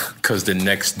Carolina, because the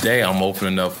next day I'm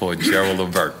opening up for Gerald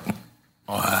Levert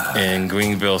in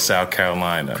Greenville, South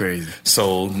Carolina. Crazy.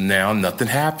 So now nothing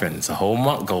happens. A whole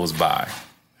month goes by.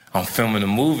 I'm filming a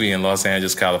movie in Los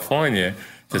Angeles, California.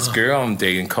 This girl I'm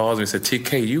dating calls me and said,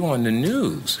 TK, you on the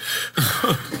news.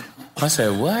 I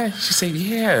said, what? She said,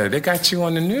 yeah, they got you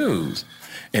on the news.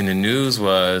 And the news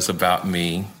was about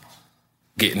me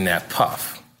getting that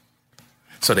puff.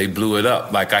 So they blew it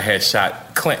up like I had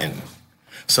shot Clinton.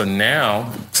 So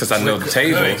now, since I know the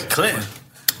table, Clinton,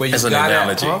 as an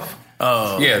analogy.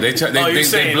 Yeah, they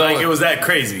saying blow like it was that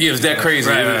crazy. Yeah, it was that crazy.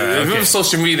 Right, If it was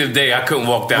social media today, I couldn't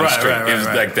walk down the street. It was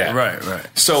like that. Right.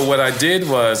 So what I did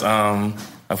was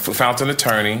I found an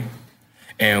attorney,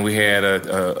 and we had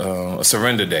a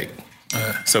surrender date.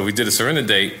 So we did a surrender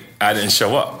date. I didn't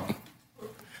show up.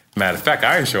 Matter of fact,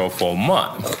 I didn't show up for a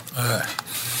month.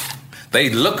 They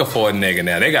looking for a nigga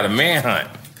now. They got a manhunt.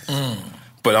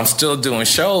 But I'm still doing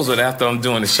shows, but after I'm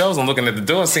doing the shows, I'm looking at the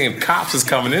door seeing cops is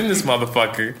coming in this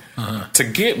motherfucker to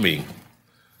get me.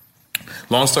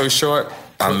 Long story short,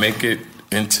 I make it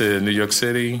into New York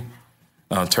City,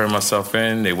 turn myself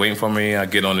in, they waiting for me, I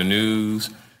get on the news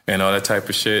and all that type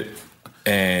of shit.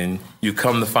 And you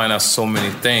come to find out so many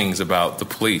things about the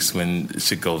police when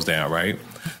shit goes down, right?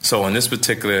 So in this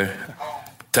particular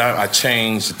time, I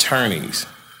changed attorneys.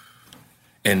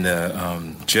 And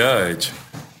the judge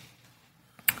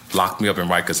locked me up in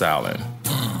Rikers Island.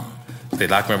 They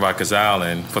locked me in Rikers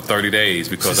Island for 30 days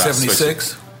because I switched.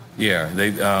 76? Yeah,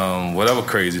 they whatever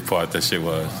crazy part that shit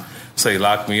was. So they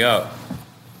locked me up.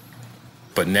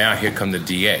 But now here come the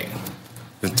DA.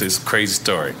 This crazy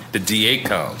story. The DA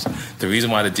comes. The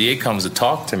reason why the DA comes to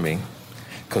talk to me,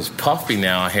 because Puffy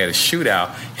now had a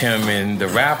shootout, him and the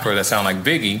rapper that sound like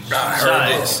Biggie. I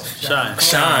heard this.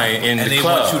 Shine in the club. They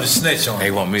want you to snitch on him.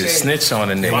 They want me to snitch on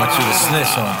the nigga. They want you to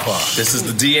snitch on Puff. This is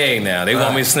the DA now. They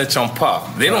want me to snitch on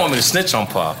Puff. They don't want me to snitch on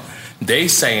Puff. They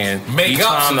saying, he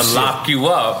trying to lock you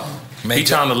up. He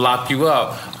trying to lock you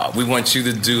up. We want you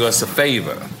to do us a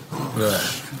favor. Right.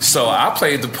 So I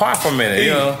played the part for a minute.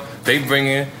 You know, they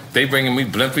bringing me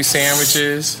Blimpie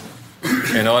sandwiches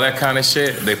and all that kind of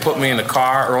shit. They put me in the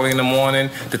car early in the morning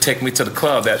to take me to the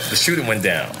club that the shooting went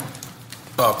down.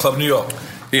 Club New York.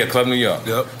 Yeah, Club New York.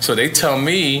 Yep. So they tell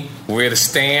me where to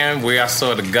stand, where I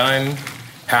saw the gun,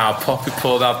 how Puffy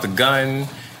pulled out the gun,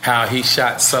 how he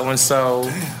shot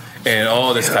so-and-so, and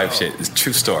all this type of shit. It's a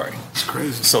true story. It's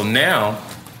crazy. So now,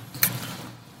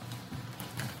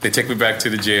 they take me back to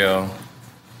the jail.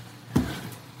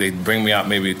 They bring me out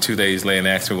maybe 2 days later and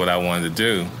ask me what I wanted to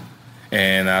do.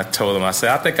 And I told them, I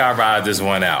said, I think I'll ride this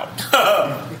one out.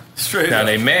 Straight now up.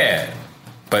 they mad.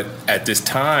 But at this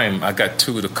time, I got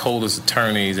two of the coldest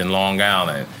attorneys in Long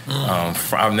Island.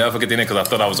 I'll never forget their name because I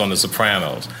thought I was on The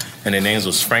Sopranos. And their names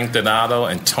was Frank Donato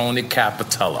and Tony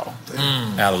Capitello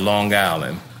out of Long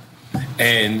Island.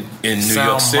 And in New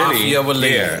York City,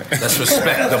 let's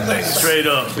respect them niggas. Straight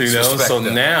up. You know, Respect so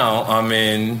them. now I'm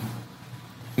in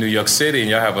New York City, and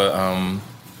y'all have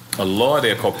a law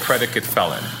there called predicate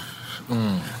felon.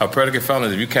 A predicate felon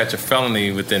is if you catch a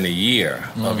felony within a year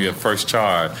of your first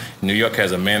charge, New York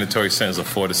has a mandatory sentence of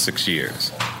 4 to 6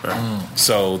 years.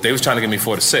 So they was trying to give me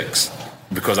 4 to 6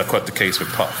 because I caught the case with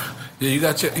Puff. Yeah,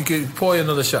 you can pour you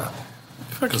another shot.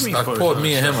 Fuck you mean? I poured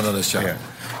me and him another shot. Yeah.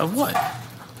 Of what?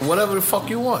 Whatever the fuck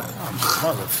you want.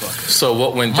 Motherfucker. So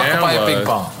what went down Bing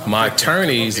was my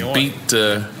attorneys beat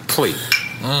the plea.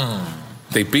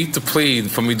 They beat the plea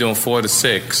for me doing 4 to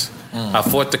 6. I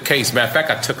fought the case. Matter of fact,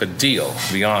 I took a deal,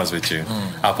 to be honest with you.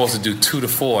 I was supposed to do 2 to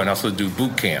 4, and I was supposed to do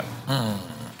boot camp. And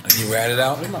you ratted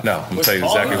out? No, I'm going to tell you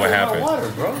exactly what happened. Water,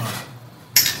 bro.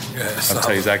 I'll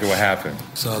tell you exactly what happened.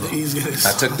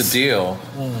 I took the deal.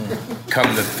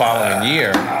 Come the following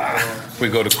year, we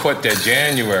go to court that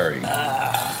January.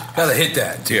 Gotta hit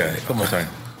that. Yeah, come on, son.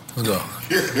 Let's go.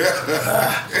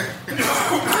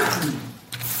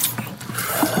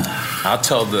 I'll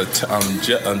tell the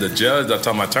judge, I'll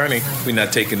tell my attorney, we're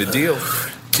not taking the deal.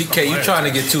 TK, you trying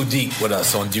to get too deep with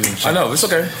us on Dream Champs. I know, it's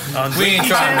okay. We ain't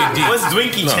trying to be deep. What's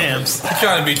Dwinky Champs? We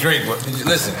trying to be drink.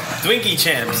 Listen, Dwinky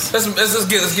Champs.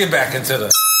 Let's get back into the.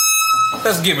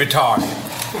 Let's get retarded.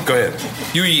 Go ahead.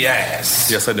 You eat ass.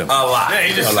 Yes, I do. A lot.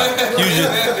 Yeah, a lot.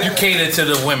 You cater to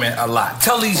the women a lot.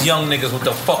 Tell these young niggas what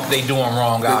the fuck they doing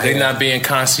wrong out here. They're not being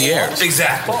concierge.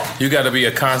 Exactly. You got to be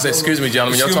a concierge. Excuse me,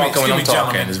 gentlemen. You're talking when I'm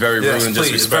talking. It's very rude and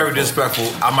disrespectful. It's very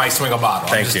disrespectful. I might swing a bottle.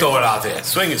 Thank you. Just throw it out there.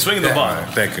 Swing the bottle.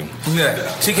 Thank you.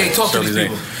 Yeah. TK, talk to these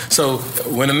people. So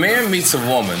when a man meets a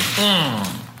woman,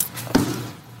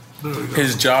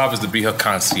 his job is to be her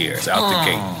concierge out the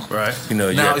gate. Right. You know,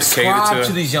 you now, have to cater to her.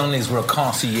 to these young niggas what a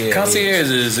concierge Concierge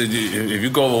is if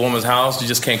you go to a woman's house, you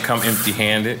just can't come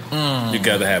empty-handed. You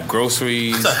got to have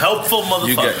groceries. It's a helpful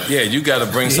motherfucker. You got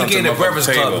to bring something up on the Breakfast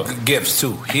Club gifts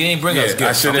too. He didn't bring us gifts.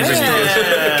 I shouldn't bring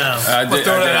gifts. I did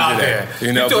that.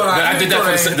 You know, but I did that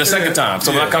for the second time.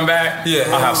 So when I come back,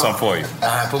 I'll have some for you.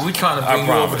 But we trying to bring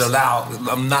you over the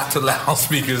not to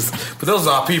loudspeakers, but those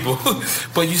are our people.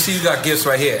 But you see, you got gifts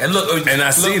right here. And look, and I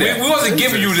see that. We wasn't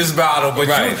giving you this bottle, but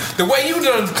the way you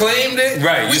done claimed it,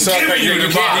 we giving you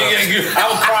the bottle. I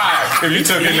would cry if you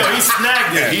took it. He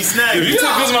snagged it. If you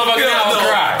took this motherfucker, I would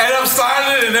cry. And I'm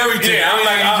silent and everything. Yeah, I'm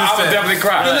like, I would definitely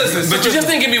cry. But you just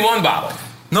didn't give me one bottle.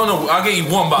 No, I'll give you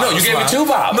one bottle. No, you gave me 2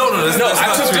 bottles. No,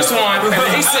 I took this one,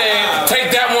 and he said,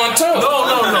 take that one too. No.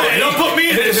 Don't put me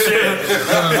in this shit.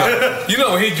 You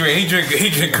know what he drink? He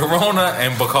drink Corona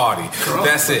and Bacardi.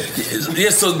 That's it. Yeah,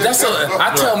 so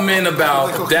I tell men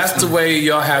about that's the way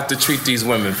y'all have to treat these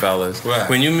women, fellas. Right.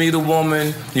 When you meet a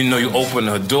woman, you know you open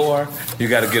her door, you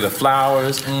got to get her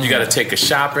flowers, you got to take her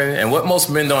shopping. And what most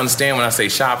men don't understand when I say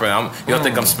shopping, y'all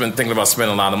think I'm thinking about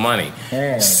spending a lot of money.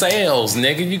 Sales,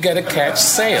 nigga, you got to catch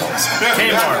sales.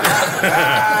 Kmart.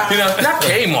 You know, not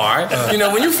Kmart. You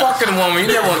know, when you fucking a woman, you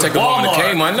never want to take a woman to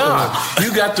Kmart. No,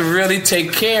 you got to really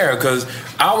take care, because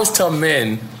I always tell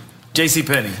men,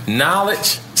 JCPenney.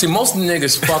 Knowledge. See, most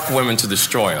niggas fuck women to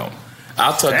destroy them.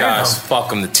 I'll tell guys, fuck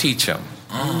them to teach them.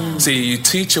 See, you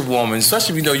teach a woman,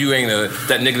 especially if you know you ain't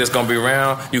that nigga that's gonna be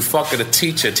around, you fuck her to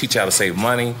teach her how to save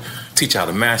money, teach her how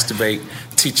to masturbate,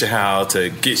 teach her how to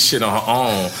get shit on her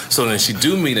own, so then she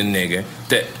do meet a nigga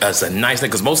that's a nice nigga,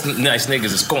 because most nice niggas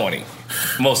is corny.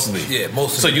 Mostly. Yeah,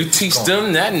 mostly. So you teach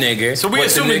them that nigga. So we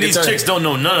assuming these chicks don't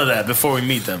know none of that before we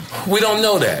meet them. We don't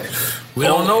know that. We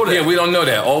don't know that. Yeah, we don't know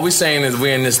that. All we're saying is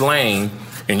we're in this lane,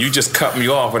 and you just cut me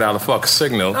off without a fucking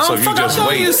signal. So you just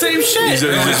wait. You the same shit. You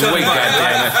just wait,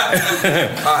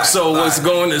 goddamn. So what's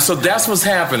going? So that's what's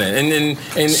happening. And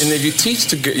if you teach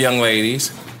the young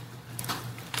ladies,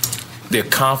 they're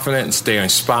confident, they're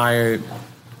inspired.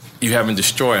 You haven't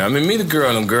destroyed them. I mean, meet a girl,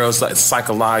 and the girl's like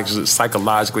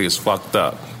psychologically is fucked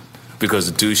up because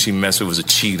the dude she messed with was a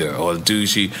cheater, or the dude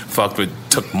she fucked with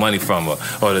took money from her,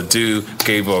 or the dude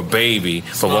gave her a baby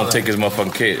but won't take his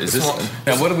motherfucking kid.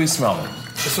 Now, what are we smelling?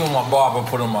 This is what my barber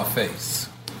put on my face.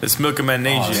 It's Milkman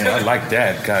Asian. Oh, yeah, I like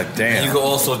that. God damn. You can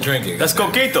also drink it. That's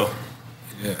coquito.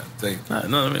 Yeah,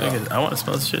 no, I want to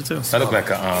smell this shit too. That look like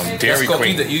a Dairy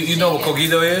Queen. You know what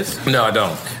coquito is? No, I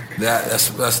don't. That's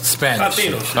Spanish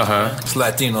Latino shit. It's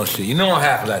Latino shit. You know I'm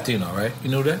half Latino, right? You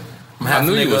knew that? I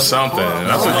knew you was something.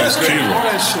 I thought you was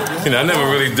Cuban. You know,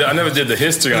 I never did the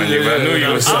history on you, but I knew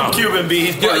you was something. I'm Cuban,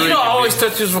 B. You know, I always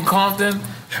touch you from Compton.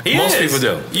 Most people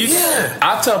do. Yeah.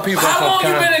 I tell people. How long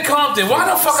you been in Compton? Why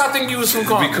the fuck I think you was from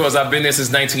Compton? Because I've been there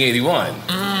since 1981.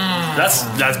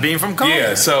 That's being from Compton.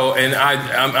 Yeah. So, and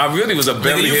I really was a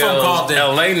Beverly Hills,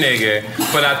 LA nigga.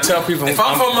 But I tell people, if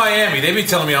I'm from Miami, they be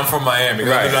telling me I'm from Miami.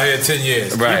 Right. I've been out here 10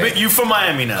 years. Right. You from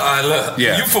Miami now?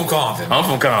 Yeah. You from Compton? I'm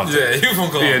from Compton. Yeah, you from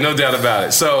Compton. Yeah, no doubt about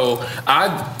it. So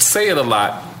I say it a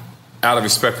lot out of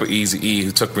respect for Eazy-E,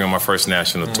 who took me on my first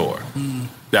national tour.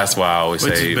 That's why I always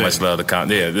say much love to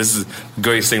Compton. Yeah, this is the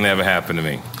greatest thing that ever happened to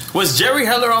me. Was Jerry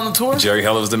Heller on the tour? Jerry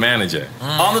Heller was the manager.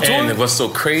 On the tour? And what's so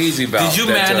crazy about Did you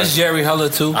manage Jerry Heller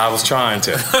too? I was trying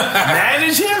to.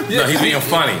 Manage him? No, he's being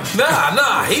funny.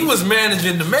 Nah, he was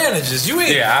managing the managers. You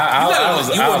ain't. Yeah, I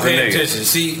was paying a nigga. attention.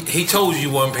 See, he told you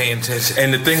weren't paying attention.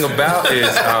 And the thing about is,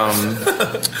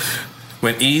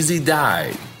 when Easy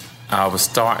died, I was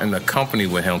starting a company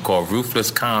with him called Ruthless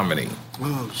Comedy.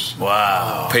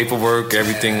 Wow. Paperwork,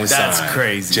 everything was signed. That's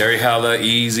crazy. Jerry Heller,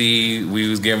 Easy, we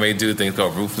was getting ready to do a thing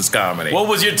called Ruthless Comedy. What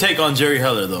was your take on Jerry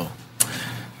Heller, though?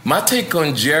 My take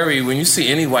on Jerry, when you see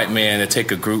any white man that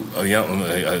take a group of young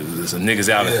some niggas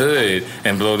out of the hood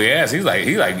and blow their ass, he's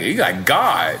like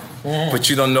God. But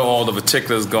you don't know all the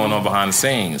particulars going on behind the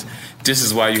scenes. This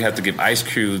is why you have to give Ice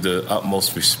Cube the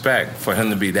utmost respect for him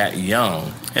to be that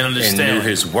young and understand and knew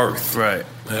his worth. Right.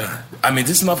 Yeah. I mean,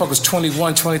 this motherfucker was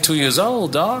 21, 22 years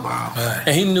old, dog. Wow.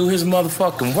 And he knew his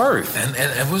motherfucking worth.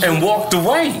 And walked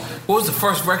away. What was the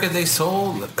first record they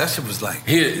sold? That shit was like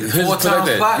His 4 times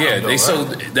platinum. Yeah, they sold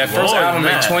that first album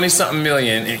made 20-something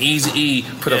million, and Eazy-E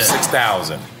put up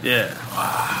 6,000. Yeah.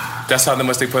 Wow. That's how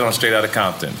much they put on Straight Outta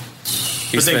Compton.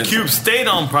 But then Cube stayed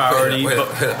on priority.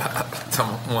 Tell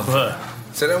me one time.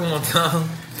 Say that one time.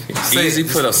 Eazy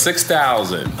put up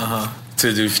 6,000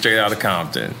 to do Straight Outta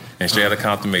Compton, and Straight Outta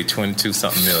Compton made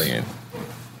 22-something million.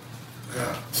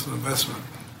 Yeah, it's an investment.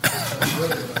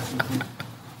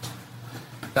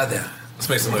 Goddamn. Let's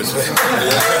make some noise. No, but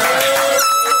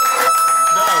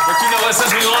you know what?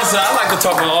 Since we on, so I like to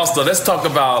talk about All-Star. Let's talk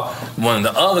about one of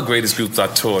the other greatest groups I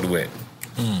toured with.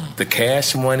 The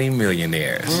Cash Money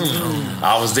Millionaires.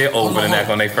 I was there opening act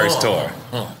on their first tour.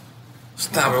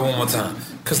 Stop it one more time.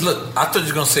 Because look, I thought you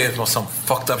were going to say it about some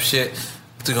fucked up shit.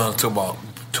 You're going to talk about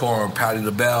touring Patti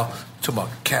LaBelle, talk about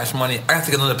Cash Money. I got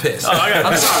to take another piss. I'm sorry. I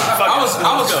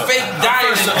was fake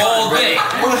dieting all day.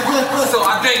 So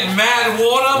I drank mad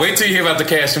water. Wait till you hear about the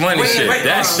Cash Money shit.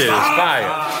 That shit is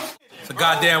fire. It's a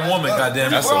goddamn woman, goddamn.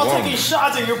 That's We're a all woman. taking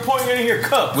shots and you're pouring it in your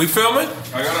cup. We filming?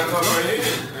 I got a cup right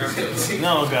here.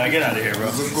 No, God, get out of here, bro.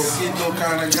 The coquito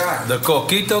kind of guy. The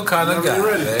coquito kind of guy.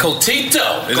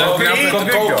 Cotito. Is that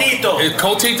Coquito. Is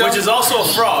Cotito? Which is also a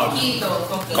frog.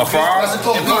 A frog? That's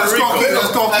coquito.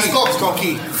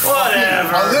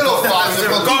 Whatever. A little frog.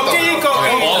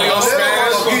 All your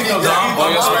Spanish?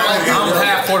 I'm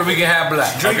half Puerto Rican, half black.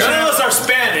 None of us are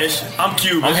Spanish. I'm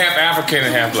Cuban. I'm half African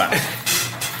and half black.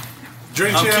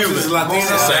 Drink champs is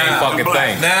Latino. Same fucking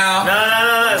thing. Now,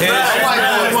 No. It's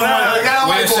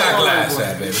not. where's your shot glass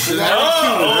at, baby?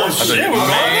 Oh, shit. We're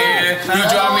Man, you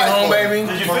drive me home, baby?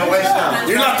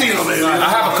 You're Latino, baby. I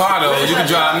have a car though. You can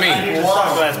drive me.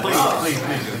 Shot glass,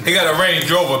 please. He got a Range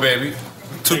Rover, baby.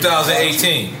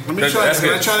 2018. Let me try That's it. Can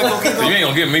I good. try the coquito? You ain't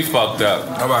gonna get me fucked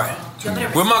up. All right.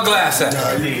 Where my glass at?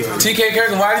 TK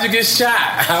Kirk, why did you get shot?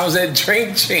 I was at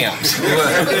Drink Champs. Who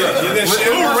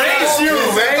raised you?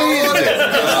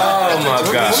 Oh my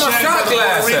God. Where my shot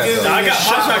glass at? I got my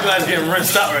shot glass getting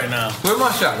rinsed out right now. Where my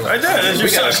shot glass? Right there. That's your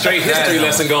We got a shot. straight history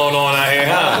lesson going on out here,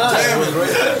 huh?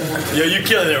 Yo, you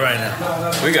killing it right now.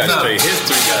 We got a straight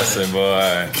history lesson,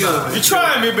 boy. You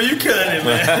trying me, but you killing it,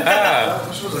 man.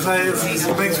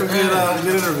 Thanks for good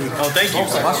interview. Oh, thank you.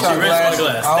 My shot glass.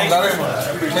 glass. Thank you very much.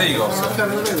 There you go, sir.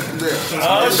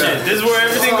 Oh shit! This is where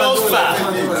everything goes flat.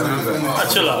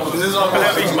 Chill out.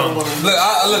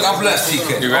 Look, I'm blessed,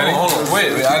 TK. You ready? Hold on.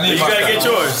 Wait. I need You gotta get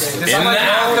yours. What am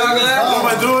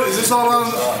I doing? Is this all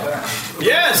on?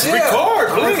 Yes, record,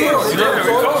 please.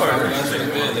 Record.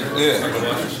 Yeah.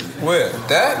 Where?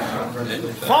 That?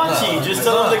 Paunchy, just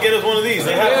tell them to get us one of these.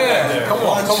 They have it back there. Come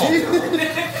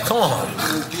on.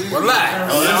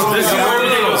 Relax. Oh, this is where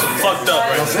everything was fucked up,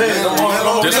 right?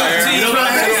 This right here. You know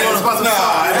about this? Did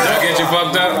I get you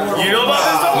fucked up? You know about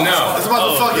this though? No. It's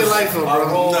about to fuck your life up,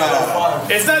 bro.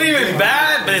 It's not even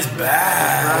bad, but it's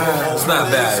bad. It's not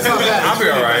bad. I'll be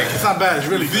alright. It's not bad. It's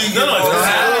really vegan. No, it's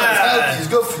bad. It's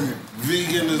good for you.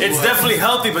 Vegan is It's definitely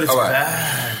healthy, but it's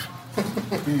bad.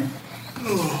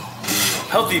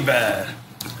 Healthy bad.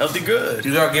 Healthy good.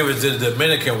 You gotta give it the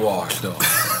Dominican wash, though.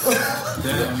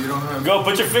 Go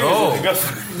put your fingers in it. Go.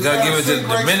 You gotta give it the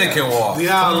Dominican wash.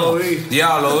 Diablo.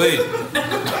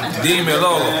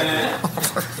 Dímelo.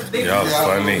 Y'all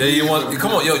funny. Yeah, you want?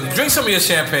 Come on, yo, drink some of your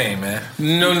champagne, man.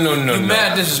 No. You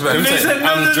mad disrespectful.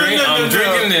 I'm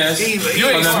drinking this. You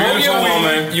ain't from a beautiful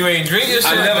woman. You ain't drinking I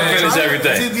champagne. never finish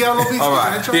everything. All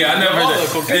right. Yeah, I never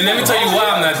did. And let me tell you why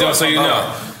I'm not doing, so you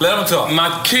know. Let him talk.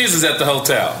 My kids is at the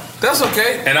hotel. That's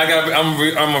okay. And I'm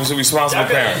a responsible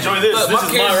parent. Enjoy this. Look, This my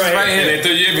is kids mine is right right here. here. And they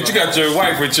thought, yeah, but you got your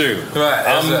wife with you. Right.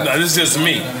 This is just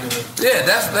me. Yeah,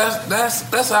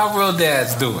 that's how real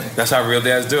dads do it. That's how real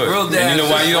dads do it. Real dads. And you know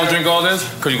why you don't drink all this?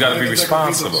 Because you got to be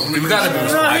responsible. You got to be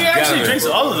responsible. No, he actually drinks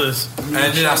all of this.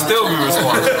 And then I still be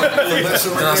responsible.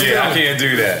 Yeah, I can't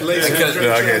do that.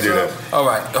 I can't do that. All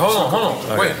right, hold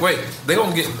on. Okay. Wait. They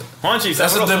gonna get.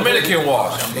 That's a Dominican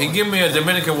wash. He give me a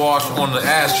Dominican wash on the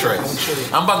ashtray.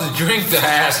 I'm about to drink the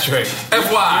ashtray. FY.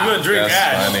 You're gonna drink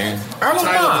ash. Funny. I don't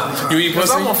mind. You eat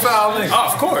pussy? I'm a foul nigga. Oh,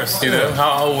 of course. You know?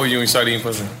 How old were you when you started eating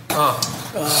pussy?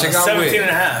 17 and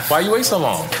a half. Why you wait so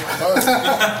long?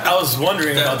 I was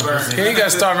wondering about the pussy. Yeah, you gotta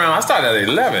start around. I started at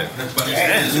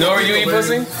 11. Nora, you eat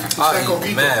pussy? I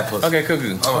eat mad pussy. Okay,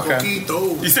 cookie. Okay.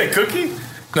 You said cookie?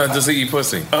 No, just eat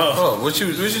pussy. Oh, what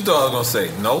you thought I was gonna say?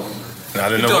 No. I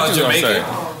didn't know what you were gonna say. I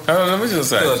don't know what you were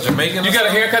gonna say. Jamaican. You got a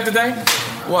haircut today?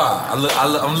 Why?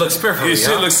 I'm look spiffy. You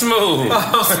should look smooth.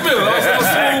 I'm smooth.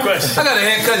 I got a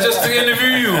haircut just to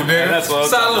interview you, man. That's what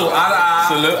Salute.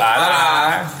 Salute.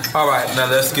 All right, now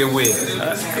let's get weird.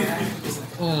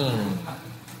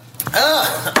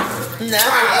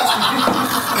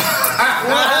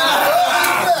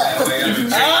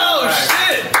 Oh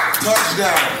shit!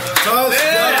 Touchdown.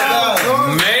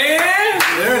 Man,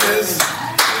 there it is.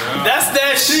 That's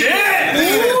that shit.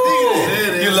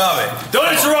 You love it.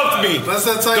 Don't interrupt me.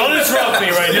 Don't interrupt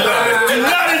me right now. Do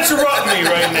not interrupt me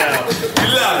right now. You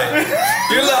love it.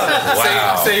 You love it.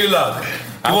 Wow. Say you love it.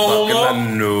 You want one more?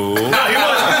 No. No, he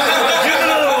wants. Give him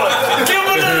another one. Give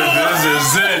him another one. This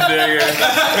is it, nigga.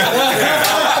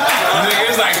 Nigga,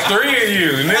 it's like 3 of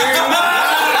you, nigga.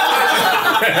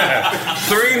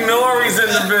 3 Noris in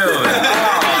the building.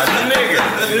 Oh, nigga.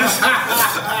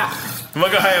 I'm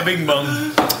gonna hire Bing Bong.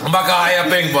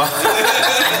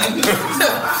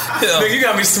 Nigga, you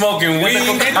got me smoking weed.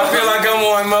 I feel like I'm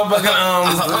on motherfucking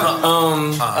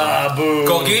boo.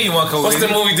 Cocaine, you want cocaine? What's the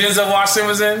movie Denzel Washington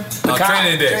was in?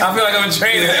 Training Day. I feel like I'm in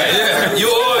Training Day. Yeah, you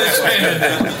always Training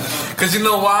Day. Because you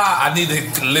know why? I need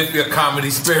to lift your comedy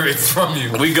spirits from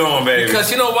you. We going, baby.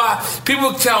 Because you know why?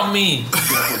 People tell me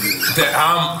that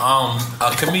I'm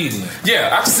a comedian.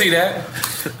 Yeah, I can see that.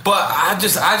 But I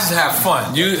just have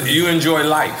fun. You enjoy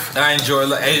life. I enjoy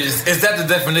life. Is that the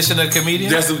definition of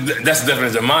comedian? That's the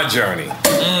definition of my journey.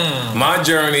 My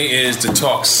journey is to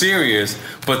talk serious,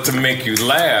 but to make you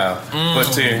laugh,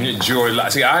 but to enjoy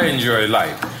life. See, I enjoy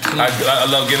life. I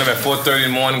love getting up at 4:30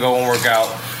 in the morning, go and work out,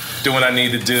 do what I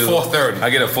need to do. 4:30. I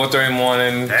get up 4:30 in the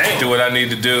morning, do what I need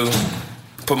to do.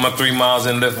 Put my 3 miles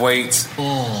in, lift weights,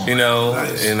 you know,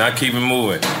 and I keep it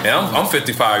moving. And I'm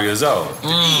 55 years old,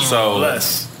 so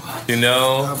you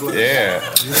know, yeah,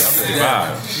 I'm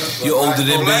 55. You're older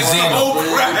than Benzino.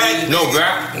 No,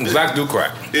 black do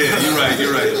crack. Yeah,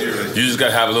 you're right. You just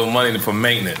gotta have a little money for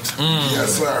maintenance.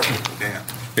 Yes, sir. Damn.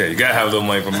 Yeah, you gotta have a little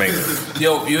money for maintenance.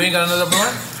 Yo, you ain't got another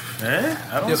blunt?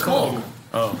 I don't smoke.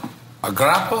 Oh. A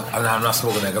grappa? I'm not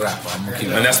smoking a grappa. I'm gonna keep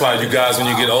And that's why you guys, when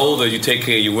you get older, you take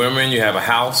care of your women. You have a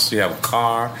house, you have a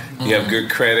car, you have good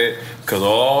credit. Because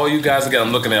all you guys got,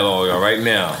 I'm looking at all y'all right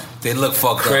now. They look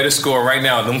fucked up. Credit score right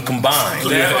now, them combined.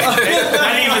 Not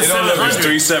even 700. It's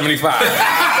 375.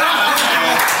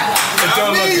 It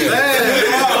don't look good.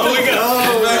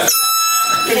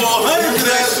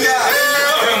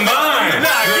 Combined.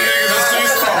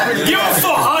 Give him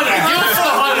 400. Give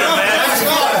him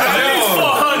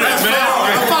 400, man.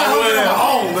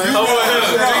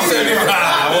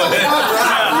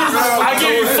 I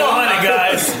give you 400,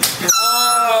 guys.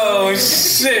 Oh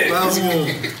shit!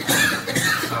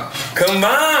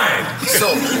 Combined. So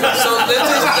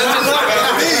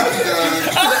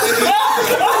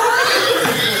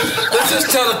let's just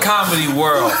tell the comedy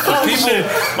world, for people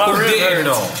who didn't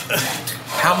know.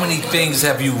 How many things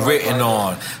have you written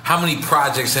on? How many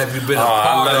projects have you been a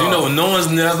part of? You know, no one's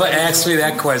never asked me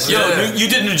that question. Yo, you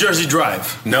did New Jersey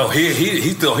Drive. No,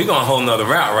 he going a whole nother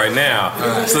route right now.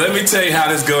 So let me tell you how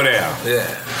this go down. Yeah.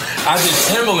 I did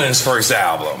Timbaland's first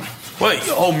album. What?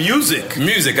 Oh, music.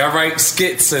 Music. I write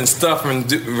skits and stuff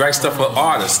and write stuff for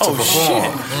artists to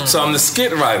perform. Shit. So I'm the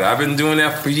skit writer. I've been doing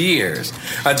that for years.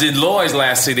 I did Lloyd's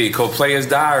last CD called Player's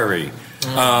Diary.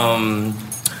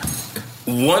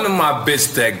 One of my bits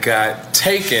that got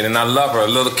taken, and I love her,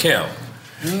 Lil' Kim.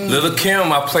 Lil'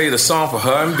 Kim, I played a song for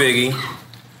her and Biggie,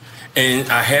 and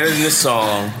I had it in the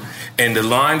song, and the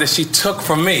line that she took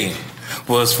from me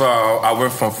was I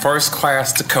went from first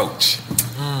class to coach.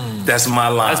 That's my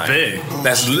line. That's big.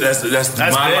 That's my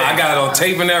big. line. I got it on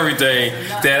tape and everything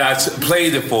that I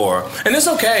played it for. And it's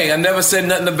okay. I never said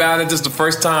nothing about it. This is the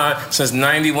first time since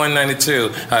 91,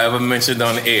 92 I ever mentioned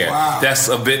on the air. Wow. That's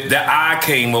a bit that I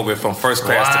came up with from first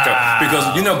class to coach.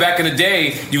 Because, you know, back in the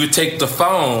day, you would take the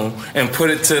phone and put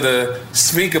it to the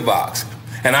speaker box.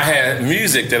 And I had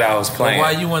music that I was playing.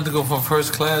 Why you wanted to go from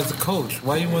first class to coach?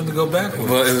 Why you wanted to go backwards?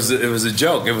 Well, it was a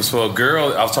joke. It was for a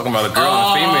girl. I was talking about a girl and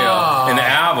a female in the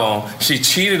album. She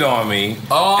cheated on me,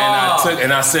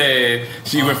 and I said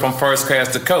she went from first class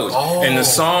to coach. And the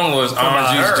song was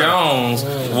Orange Juice Jones,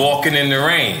 Walking in the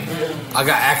Rain. I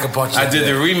got acupuncture. I did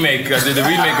the remake of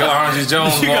Orange Juice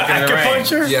Jones, Walking in the Rain.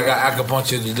 Yeah, I got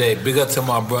acupuncture today. Big up to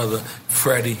my brother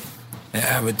Freddie and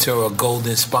Aventura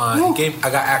Golden Spine. I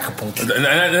got acupuncture.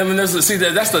 See,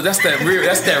 that's that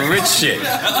rich shit. You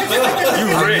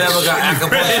rich? Never got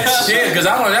acupuncture. Yeah, because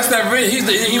that's that rich. He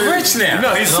rich now.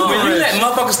 No, he's super rich. You let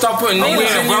motherfuckers start putting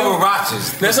needles in you. Rubber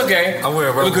watches. That's okay. I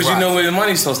wear rubber because you know where the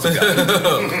money's supposed to go.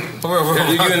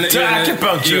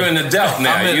 You're an adult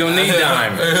now. You don't need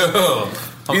diamonds.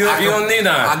 You don't need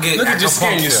that. Look at your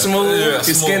skin. You're smooth. Your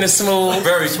skin is smooth.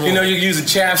 Very smooth. You know you use a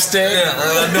chapstick.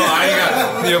 Yeah, no, I ain't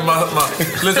got. Yeah,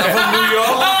 listen, I'm from New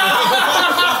York.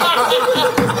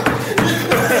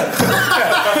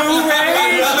 Who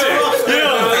raised it? You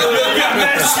got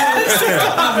that shit.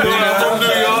 I'm from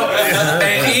New York.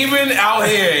 And even out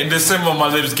here in December, my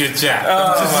lips get chapped.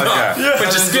 Oh my God.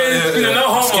 But your skin, no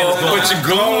homo, but you're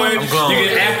glowing. You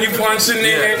get acupuncture in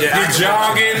there. You're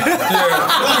jogging.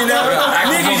 You know,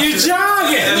 nigga, you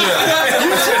jogging.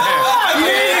 You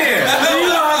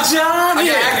are jogging. I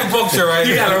got acupuncture right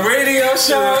here. You got a radio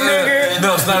show, nigga?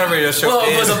 No, it's not a radio show. Well,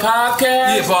 it was a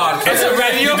podcast? Yeah, podcast. It's a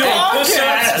radio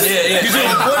podcast. Yeah. You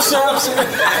doing push-ups?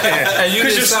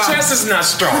 Because your chest is not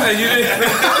strong.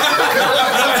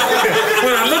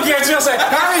 When I look at you, I say,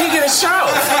 how did he get a show?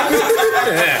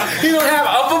 He don't have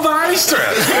upper body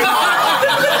strength.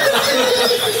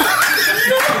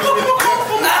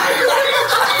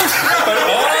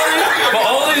 But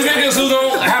all these niggas who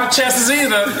don't have chests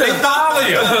either, they follow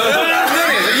you.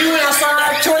 You went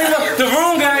outside, 20 minutes, the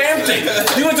room got empty.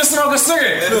 You went to smoke a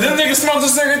cigarette. Them niggas smoked a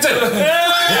cigarette too.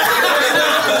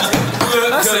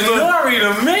 I said, Nori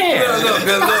the man. Look.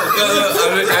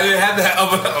 I didn't have that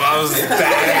upper. I was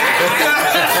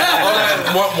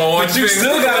But you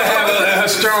still gotta have a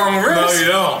strong wrist. No, you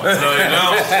don't. You gotta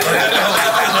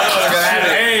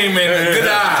have aim and a good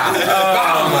eye.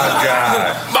 Oh my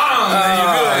God.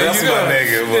 Bang! That's my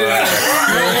nigga, boy.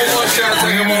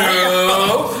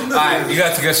 Alright, you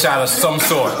gotta take a shot of some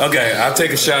sort. Okay, I'll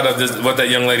take a shot of this. What that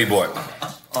young lady bought.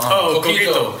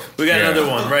 Coquito. We got another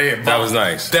one right here. That was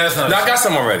nice. That's nice. No, I got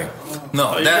some already.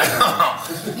 No,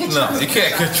 you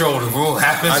can't control the rule.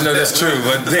 Happens. I know that's true,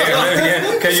 but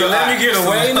can you let me get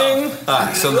away, nigga?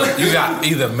 Alright, so look, you got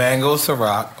either Mango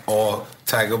Ciroc or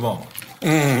Tiger Bone.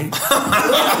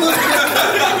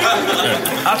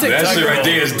 I'll take that shit right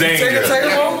there is dangerous.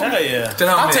 Hell yeah.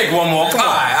 I'll take one more. Come on.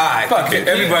 All right. Fuck it.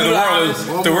 Everybody,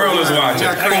 the world is watching.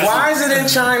 But why is it in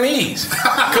Chinese?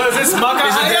 Because it's Is it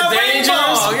that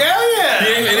dangerous? Yeah.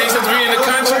 It ain't supposed to be in the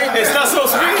country? It's not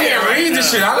supposed to be. I can't read this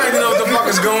shit. I like to know what the fuck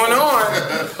is going on.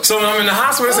 So when I'm in the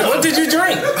hospital, I say, what did you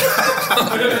drink?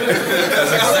 That's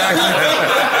exactly.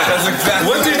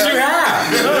 What did you have?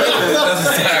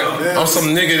 That's exactly. I'm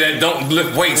some nigga that don't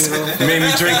lift weights. Made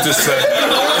me drink this stuff.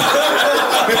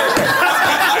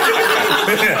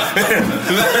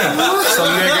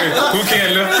 Some nigga who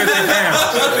can't lift 50 pounds.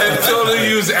 And totally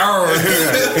use herbs.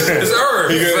 It's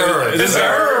herbs. It's herbs. It's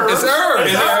herbs. It's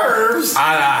herbs.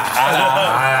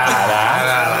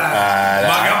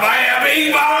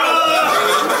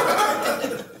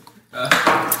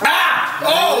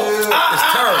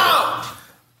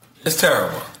 It's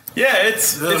terrible. Yeah,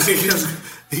 it's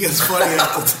he gets funny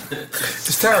after.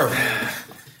 It's terrible.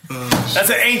 That's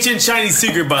an ancient Chinese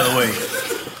secret, by the way.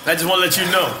 I just want to let you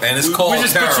know. And it's called We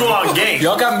just put you on game.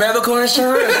 Y'all got medical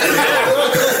insurance?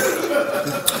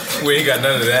 We ain't got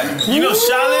none of that. You know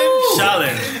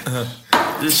Shaolin?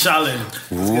 This Shaolin.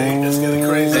 It's getting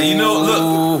crazy. And you know,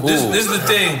 look, this is the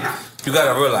thing you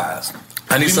gotta realize.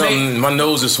 I need something. My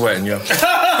nose is sweating, yo.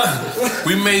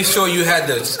 We made sure you had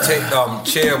the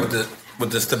chair with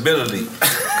the stability,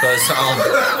 because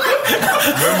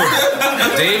remember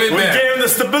David. We gave him the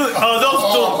stability. Oh,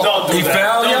 don't do he that.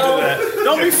 foul, Don't yo? do that.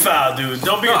 Don't be foul, dude.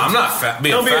 Don't be. No, I'm not fat.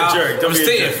 Don't be a jerk. I'm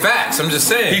stating facts. I'm just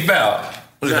saying. He fouled.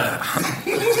 Oh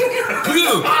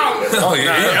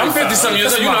yeah, I'm 50-something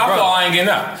years old. You know, I ain't getting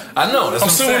up. I know. That's I'm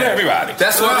suing everybody.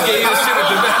 That's why we gave you the shit at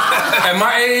the back. At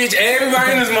my age,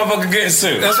 everybody in this motherfucker getting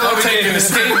sued. That's why I'm taking the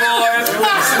skateboard,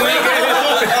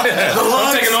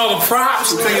 I'm taking all the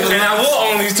props, and I will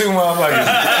own these two motherfuckers.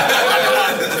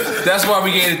 That's why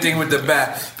we gave the thing with the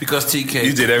back, because TK,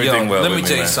 you did everything well. Let me with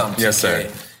tell me, you man. something, Yes, TK.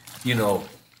 sir. You know,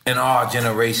 in our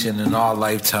generation, in our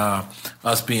lifetime,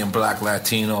 us being Black,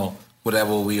 Latino,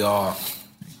 whatever we are,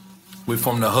 we're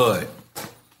from the hood.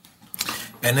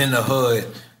 And in the hood,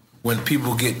 when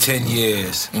people get 10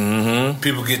 years,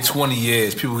 people get 20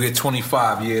 years, people get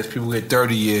 25 years, people get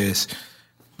 30 years,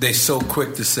 they so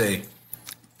quick to say,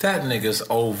 that nigga's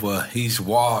over, he's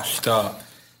washed up,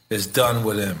 it's done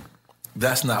with him.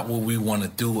 That's not what we want to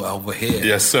do over here.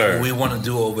 Yes, sir. What we want to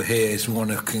do over here is we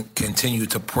want to continue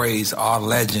to praise our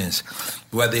legends,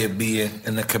 whether it be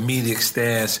in a comedic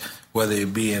stance, whether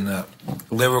it be in a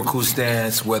lyrical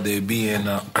stance, whether it be in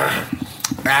a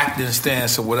acting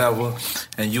stance or whatever.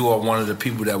 And you are one of the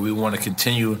people that we want to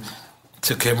continue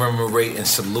to commemorate and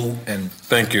salute. And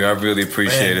thank you. I really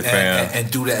appreciate it, fam. And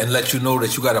do that and let you know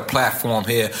that you got a platform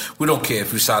here. We don't care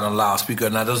if you sound on loudspeaker.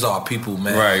 Now, those are our people,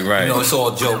 man. Right. You know, it's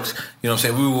all jokes. You know what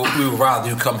I'm saying? We would rather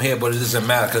you come here, but it doesn't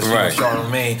matter because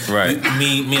Charlamagne,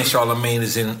 me and Charlamagne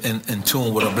is in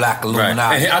tune with a Black Illuminati.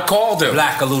 Right. And I called him.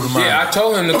 Black Illuminati. Yeah, I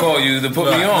told him to call you to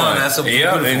put me on. No, that's a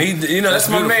and he, you know, that's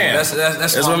my man.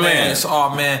 That's my man. It's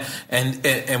our man.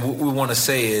 And what we want to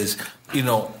say is, you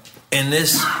know, in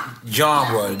this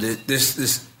genre,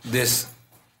 this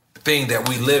thing that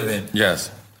we live in, yes,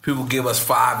 people give us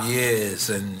 5 years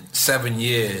and 7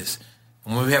 years.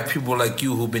 And when we have people like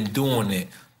you who've been doing it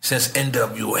since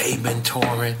NWA been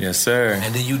touring, yes, sir,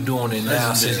 and then you doing it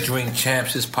now since Drink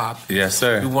Champs is popping, yes,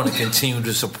 sir. We want to continue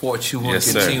to support you. We want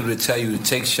to continue to tell you to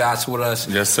take shots with us,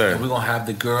 yes, sir. And we're gonna have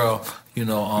the girl. You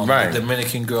know, the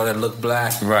Dominican girl that look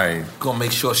black. Right. Gonna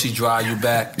make sure she drive you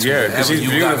back. Yeah, because she's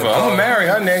beautiful. I'm gonna marry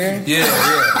her, nigga. Yeah.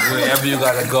 Wherever you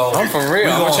gotta go. I'm for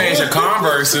real. I'm gonna change the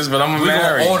Converses, but I'm gonna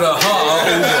marry. We're gonna order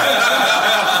her.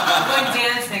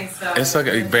 It's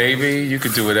okay, baby. You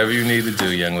could do whatever you need to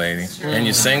do, young lady. And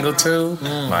you're single too?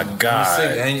 My God.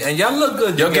 And y'all look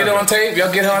good. Y'all get on tape?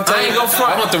 Y'all get her on tape? I ain't gonna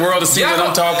front. I want the world to see what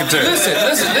I'm talking to. Listen.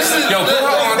 Yo, put her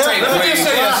on tape, please.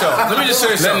 Let me just show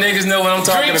you something. Let niggas know what I'm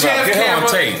talking about. Get her on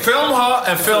tape. Film her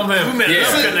and film him. We made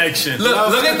a connection. Look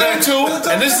at them two.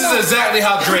 And this is exactly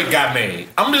how Drake got made.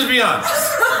 I'm just be honest.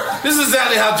 This is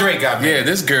exactly how Drake got made. Yeah,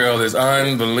 this girl is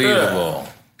unbelievable.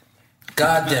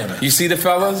 God damn it. You see the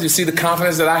fellas? You see the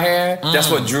confidence that I had? That's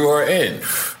what drew her in.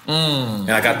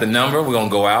 And I got the number. We're going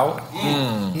to go out.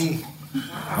 I'm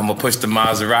going to push the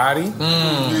Maserati.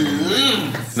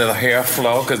 Little hair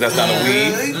flow, because that's not a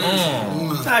weed.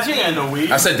 Nah, she ain't no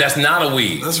weed. I said that's not a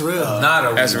weed. That's real. Not a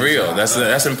weed. That's real.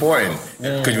 That's important.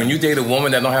 Because when you date a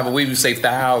woman that don't have a weed, you save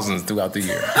thousands throughout the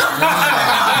year.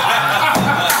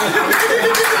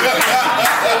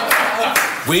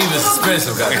 Weed is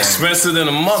expensive, goddamn. Expensive than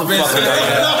a motherfucker.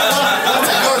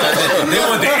 They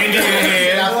want the Indian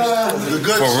hair.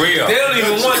 For real. They don't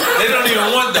even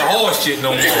want the horse shit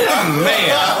no more. Man,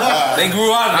 they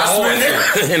grew out of the horse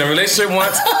shit. In a relationship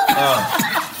once,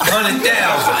 100,000.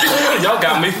 Y'all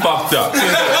got me fucked up.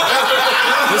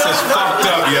 This is fucked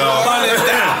up, y'all.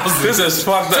 100,000. This is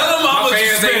fucked up. Tell them my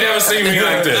fans ain't never seen me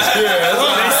like this.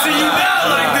 They see you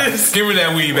now like this. Give me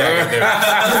that weed back there.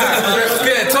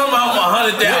 Yeah, tell them I'm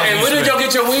 100,000. And where did y'all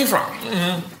get your weed from?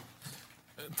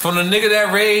 From the nigga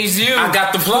that raised you. I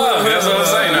got the plug. That's what I'm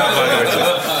saying.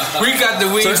 We got the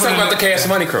weed. So let's talk about the Cash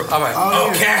Money crew. All right.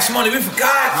 Oh, Cash Money. We forgot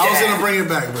that. I was going to bring it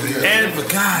back, but yeah. And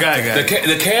forgot.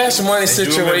 The Cash Money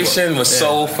situation was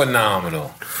so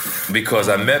phenomenal because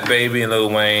I met Baby and Lil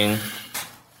Wayne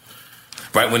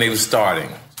right when they were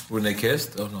starting. When they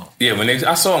kissed? Oh, no. Yeah,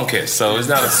 I saw them kiss, so it's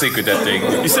not a secret that they...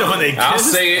 You said when they kissed? I'll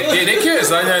say it. Yeah, they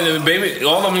kissed. Baby,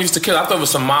 all of them used to kiss. I thought it was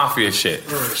some mafia shit.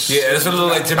 Yeah, that's what it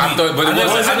looked like to me. I thought, but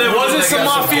it wasn't some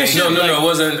mafia shit? No, it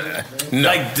wasn't... No.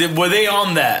 Like, were they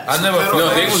on that? I never... No,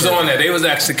 they was on that. They was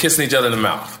actually kissing each other in the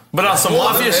mouth. But on some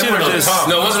mafia shit or just...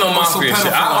 No, it wasn't no mafia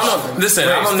shit. I don't know. Listen,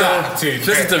 I don't know.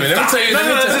 Listen to me. Let me tell you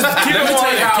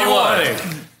how it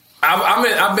was.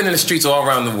 I've been in the streets all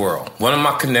around the world. One of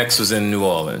my connects was in New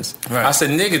Orleans. Right. I said,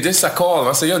 nigga, I called him.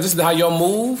 I said, yo, this is how y'all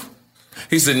move?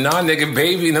 He said, nah, nigga,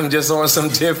 Baby, and I'm just on some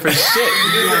different shit.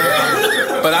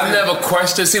 But I never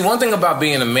questioned. See, one thing about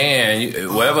being a man,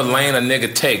 whatever lane a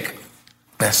nigga take,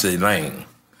 that's the lane.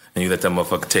 And you let that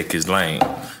motherfucker take his lane.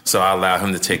 So I allowed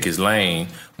him to take his lane,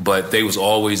 but they was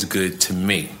always good to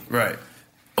me. Right.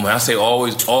 When I say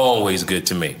always, always good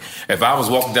to me. If I was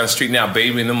walking down the street now,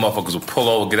 Baby and them motherfuckers would pull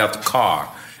over, get out the car,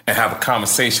 and have a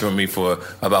conversation with me for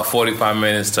about 45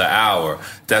 minutes to an hour.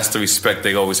 That's the respect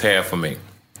they always had for me.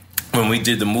 When we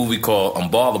did the movie called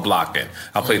Baller Blocking,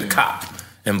 I played the cop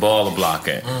in Baller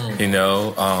Blocking. You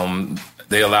know,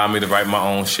 they allowed me to write my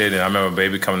own shit, and I remember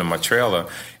Baby coming to my trailer,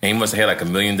 and he must have had like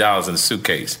 $1 million in the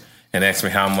suitcase, and asked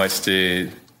me how much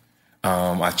did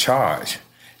I charge.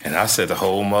 And I said the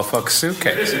whole motherfucking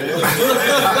suitcase. Yeah,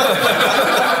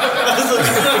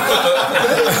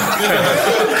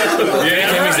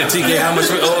 he said, TK, how much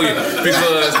we owe you?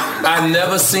 Because I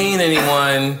never seen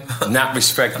anyone not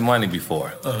respect money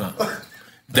before.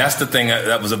 That's the thing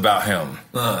that was about him.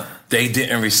 They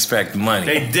didn't respect money.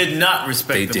 They did not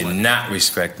respect They the did money. not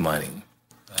respect money.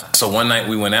 So one night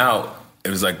we went out. It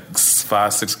was like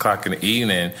 5, 6 o'clock in the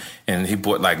evening, and he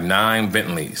bought like 9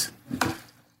 Bentleys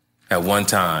at one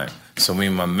time. So me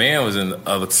and my man was in the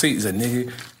other seat. He said,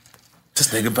 nigga,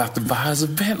 this nigga about to buy us a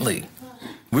Bentley.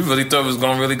 We really thought it was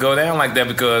going to really go down like that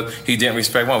because he didn't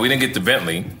respect money. We didn't get the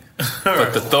Bentley,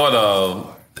 but the thought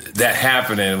of that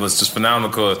happening was just phenomenal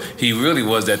because he really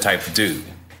was that type of dude.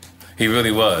 He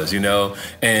really was, you know.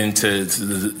 And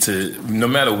to no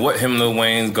matter what him and Lil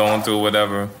Wayne's going through or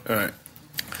whatever,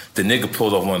 the nigga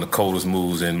pulled off one of the coldest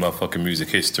moves in motherfucking music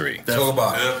history. Talk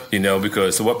about it. You know,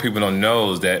 because so what people don't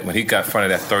know is that when he got in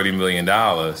front of that $30 million,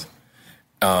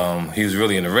 he was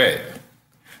really in the red.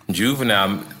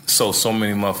 Juvenile sold so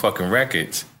many motherfucking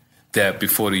records that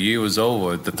before the year was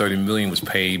over, the $30 million was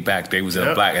paid back. They was in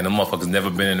the black, and the motherfuckers never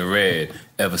been in the red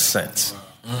ever since.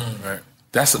 Right.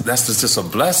 That's just a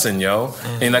blessing, yo.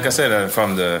 And like I said,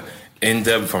 from the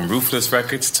from Ruthless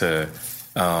Records to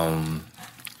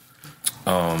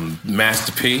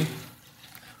Master P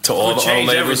to all the old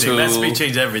labels who Master P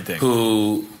changed everything.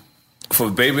 Who for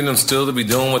Baby and them still to be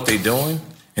doing what they doing,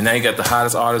 and now you got the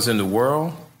hottest artists in the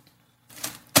world.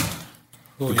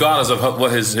 Regardless of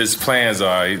what his plans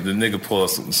are, the nigga pull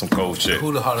us some cold shit.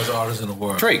 Who the hottest artist in the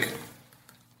world? Drake.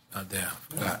 Oh, damn.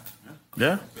 Forgot.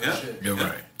 Yeah? You're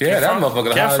right. Yeah, that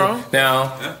motherfucker. From? Now,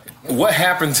 what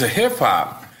happened to hip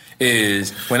hop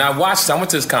is when I went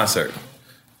to his concert.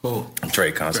 Cool.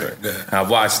 Drake concert. I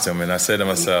watched him and I said to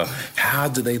myself, how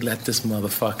do they let this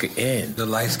motherfucker in? The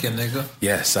light-skinned nigga?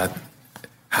 Yes,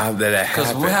 how did that happen?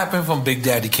 Because what happened from Big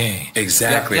Daddy Kane?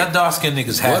 Exactly. Y'all dark-skinned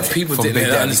niggas had what people didn't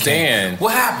understand.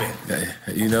 What happened?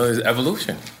 You know, is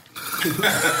evolution.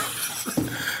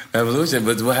 Evolution,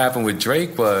 but what happened with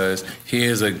Drake was he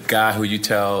is a guy who could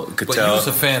tell. But you was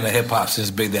a fan of hip hop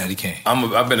since Big Daddy Came.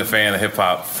 I've been a fan of hip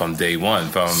hop from day one,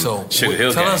 from Sugar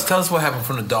Hill Gang. Tell us what happened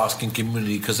from the dark skin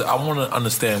community because I want to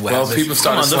understand what happened. Well, people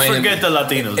started don't forget the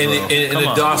Latinos, in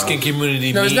the dark skin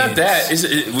community. No, it's not that.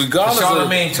 Regardless,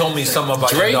 Charlamagne told me something about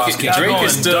Drake. dark skin. Drake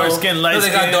is still dark skin, light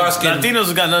skin. They got dark skin.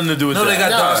 Latinos got nothing to do with that. No, they got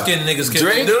dark skin niggas.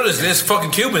 Drake, there's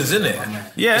fucking Cubans in there.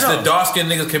 Yeah, it's the dark skin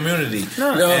niggas community.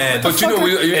 No, but you know,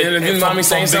 you mind me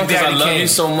saying something because I love you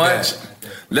so much.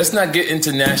 Let's not get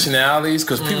into nationalities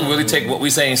because people really take what we're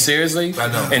saying seriously. I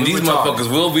know. And these motherfuckers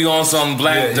will be on some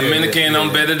black Dominican,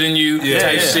 I'm better than you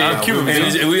type shit. I'm Cuban.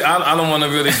 I don't want to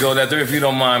really go that there if you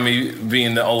don't mind me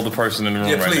being the older person in the room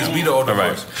right now. Yeah, please, be the older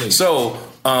person. Please. So,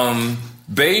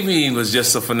 Baby was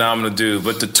just a phenomenal dude.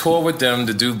 But to tour with them,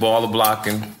 to do baller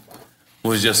blocking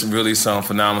was just really some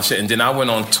phenomenal shit. And then I went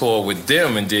on tour with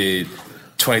them and did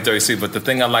 2030. But the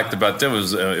thing I liked about them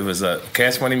was it was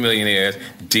Cash Money Millionaires,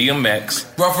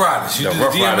 DMX, Rough Riders. You did the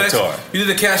DMX tour. You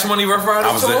did the Cash Money Rough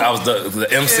Riders tour. I was the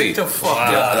MC. Get the fuck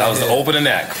I was the opening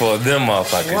act for them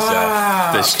motherfuckers.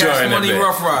 Wow. Destroying Cash Money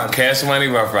Rough Riders. Cash Money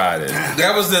Rough Riders.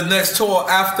 That was the next tour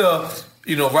after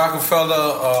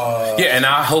Rockefeller. Yeah, and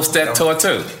I host that tour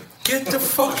too. Get the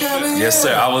fuck out of here. Yes,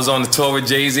 sir. I was on the tour with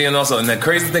Jay-Z and also. And the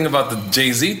crazy thing about the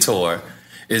Jay-Z tour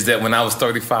is that when I was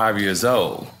 35 years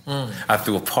old, I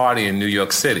threw a party in New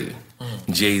York City.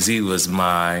 Jay-Z was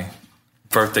my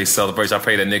birthday celebration. I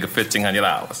paid that nigga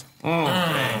 $1,500.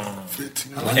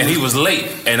 And he was late,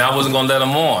 and I wasn't going to let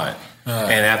him on.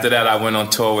 And after that, I went on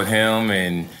tour with him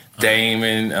and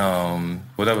Damon,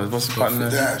 what's the partner?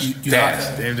 Dash.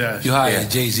 Dave Dash. You hired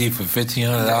Jay-Z for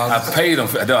 $1,500? I paid him.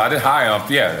 No, I didn't hire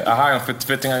him. Yeah, I hired him for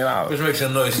 $1,500. Which makes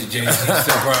some noise, Jay-Z. Still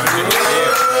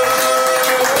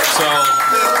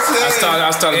So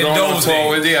I started going on tour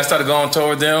with them. I started going on tour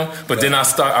with them, but then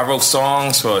I wrote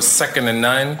songs for Second to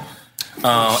None.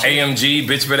 AMG,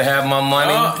 Bitch Better Have My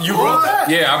Money. You wrote that?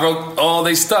 Yeah, I wrote all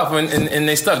their stuff and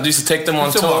they stuff. I used to take them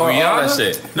on tour, all that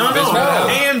shit. No.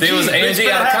 AMG, there was AMG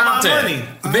out of Compton.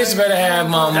 Bitch Better Have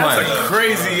My Money. That's a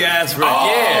crazy ass record.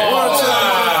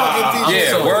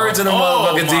 Yeah, words of the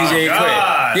motherfucking DJ Quick.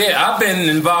 Yeah, I've been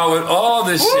involved with all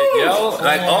this shit, yo.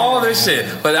 Like all this shit.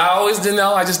 But I always didn't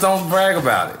know, I just don't brag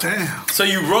about it. Damn. So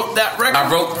you wrote that record?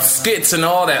 I wrote skits and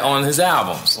all that on his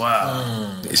albums.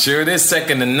 Wow. Sure it is.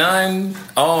 Second to None.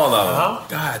 All of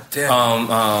them. God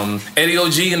damn. Eddie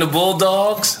OG and the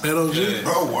Bulldogs. Eddie OG?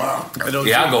 Oh, wow.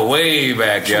 Yeah, I go way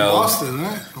back, yo. Boston,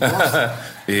 right? Boston.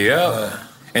 Yeah.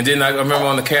 And then I remember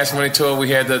on the Cash Money tour, we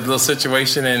had that little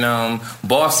situation in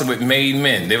Boston with Made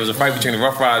Men. There was a fight between the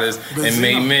Rough Riders and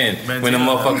Made Men when the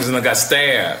motherfuckers got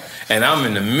stabbed. And I'm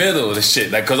in the middle of the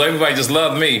shit, like, because everybody just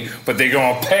loved me, but they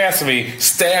going past me,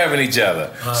 stabbing each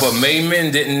other. But Made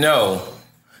Men didn't know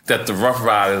that the Rough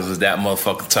Riders was that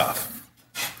motherfucker tough.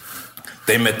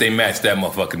 they met their match that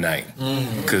motherfucking night.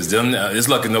 Because it's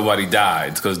lucky nobody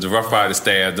died. Because the Rough Rider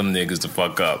stabbed them niggas the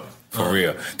fuck up. For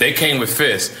real. They came with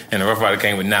fists, and the Rough Rider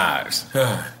came with knives.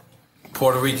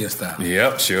 Puerto Rican style.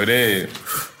 Yep, sure did.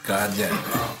 God damn.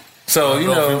 So, I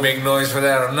don't know if we make noise for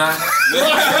that or not.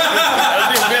 I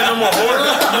think we got no more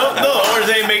orders. No, orders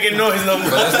ain't making noise no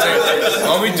more.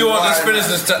 Are we doing let's finish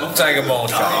this Tiger Bone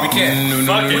shot? We can't. We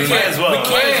can't as well. We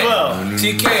can't.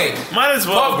 TK. Might as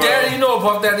well, Puff Daddy, you know what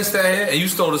Puff Daddy said here? And you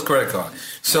stole his credit card.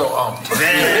 So, Puff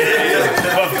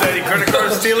Daddy credit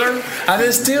card stealer? I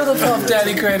didn't steal the Puff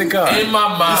Daddy credit card. In my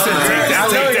mind. You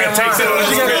gotta get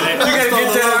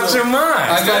that out your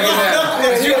mind. I gotta get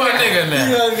that. You my nigga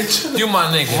now. You my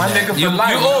nigga. My nigga for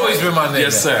life. You always been my nigga.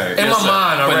 Yes, sir. In my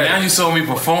mind already. But now you saw me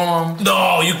perform.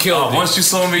 No, you killed it. Once you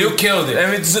saw me, you killed it. I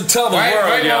mean, just tell the world,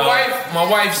 right, yo. my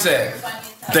wife said.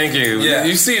 Thank you. Yeah.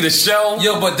 You see the show?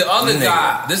 Yo, but the other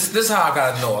guy, this is how I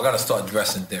gotta know. I gotta start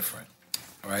dressing different.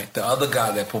 Right? The other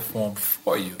guy that performed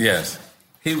for you. Yes.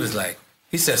 He was like,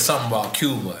 he said something about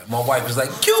Cuba. My wife was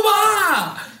like,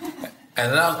 Cuba!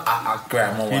 And then I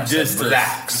grabbed my wife and said,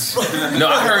 relax. No,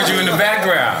 I heard you in the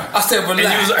background. I said,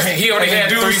 relax. He already had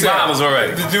 3 bottles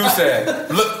already. The dude said,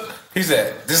 look, he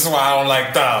said, this is why I don't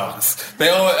like dogs. They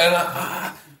always,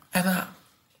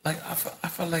 I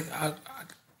felt like I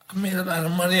made a lot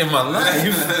of money in my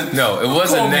life. No, it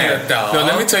wasn't that. Dog. No,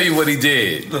 let me tell you what he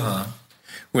did.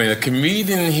 When a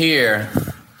comedian here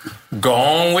go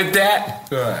on with that,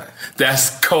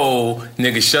 that's cold.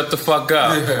 Nigga, shut the fuck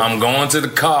up. I'm going to the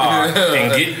car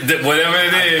and get whatever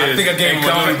it is. I think I gave him a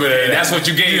little bit of that. That's what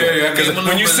you gave him. Because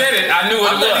when you said it, I knew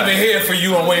what it was. I'm not even here for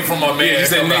you. I'm waiting for my man. He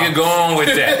said, nigga, go on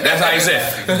with that. That's how he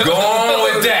said. Go on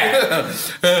with that.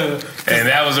 And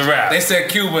that was a wrap. They said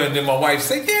Cuba, and then my wife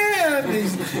said, yeah.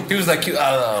 He was like,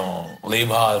 leave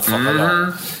her the fuck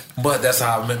alone. But that's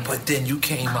how I meant. But then you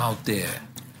came out there.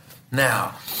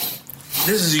 Now,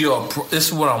 this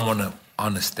is what I want to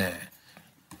understand.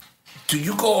 Do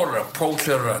you go to the approach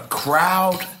of the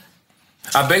crowd?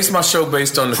 I base my show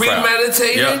based on the crowd.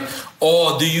 Premeditated? Yep.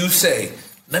 Or do you say,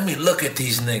 let me look at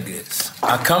these niggas?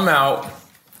 I come out,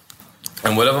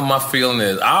 and whatever my feeling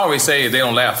is, I always say if they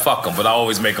don't laugh, fuck them, but I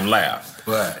always make them laugh.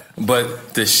 Right.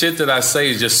 But the shit that I say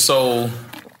is just so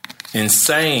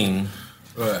insane.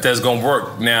 Right. That's gonna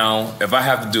work. Now, if I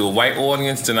have to do a white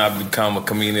audience, then I become a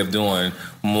comedian of doing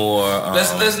more.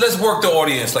 Let's work the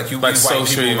audience like you like white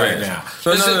people right now.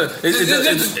 No,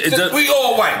 we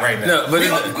all white right now. No, but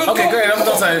okay, great. I'm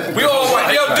not saying we all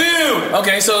white. Yo, dude.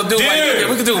 Okay, so do white.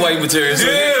 We can do white material. So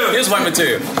here's white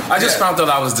material. I just found out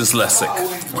I was dyslexic.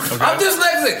 Okay. I'm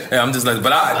dyslexic. Yeah, I'm dyslexic.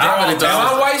 But I really thought.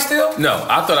 Am I white still? No,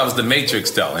 I thought I was the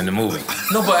Matrix though in the movie.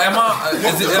 No, but am I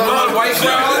white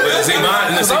now? See,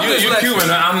 you're Cuban.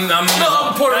 I'm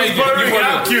Puerto Rican.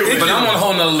 I'm Cuban. But I'm on a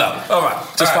whole nother level. All right.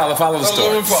 Just follow the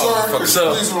story.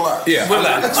 So, please relax. Yeah,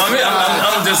 relax.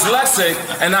 I'm dyslexic,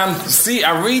 and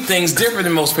I read things different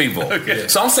than most people. Okay.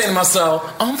 So I'm saying to myself,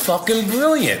 I'm fucking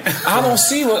brilliant. I don't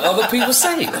see what other people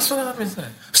say. That's what I've been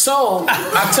saying. So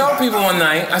I tell people one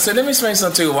night, I said, let me explain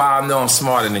something to you why I know I'm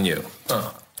smarter than you.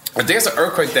 If there's an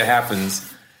earthquake that happens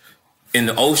in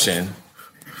the ocean,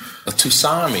 a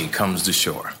tsunami comes to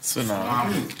shore.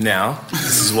 Tsunami. Now,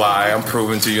 this is why I'm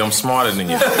proving to you I'm smarter than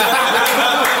you.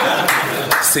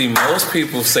 See, most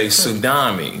people say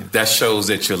tsunami. That shows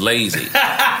that you're lazy.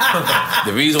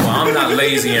 The reason why I'm not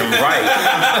lazy and right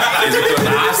is because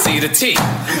I see the T. If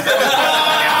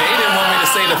they didn't want me to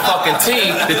say the fucking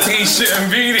T, the T shouldn't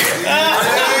be there.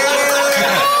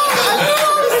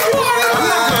 I'm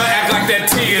not going to act like that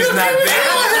T is not there.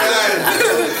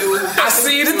 I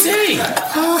see the T.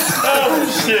 Oh,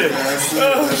 shit.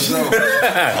 Oh, shit.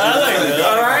 I like that.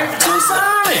 All right?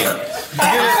 Tsunami.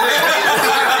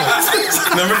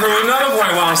 Let me prove another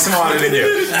point why I'm smarter than you.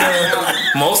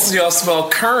 Most of y'all spell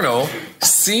Colonel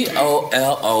C-O-L-O-N-I-L.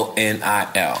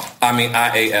 I mean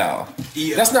I-A-L.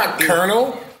 That's not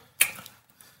Colonel.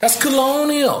 That's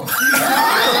colonial.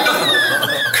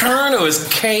 Colonel is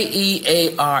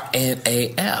K-E-A-R-N-A-L.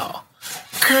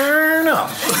 Colonel.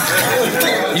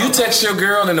 You text your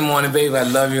girl in the morning, baby, I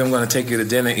love you. I'm going to take you to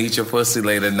dinner and eat your pussy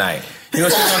late at night. You know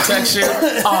what she's going to text you?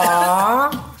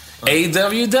 Aww.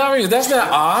 A-W-W. That's not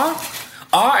R.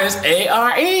 R is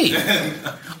A-R-E. R.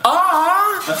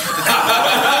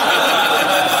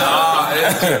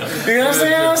 You know what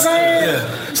I'm saying?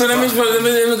 Yeah. So let me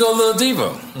go a little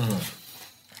deeper.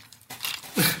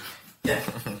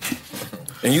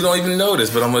 And you don't even know this,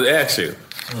 but I'm going to ask you.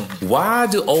 Why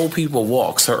do old people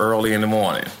walk so early in the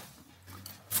morning?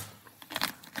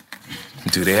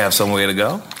 Do they have somewhere to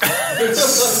go?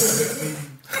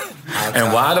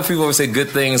 And why do people always say good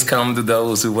things come to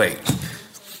those who wait?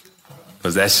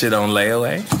 Was that shit on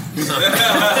layaway?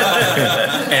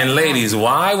 And ladies,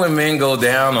 why when men go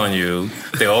down on you,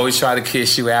 they always try to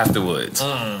kiss you afterwards?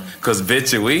 Because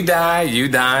bitch, if we die, you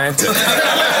dying too.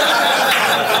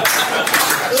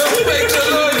 Make some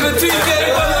noise for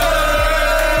TK.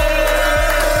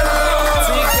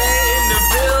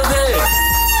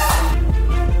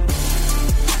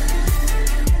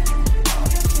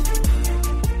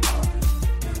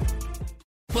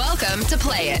 Welcome to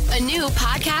Play It, a new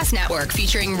podcast network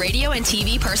featuring radio and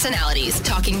TV personalities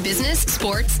talking business,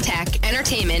 sports, tech,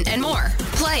 entertainment, and more.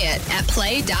 Play it at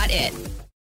play.it.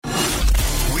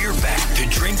 We're back to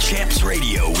Drink Champs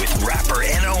Radio with rapper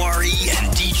NORE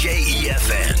and DJ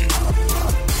EFN.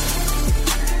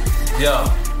 Yo,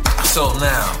 so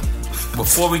now,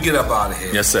 before we get up out of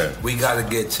here, yes, sir, we got to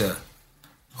get to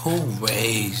who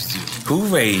raised you? Who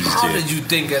raised you? How did you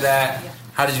think of that?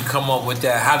 How did you come up with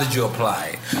that? How did you apply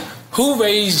it? Who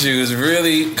raised you is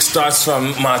really starts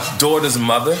from my daughter's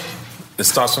mother. It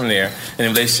starts from there in a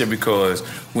relationship because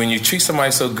when you treat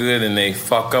somebody so good and they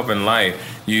fuck up in life,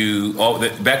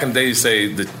 back in the day you say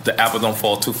the apple don't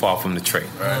fall too far from the tree.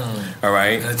 Right. All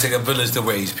right? And it take a village to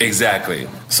raise people. Exactly.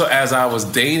 So as I was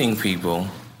dating people,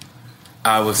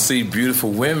 I would see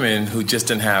beautiful women who just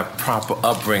didn't have proper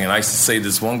upbringing. I used to say to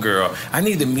this one girl, I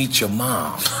need to meet your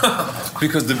mom.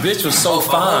 Because the bitch was so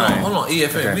fine. Hold on,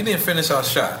 EFN. Okay. We didn't finish our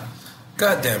shot.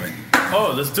 God damn it.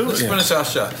 Oh, let's do it. Let's finish our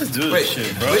shot. Let's do this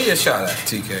shit, bro. Where your shot at,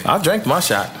 TK? I drank my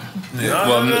shot. Yeah.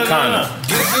 Kinda.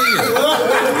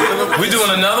 We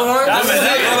doing another one?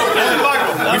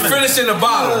 We finishing the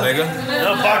bottle, nigga.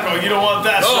 No, Paco, you don't want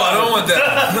that shot. I don't want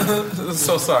that.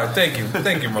 So sorry. Thank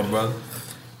you, my brother.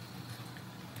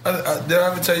 Did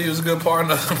I ever tell you it was a good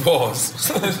partner?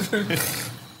 Pause.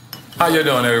 How you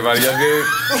doing, everybody? Y'all good?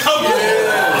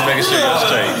 Yeah. Making sure you're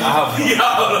straight. Yo,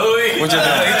 Louis. What you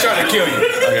doing? He's trying to kill you.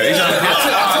 Okay, he's trying to kill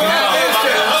you.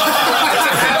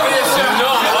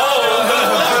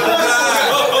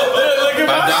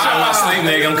 I die in my sleep,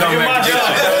 nigga. I'm coming back to get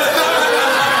you.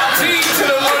 T to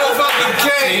the motherfucking K.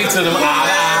 T to the Who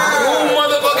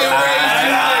motherfucking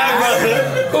raised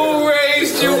you? Who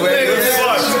raised you, nigga?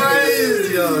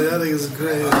 Yo, y'all niggas are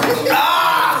crazy.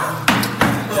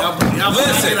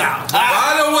 Listen, by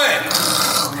the way,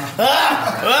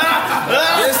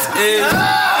 this is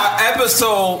our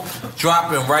episode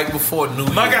dropping right before New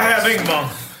Year's. Like I have Bing Bong.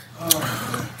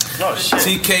 Oh, shit.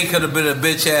 TK could have been a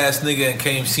bitch ass nigga and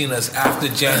came seen us after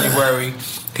January.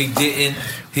 He didn't.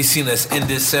 He seen us in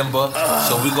December.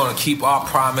 So we're going to keep our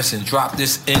promise and drop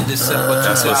this in December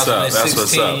 2016. That's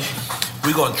what's up.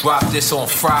 We're going to drop this on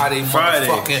Friday.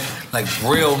 Motherfucking like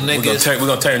real niggas. We're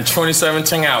going to turn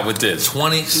 2017 out with this.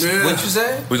 20? Yeah. What you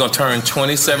say? We're going to turn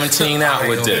 2017 out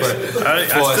with this. For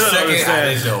a second,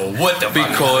 I didn't know what the fuck.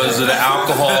 Because of the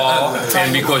alcohol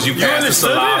and because you passed the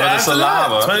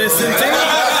saliva. 2017?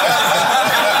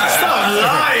 Stop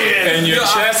lying. And your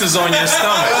chest is on your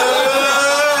stomach.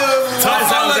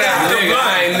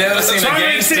 I ain't never seen a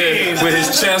gangster with his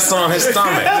chest on his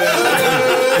stomach.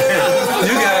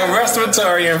 You got a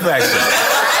respiratory infection.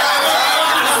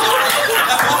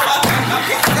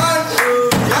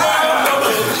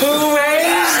 Who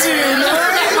raised you?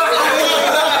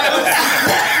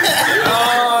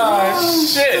 Oh,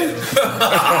 shit.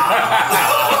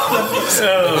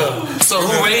 So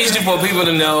who raised you, for people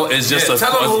to know, is just a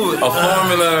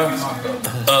formula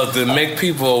to make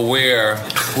people aware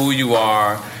who you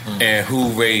are and who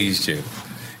raised you.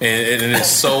 And it's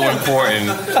so important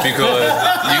because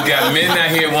you got men out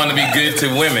here want to be good to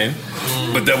women,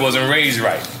 but that wasn't raised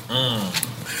right.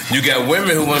 You got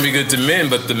women who want to be good to men,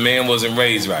 but the man wasn't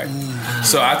raised right.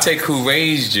 So I take who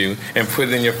raised you and put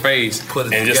it in your face,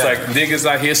 and just like niggas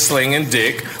out here slinging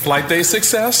dick like they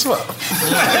successful.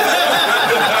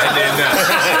 And then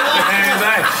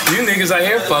you niggas out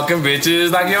here fucking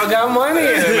bitches like y'all got money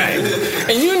in the bank.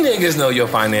 And you niggas know your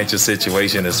financial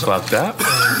situation is fucked up.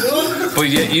 But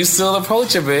yet you still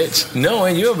approach a bitch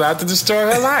knowing you're about to destroy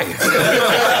her life.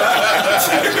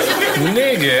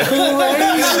 Nigga, who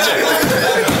raised you?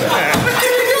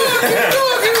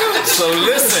 So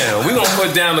listen, we're going to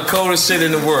put down the coldest shit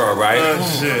in the world, right? Oh,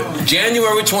 shit.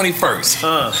 January 21st,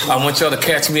 I want y'all to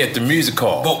catch me at the Music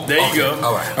Hall. There you go.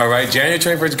 All right, January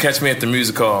 21st, catch me at the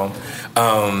Music Hall.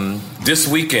 This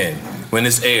weekend, when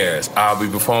this airs, I'll be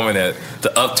performing at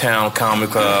the Uptown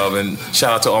Comedy Club, and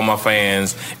shout out to all my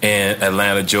fans in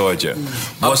Atlanta, Georgia.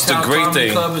 What's Uptown the great Comedy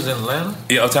thing? Club is in Atlanta?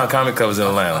 Yeah, Uptown Comedy Club is in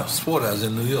Atlanta. I swore that was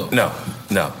in New York. No.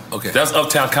 Okay. That's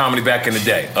Uptown Comedy back in the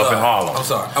day, up in Harlem. I'm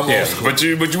sorry. I'm old school. But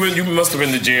you must have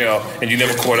been to jail and you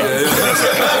never caught up.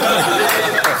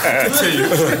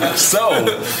 So,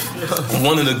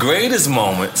 one of the greatest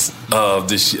moments of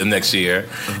this next year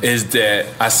is that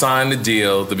I signed a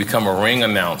deal to become a ring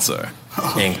announcer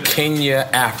in Kenya,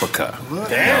 Africa.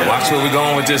 Now, watch where we're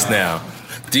going with this now.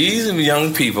 These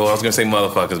young people, I was going to say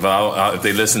motherfuckers, but if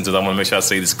they listen to it, I want to make sure I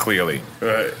say this clearly.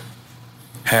 Right.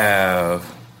 Have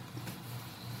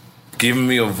given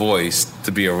me a voice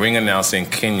to be a ring announcer in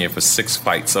Kenya for 6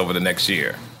 fights over the next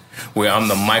year, where I'm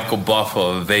the Michael Buffer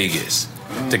of Vegas.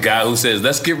 The guy who says,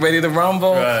 let's get ready to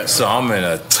rumble. Right. So I'm in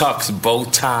a tux, bow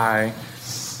tie,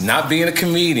 not being a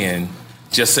comedian,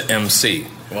 just an MC.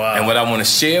 Wow. And what I want to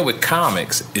share with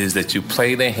comics is that you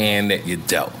play the hand that you're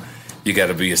dealt. You got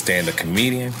to be a stand-up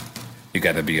comedian. You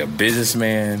got to be a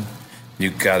businessman.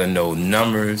 You got to know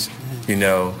numbers, you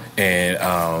know,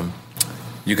 and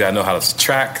you got to know how to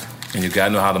subtract, and you got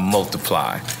to know how to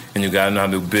multiply, and you got to know how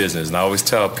to do business. And I always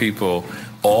tell people,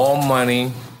 all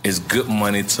money is good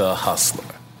money to a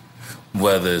hustler.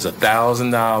 Whether it's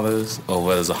 $1,000 or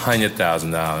whether it's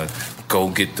 $100,000, go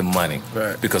get the money.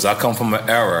 Right. Because I come from an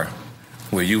era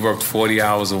where you worked 40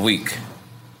 hours a week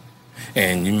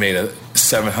and you made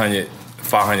 $700,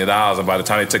 $500, and by the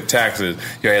time they took taxes,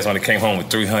 your ass only came home with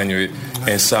 $300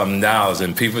 and something,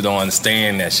 and people don't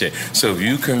understand that shit. So if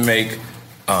you can make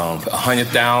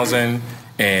 $100,000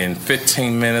 in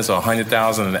 15 minutes or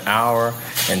 $100,000 in an hour,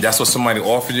 and that's what somebody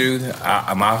offered you,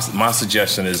 my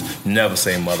suggestion is never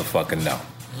say motherfucking no.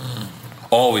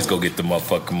 Always go get the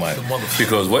motherfucking money.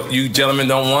 Because what you gentlemen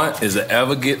don't want is to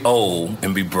ever get old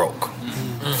and be broke.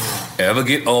 Ever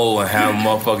get old and have a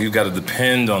motherfucker, you got to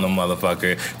depend on the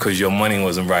motherfucker because your money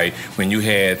wasn't right when you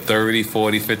had 30,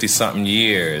 40, 50-something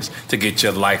years to get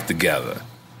your life together.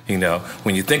 You know,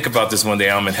 when you think about this one day,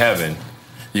 I'm in heaven,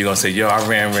 you're going to say, yo, I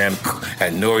ran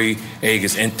at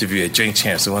Noriega's interview at Drink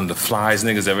Champs, one of the flyest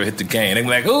niggas ever hit the game. They're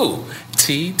like, ooh,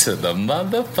 T to the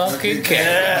motherfucking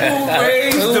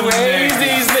cat. Who raised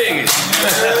these niggas?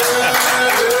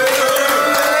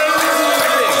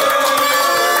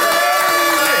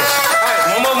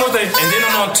 And then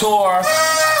I'm on tour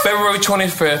February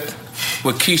 25th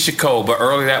with Keisha Cole. But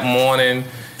early that morning,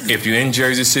 if you're in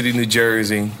Jersey City, New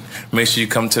Jersey, make sure you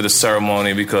come to the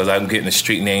ceremony because I'm getting a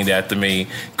street named after me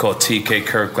called TK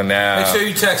Kirkland now. Make sure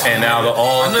you text me. And now the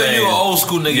all I know you're an old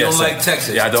school nigga. Yes, you don't like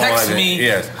Texas. Yeah, I don't text like me. It.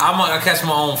 Yes. I catch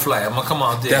my own flight. I'm going to come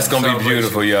out there. That's going to be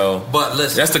beautiful, yo. But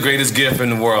listen. That's the greatest gift in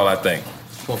the world, I think.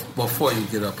 Before you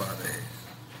get up out of here,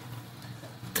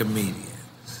 comedians,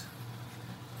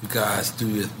 you guys do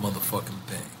your motherfucking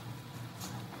thing.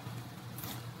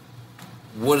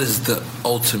 What is the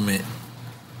ultimate,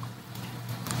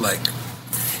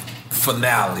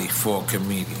 finale for a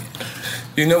comedian?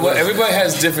 You know what? Everybody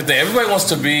has different things. Everybody wants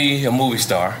to be a movie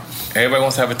star. Everybody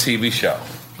wants to have a TV show.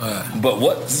 But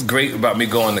what's great about me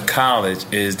going to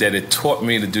college is that it taught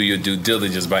me to do your due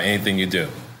diligence by anything you do.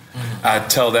 Mm-hmm. I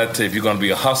tell that to if you're going to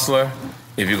be a hustler,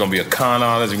 if you're going to be a con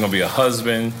artist, you're going to be a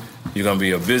husband, you're going to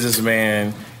be a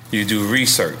businessman, you do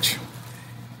research.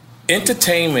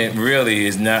 Entertainment really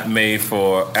is not made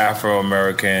for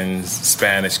Afro-Americans,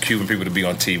 Spanish, Cuban people to be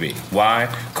on TV. Why?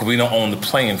 Because we don't own the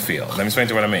playing field. Let me explain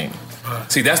to you what I mean.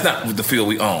 See, that's not the field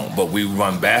we own, but we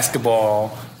run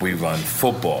basketball, we run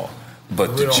football.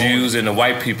 But the Jews and the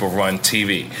white people run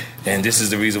TV. And this is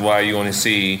the reason why you only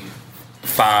see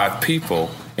 5 people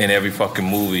in every fucking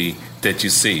movie that you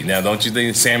see. Now, don't you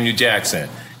think Samuel Jackson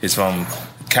is from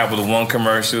Capital One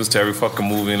commercials to every fucking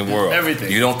movie in the world?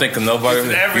 Everything. You don't think of nobody?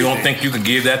 You don't think you could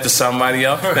give that to somebody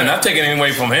else? They're not taking anything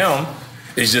away from him.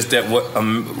 It's just that what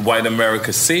white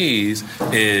America sees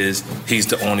is he's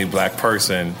the only black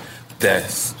person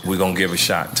that we're going to give a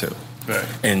shot to. Right.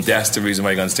 And that's the reason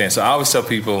why you understand. So I always tell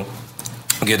people,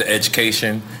 get an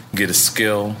education, get a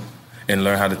skill, and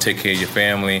learn how to take care of your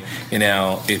family. And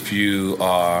now, if you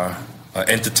are an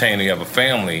entertainer, you have a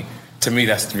family, to me,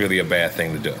 that's really a bad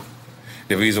thing to do.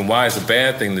 The reason why it's a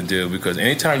bad thing to do, because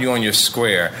anytime you're on your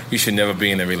square, you should never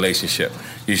be in a relationship.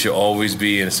 You should always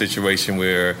be in a situation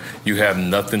where you have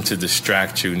nothing to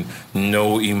distract you,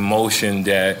 no emotion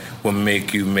that will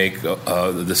make you make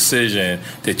a decision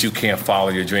that you can't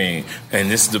follow your dream.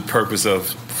 And this is the purpose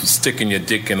of sticking your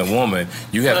dick in a woman.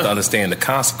 You have to understand the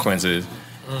consequences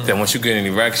that once you get an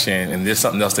erection and there's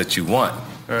something else that you want,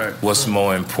 what's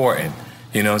more important?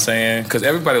 You know what I'm saying? Because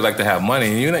everybody would like to have money,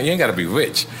 and you ain't got to be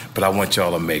rich, but I want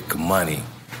y'all to make money.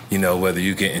 You know, whether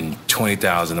you're getting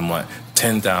 $20,000 a month,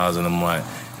 $10,000 a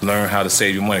month, learn how to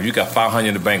save your money. If you got $500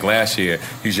 in the bank last year,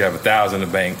 you should have $1,000 in the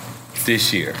bank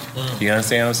this year. You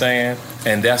understand what I'm saying?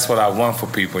 And that's what I want for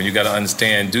people. And you got to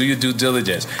understand, do your due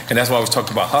diligence. And that's why I was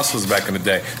talking about hustlers back in the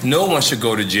day. No one should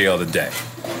go to jail today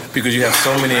because you have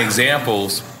so many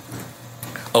examples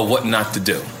of what not to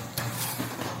do.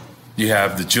 You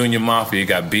have the Junior Mafia. You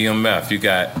got BMF. You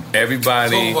got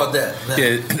everybody. Talk about that.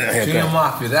 Yeah, Junior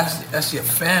Mafia. That's your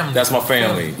family. That's my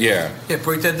family. Yeah. Yeah,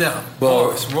 break that down.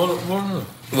 Well, roll.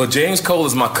 Well, James Cole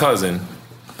is my cousin,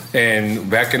 and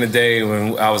back in the day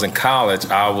when I was in college,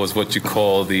 I was what you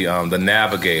call the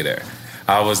navigator.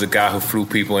 I was the guy who flew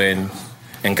people in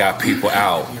and got people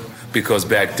out, because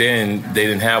back then they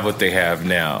didn't have what they have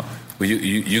now.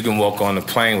 You can walk on the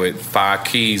plane with 5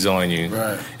 keys on you,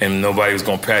 right, and nobody was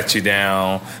gonna pat you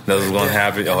down. Nothing was gonna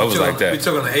happen. Oh, it was like that. We're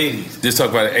talking the 80s. Just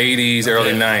talk about the 80s,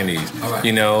 early 90s. All right.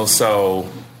 You know, so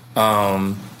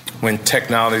when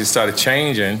technology started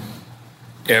changing,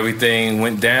 everything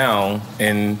went down,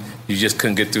 and you just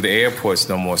couldn't get through the airports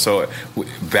no more. So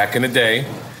back in the day,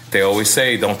 they always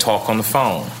say, don't talk on the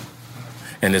phone.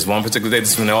 And there's one particular day,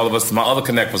 this is when all of us, my other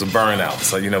connect was a burnout.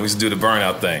 So, we used to do the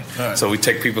burnout thing. Right. So we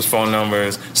take people's phone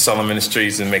numbers, sell them in the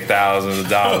streets, and make thousands of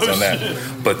dollars on that. Shit.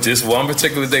 But this one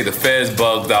particular day, the feds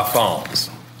bugged our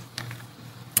phones.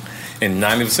 And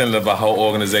 90% of our whole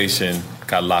organization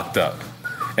got locked up.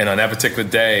 And on that particular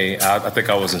day, I think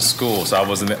I was in school, so I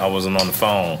wasn't on the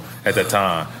phone at that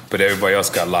time. But everybody else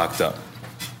got locked up.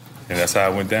 And that's how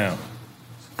it went down.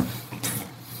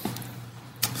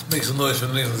 Make some noise for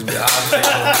the niggas to be God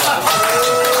damn.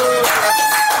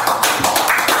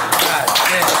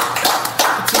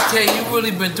 TK, you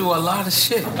really been through a lot of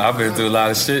shit. I've been through a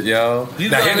lot of shit, yo.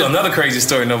 Now, here's another crazy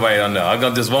story nobody don't know. I'm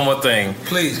going to just one more thing.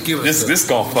 Please, give it to us. This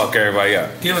going to fuck everybody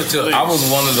up. Give it to us. I was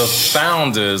one of the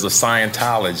founders of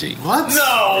Scientology. What?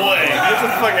 No way. Get the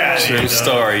fuck out of here. True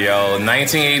story, yo.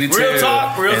 1982 Real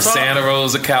talk. in Santa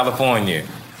Rosa, California.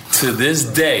 To this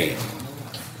day,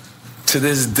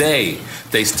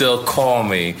 they still call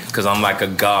me because I'm like a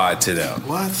god to them.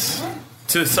 What?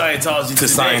 To Scientology. To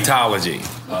Scientology.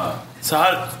 So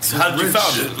how did you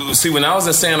found it? See, when I was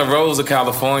in Santa Rosa,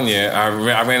 California, I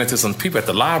ran into some people at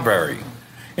the library,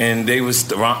 and they was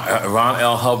Ron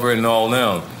L. Hubbard and all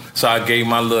them. So I gave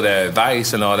my little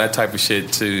advice and all that type of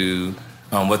shit to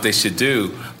what they should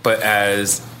do. But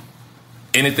as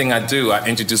anything I do, I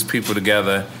introduce people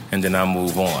together, and then I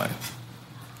move on.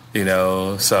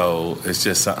 So it's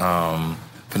just a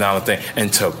phenomenal thing.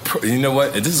 And you know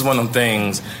what? This is one of them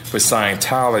things with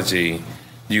Scientology.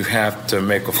 You have to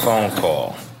make a phone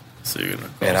call. So you're gonna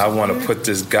call and I want to put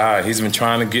this guy. He's been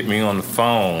trying to get me on the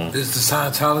phone. This is the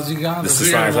Scientology guy. This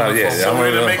is Scientology. Yeah, so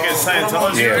we're gonna make it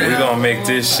Scientology. Yeah, we're gonna make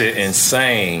this shit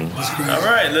insane. All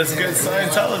right, let's get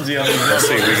Scientology on. Let's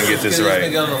see if we can get this right.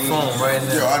 Get on the phone right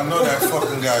now. Yo, I know that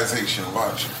fucking guy's Haitian.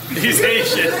 Watch. He's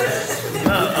Haitian.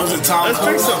 Was it Tom? Let's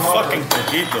drink some fucking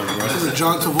taquito, bro. This is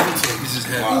John Travolta. He's just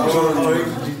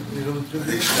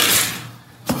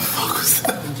What the fuck was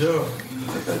that? Joe.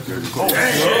 I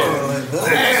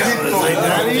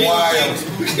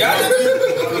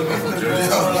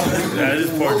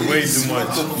just poured way too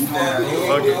much.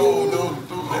 Fuck it.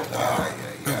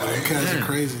 You guys are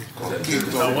crazy.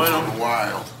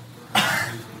 Wild.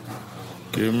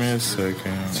 Give me a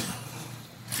second.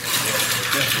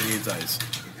 Definitely needs ice.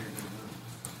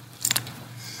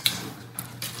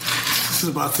 This is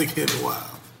about to get wild.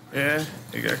 Yeah,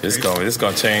 it's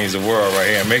gonna change the world right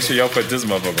here. Make sure y'all put this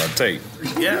motherfucker on tape.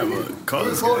 Yeah, but call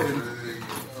this guy.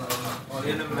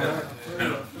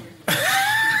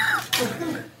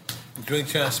 Drink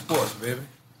Champs Sports, baby.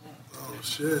 Oh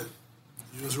shit!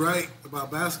 You was right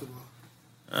about basketball.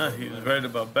 He was right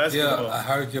about basketball. Yeah, I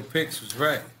heard your picks was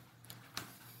right.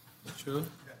 True.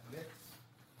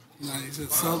 Nah, he said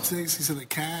Celtics. He said the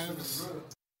Cavs.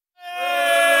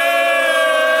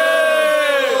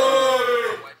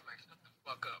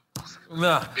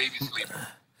 No.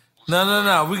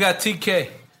 We got TK.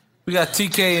 We got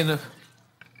TK in the.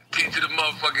 Get to the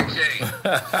motherfucking chain.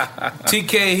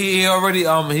 TK, he already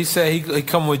he said he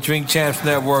come with Drink Champs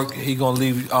Network. He gonna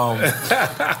leave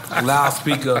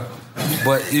loudspeaker,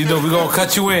 but we're gonna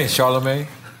cut you in, Charlamagne.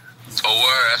 Oh,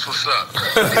 word, that's what's up.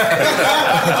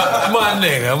 my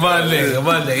nigga.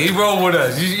 He rolled with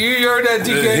us. You heard that,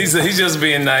 TK? He's just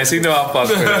being nice. He know I fuck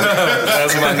with him.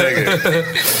 That's my nigga.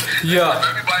 Yeah.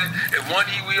 Everybody, if one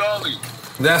eat, we all eat.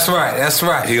 That's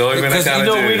right. He always been that kind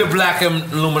of dude. We the Black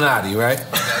Illuminati, right?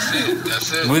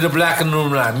 That's it. We the Black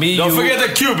Illuminati. Don't forget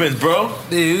the Cubans, bro.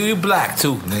 You black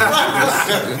too,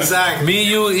 nigga. Exactly. Me,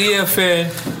 you, EFN,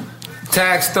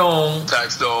 Tax Stone,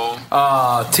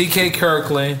 TK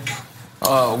Kirkland.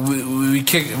 We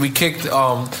kicked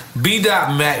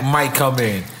B-Dot might come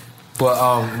in,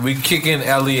 but we kicking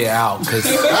Elliot out because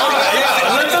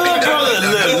let the little brother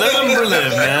live. Let him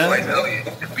live, man.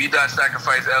 B-Dot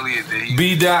sacrificed Elliot.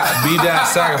 B-Dot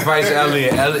sacrificed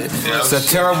Elliot. It's a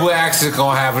terrible accident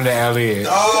gonna happen to Elliot.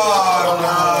 Oh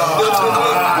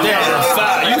no!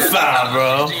 Damn, you foul,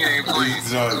 bro.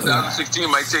 2016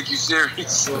 might take you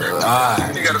serious. You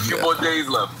got a few more days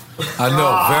left. I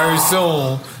know. Very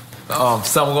soon,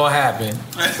 something gonna happen.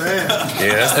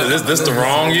 Yeah, this the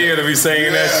wrong year to be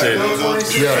saying that shit. I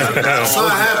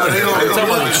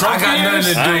got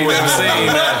nothing to do with it.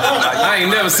 I ain't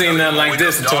never seen nothing like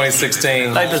this in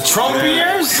 2016. Like the Trump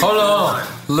years? Hold on.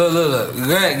 Look.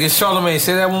 Go ahead. Get Charlamagne.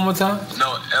 Say that one more time.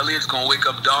 No, Elliot's gonna wake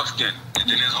up dark skinned. And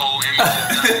then his whole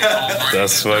image.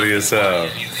 That's funny as hell.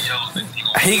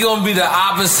 He gonna be the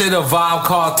opposite of Vibe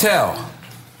Cartel.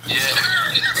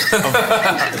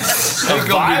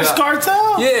 Vibes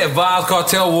Cartel? Yeah, Vibes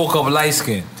Cartel woke up light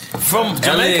skinned. From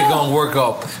Jamaica? Elliot gonna work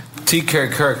up T.K.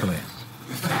 Kirkland.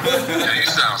 Yeah, you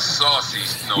sound saucy.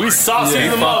 We saucy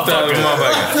the motherfucker.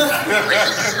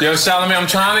 Yo, Charlamagne, I'm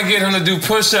trying to get him to do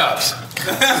push-ups. This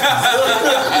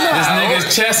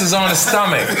nigga's chest is on his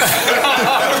stomach.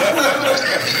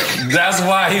 That's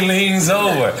why he leans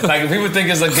over. Like, people think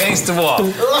it's a gangster walk.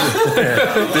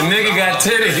 The nigga got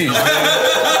titties.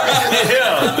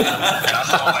 Yeah. I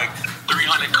saw like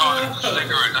 300 cartons of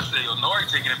cigarettes. I said, yo, Nori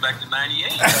taking it back to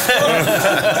 98.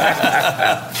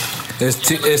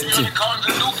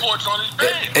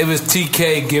 It was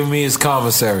TK giving me his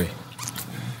commissary.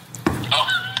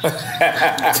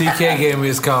 TK gave me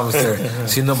his commissary.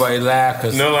 See, nobody laughed.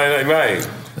 Nobody, right.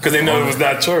 Because they know it was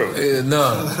not true.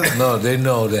 No, they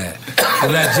know that.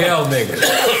 They're not jail niggas.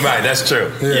 Right, that's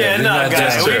true. Yeah, no,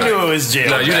 guys, we knew it was jail.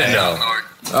 No, you didn't know.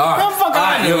 All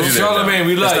right, yo, Charlamagne,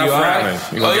 we love you, all right?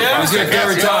 Oh, yeah? It's your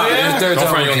third time. Don't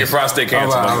front, you're going to get prostate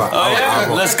cancer. Oh, yeah?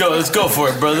 Let's go for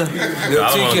it, brother. I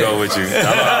don't want to go with you.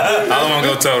 I don't want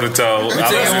to go toe-to-toe.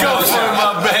 Let's go for it,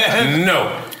 my man. No.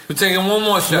 We're taking one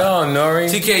more shot. No, Nori.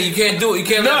 TK, you can't do it. You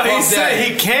can't No, let he Puff said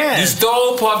Daddy. he can. You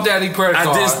stole Puff Daddy credit card.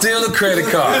 I did steal the credit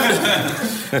card.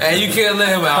 And you can't let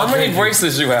him out. How many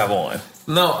bracelets you have on?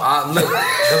 No,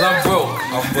 because I'm broke.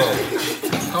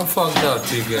 I'm fucked up,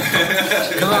 TK.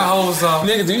 Can I hold some?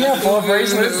 Nigga, do you have 4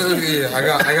 bracelets? Yeah, I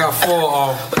got 4.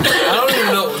 I don't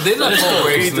even know. They're not 4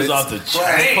 bracelets. Off the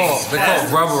They're called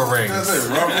rubber rings.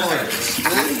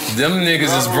 Them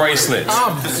niggas is bracelets.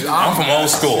 I'm from old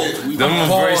school. Them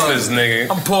bracelets, nigga.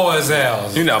 I'm poor as hell.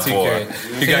 You're not poor.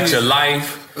 You got your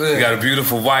life. You got a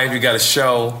beautiful wife. You got a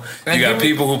show. You got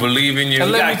people who believe in you.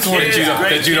 And let me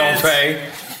that you don't pay.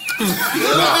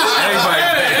 Everybody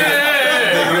pay.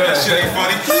 That shit ain't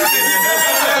funny.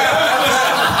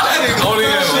 Only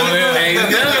him. Ain't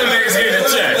none of them niggas getting a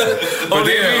check. But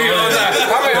they be here all the time.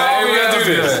 How often y'all do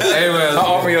this? How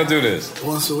often y'all do this?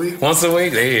 Once a week. Once a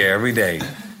week? They here every day.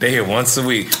 They here once a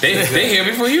week. They here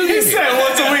before you get here. He said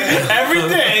once a week, every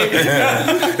day.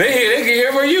 They get here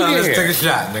before you get Let's here. take a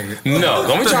shot, nigga. No,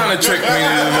 don't be trying to trick me.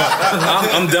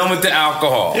 I'm done with the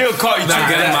alcohol. He'll call you. I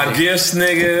got my gifts,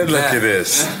 nigga. Look at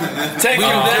this.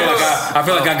 I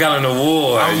feel like I got an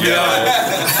award. Yo.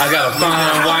 I got a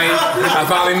fine wife. I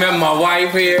finally met my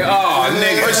wife here. Oh,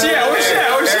 nigga. Where's she at?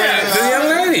 The young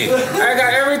lady. I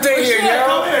got everything here,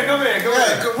 yo. Come here.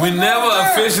 We never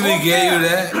officially gave you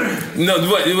that. No,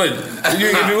 what? You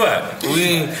gave me what?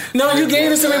 No, you gave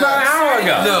this to me about an hour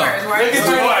ago. No. Look at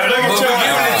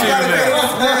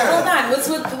Hold on. What's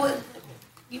with what?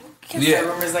 You can't start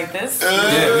rumors like this.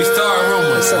 Yeah, we start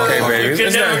rumors. It's okay, baby. You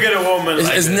can never get a woman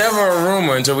like It's this. never a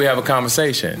rumor until we have a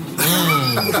conversation.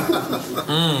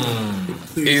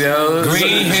 You know,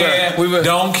 Green hair,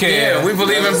 don't care. Yeah, we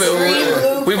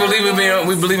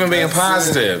believe in being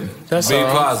positive. That's Be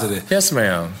all. positive. Yes,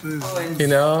 ma'am. You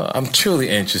know, I'm truly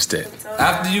interested.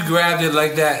 After you grabbed it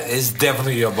like that, it's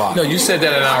definitely your bottle. No, you said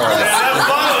that an hour ago. That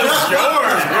bottle is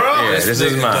yours, bro. Yeah, this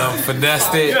is mine.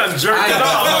 Finessed it. You done jerked it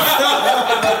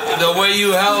off. The way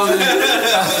you held it,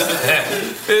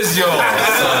 it's yours.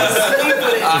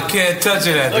 I can't touch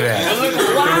it after that.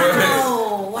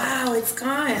 Wow, it's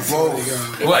gone.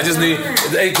 Well, I just need.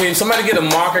 Hey, can somebody get a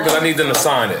marker? Because I need them to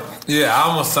sign it. Yeah,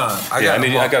 I'm gonna sign.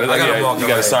 You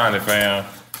gotta sign it, fam.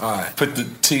 All right. Put the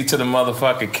T to the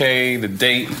motherfucking K, the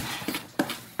date.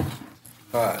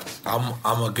 All right.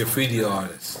 I'm a graffiti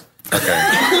artist. Okay.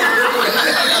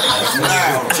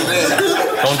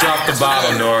 Don't drop the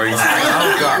bottle, Nori.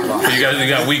 You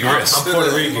got weak wrists. I'm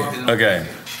Puerto Rican. Okay.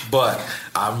 But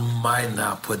I might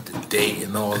not put the date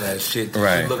and all that shit that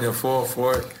Right. you're looking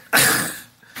for it.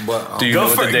 But Do you know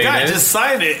what the date is? Just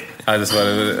sign it. I just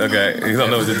wanted to. Okay. You don't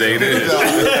know what the date is.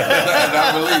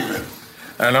 I believe it.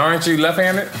 And aren't you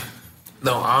left-handed?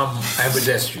 No, I'm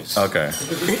ambidextrous. Okay.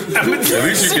 At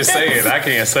least you can say it. I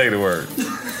can't say the word.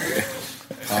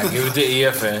 All right, give it to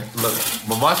EFN. Look,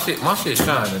 but my shit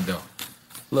shining though.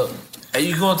 Look, are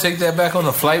you gonna take that back on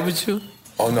the flight with you?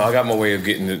 Oh no, I got my way of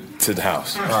getting to the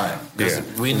house. All right. Yeah.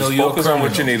 We know you're focus a on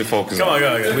what criminal. you need to focus Come on.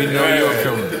 on. We know you're a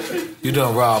criminal. You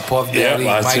done robbed Puff Daddy,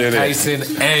 Yep, I Mike sure did. Tyson,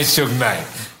 and Suge Knight.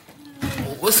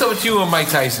 What's up with you and Mike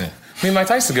Tyson? Me and Mike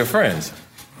Tyson good friends.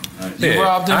 You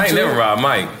robbed him I ain't too? never robbed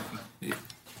Mike.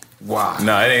 Wow.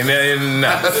 No, it ain't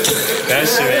nah. That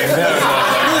shit ain't never.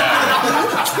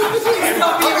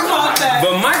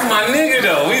 But Mike, my nigga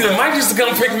though. Mike used to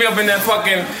come pick me up in that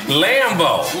fucking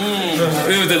Lambo.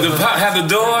 It was had the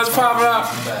doors popping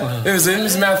up. It was,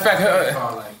 as a matter of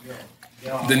fact,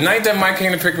 the night that Mike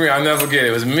came to pick me up, I'll never forget it.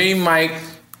 It was me, Mike,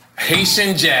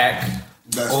 Haitian Jack,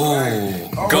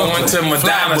 going to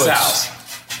Madonna's house.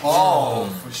 Oh,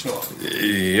 for sure.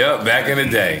 Yep, back in the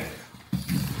day.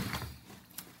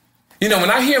 You know, when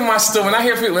I hear my story, when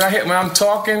I'm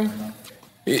talking,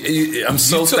 I'm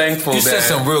so thankful. You said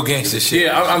some real gangster shit.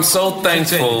 Yeah, I'm so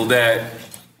thankful that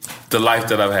the life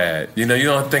that I've had. You know, you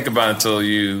don't think about it until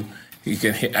you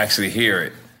can actually hear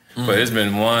it. But it's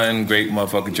been one great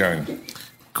motherfucking journey.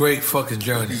 Great fucking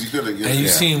journey. And you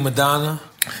seen Madonna?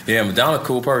 Yeah, Madonna,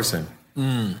 cool person.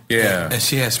 Yeah. And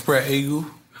she had spread eagle?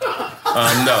 No.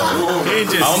 I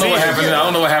don't know what happened. I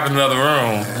don't know what happened in the other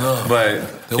room.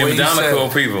 But The way you Madonna, said cool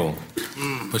it. people.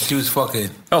 But she was fucking.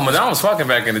 Oh, Madonna was fucking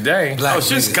back in the day. Black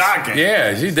she's niggas. cocking.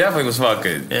 Yeah, she definitely was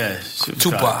fucking. Yeah,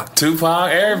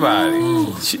 Tupac, everybody.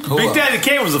 Big Daddy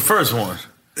Kane was the first one.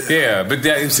 Yeah, Big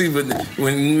Daddy. See, but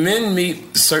when men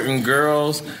meet certain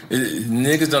girls,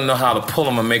 niggas don't know how to pull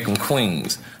them and make them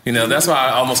queens. You know, that's why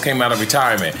I almost came out of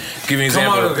retirement. Give you an Come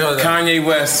on, example. Kanye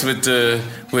West with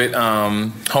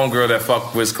homegirl that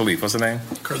fucked Wiz Khalifa. What's her name?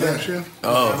 Kardashian?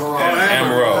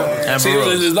 Amber Rose. See,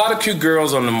 there's a lot of cute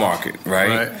girls on the market,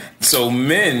 right? So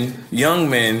young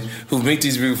men who meet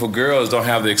these beautiful girls don't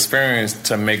have the experience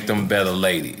to make them better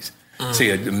ladies. See,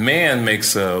 a man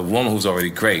makes a woman who's already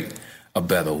great a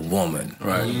better woman.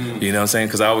 Right. You know what I'm saying?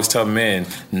 Because I always tell men,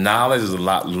 knowledge is a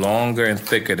lot longer and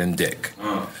thicker than dick.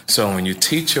 So when you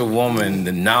teach a woman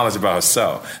the knowledge about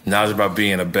herself, knowledge about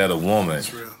being a better woman,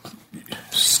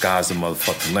 sky's the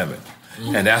motherfucking limit.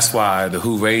 And that's why the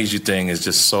Who Raised You thing is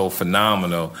just so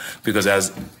phenomenal, because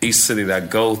as each city that I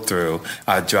go through,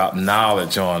 I drop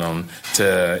knowledge on them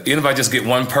to, even if I just get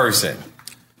one person.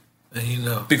 And you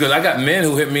know. Because I got men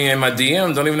who hit me in my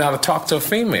DM, don't even know how to talk to a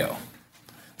female.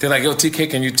 They're like, yo, TK,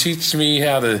 can you teach me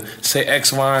how to say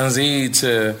X, Y, and Z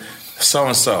to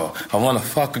so-and-so? I want to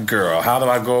fuck a girl. How do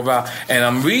I go about? And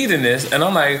I'm reading this, and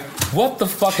I'm like, what the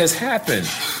fuck has happened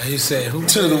and you say, who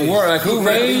to the world? Like, who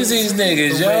raised these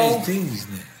niggas, yo?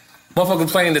 Motherfucker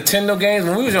playing Nintendo games.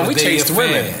 When we was young, we chased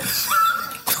women.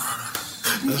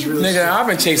 Nigga, I've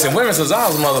been chasing women since I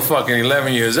was motherfucking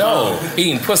 11 years old,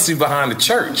 eating pussy behind the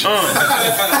church.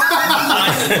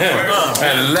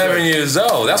 At 11 years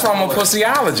old. That's why I'm a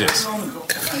pussyologist.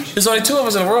 There's only 2 of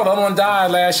us in the world. The other one died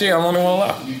last year. I'm the only one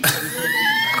left.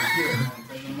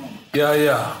 Yeah.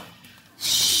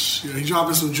 Yeah, he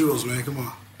dropping some jewels, man. Come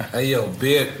on. Hey, yo,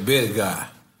 beard guy.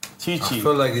 Chi-Chi. I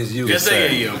feel like it's you. Yes, I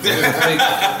you. am.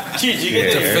 Chi-Chi,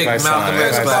 It's a fake Malcolm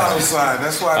X class.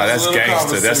 That's why. That's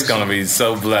gangster. That's gonna be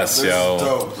so blessed, yo.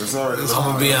 Dope. It's already. I'm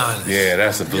gonna be honest. Yeah,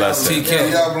 that's a blessing.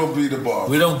 TK. Diablo be the boss.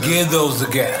 We don't give those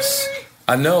to guests.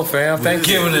 I know, fam. Thank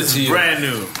you. Giving it to you. Brand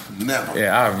new. Never.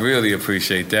 Yeah, I really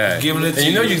appreciate that. Giving it to and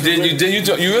you know you.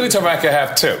 You really told me I could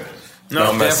have 2.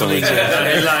 No, messing with you. I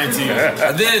ain't lying to you.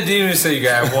 I didn't even say you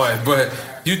got one, but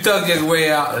you thug your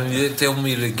way out and you tell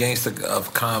me the gangster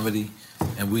of comedy,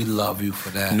 and we love you for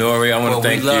that. Nori, I want to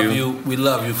thank you. We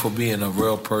love you for being a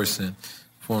real person.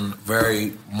 From the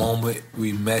very moment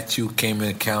we met you, came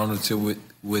in encounter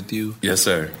with you. Yes,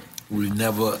 sir. We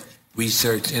never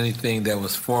researched anything that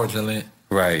was fraudulent.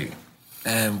 Right.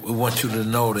 And we want you to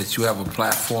know that you have a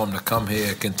platform to come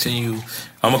here, continue.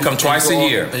 I'm gonna come twice a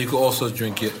year. And you can also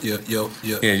drink your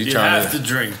Yeah, you have to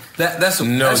drink. That's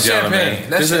gentlemen. champagne.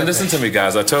 That's Listen to me,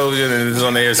 guys. I told you, and this is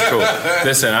on the air. It's cool.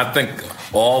 Listen, I think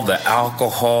all the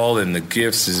alcohol and the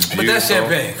gifts is beautiful. But that's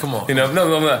champagne. Come on. You know,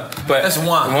 no. But that's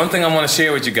wine. One thing I want to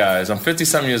share with you guys. I'm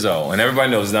 50-something years old, and everybody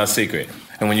knows it's not a secret.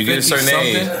 And when you get a certain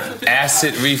age,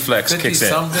 acid reflex kicks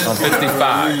in. I'm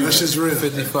 55. That's just real.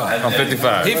 55. I'm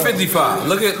 55. He 55.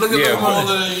 Look at Yeah, him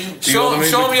older than you. Show me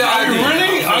your ID.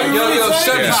 Really? Are you really? Yo,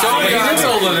 Sonny, Yeah. show me your ID. He's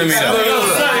older than me, though.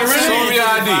 Show me your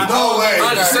ID. No way.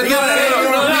 Sonny.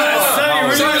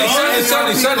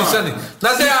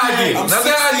 Not that ID. Not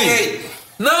that ID.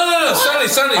 No,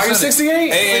 Sonny. Are you 68?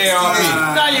 AARP.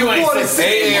 No, you ain't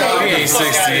 68. He ain't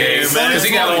 68, because he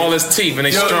got all his teeth and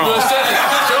they strong.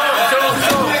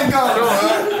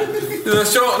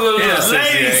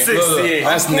 Lady 68.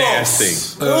 That's nasty.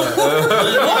 That's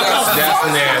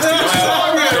nasty.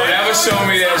 Don't ever show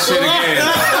me that shit again.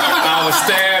 I would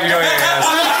stab your ass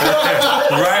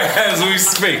right as we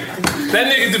speak.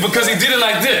 That nigga, because he did it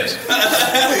like this.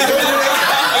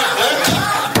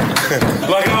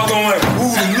 Like I was going like,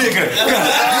 ooh, the nigga.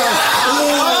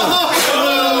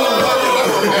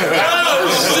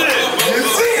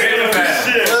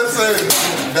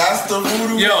 That's the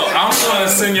voodoo. Yo, I'm gonna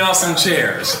send y'all some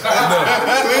chairs.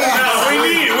 We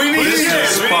need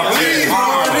chairs.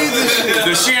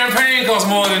 The champagne costs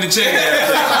more than the chair.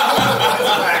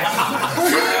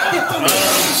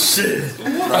 Shit.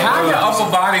 How your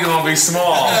upper body gonna be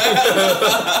small?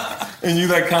 And you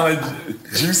like kind of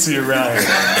juicy around here.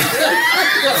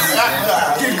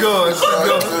 Keep going.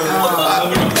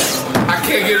 I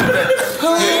can't get it back.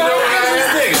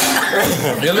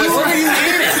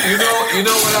 You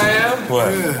know what I am? What?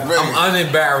 I'm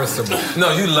unembarrassable.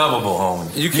 No, you lovable,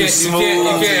 homie. You can't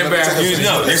embarrass me.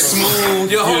 No, you're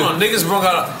smooth. Yo, hold on. Niggas brought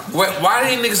out. Why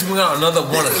didn't niggas bring out another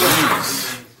one of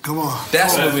these? Come on.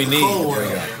 That's what we need. Oh,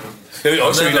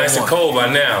 should be nice and cold by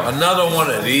now. Another one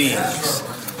of these.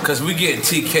 Because we getting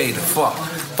TK the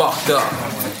fucked up.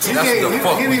 That's what the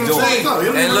fuck we doing.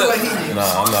 And look. No,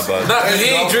 I'm not about No,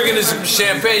 he ain't drinking this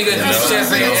champagne. You got to drink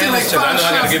champagne. I know I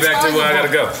got to get back to where I got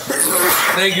to go.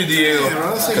 Thank you, Diego.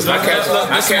 Because I catch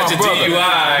a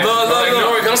DUI. Look.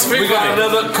 Nori, come speak we got with me.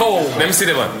 another cold. Let me see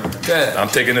that one. Yeah. I'm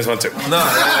taking this one too. No.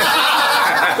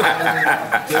 We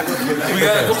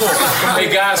gotta come on.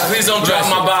 Hey guys, please don't drop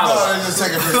my bottle.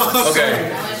 Okay.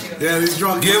 Yeah, he's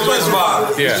drunk. Give him his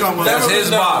bottle. Yeah. That's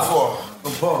his bottle.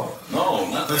 No,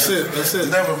 that's it.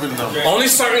 Never been done. Only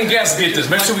certain guests get this.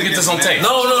 Make sure we get this on tape.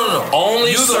 No.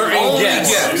 Only certain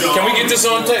guests. Can we get this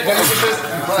on tape? Can we get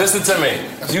this? Listen to me.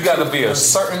 You got to be a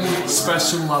certain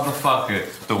special motherfucker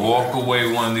to walk away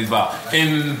with one of these bottles.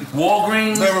 In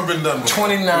Walgreens, never been done.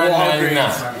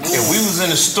 $29.99. If we was in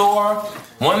the store,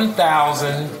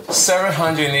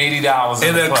 $1,780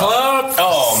 in the club.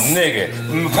 Oh, nigga,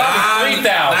 probably $3,000.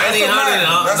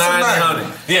 $900.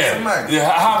 Yeah.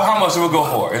 How much it would go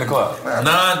for in the club?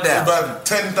 $9,000. About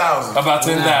 $10,000. About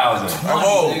 $10,000. I'm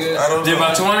old. I don't know.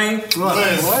 About 20?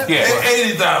 What? Yeah.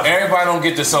 80,000. Everybody don't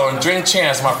get this on Drink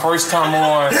Champs. My first time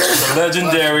on the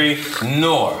legendary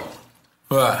Nor.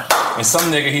 Right. And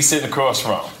some nigga he sitting across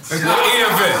from. EFM,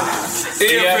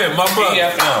 my brother.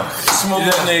 EFM.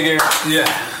 Smooth nigga. Yeah.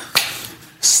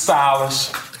 Stylish.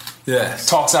 Yeah.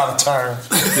 Talks out of turn.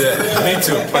 Yeah. Me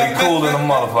too. But he cool in the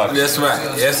motherfucker. That's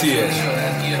right. Yes, he is.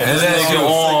 And then your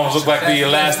arms look like the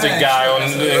elastic guy on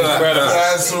Incredible.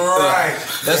 That's right.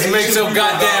 Let's make some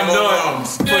goddamn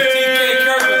noise. Put TK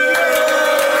Kirkland.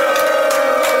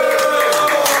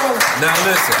 Now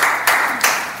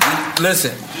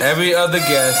listen. Every other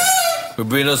guest will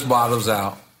bring us bottles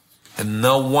out, and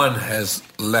no one has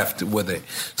left with it.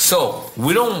 So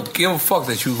we don't give a fuck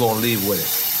that you're gonna leave with it.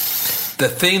 The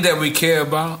thing that we care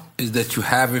about is that you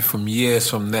have it from years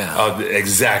from now. Oh,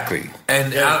 exactly.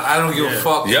 And I don't give a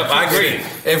fuck. Yep, I agree.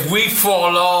 If we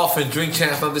fall off and Drink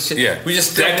Champs on this shit, we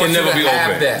just still that want can you never to be have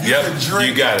open. that. Yep,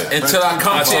 you got it. Until I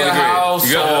come to your house,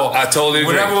 or I totally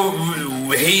agree. whatever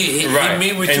he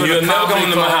meet with and you. you're never coming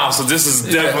to my house, so this is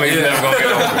definitely never gonna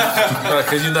get open.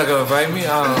 Because you're not gonna invite me.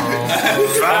 I don't know.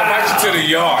 I'll invite you to the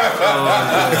yard.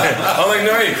 I'm like,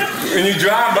 no, when you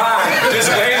drive by, just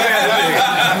wave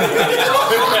at me.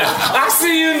 I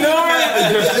see you, Nora.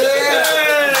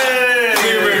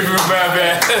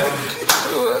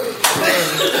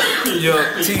 Yo,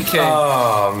 TK.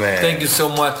 Oh man. Thank you so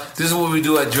much. This is what we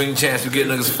do at Drink Champs. We get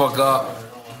niggas fuck up.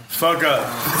 Fuck up.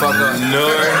 No.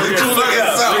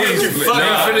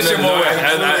 Finish him more way.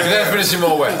 Finish him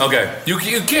more way. Okay. You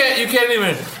can't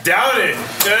even doubt it.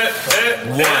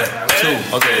 1, 2.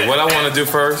 Okay, what I want to do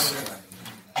first,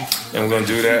 and we're gonna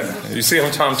do that. You see,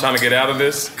 I'm trying to get out of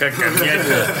this. Can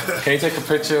you take a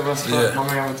picture of us? Yeah. My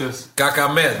man with this.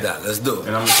 Cacamerda. Let's do it.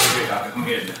 And I'm gonna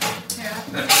take it.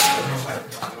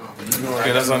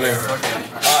 Yeah, that's on there.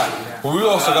 Well, we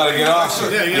also gotta get our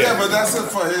shit. Yeah, but that's it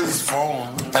for his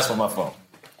phone. That's for my phone.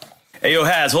 Hey, yo,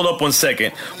 Haz, hold up 1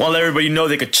 second. Want to let everybody know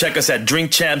they could check us at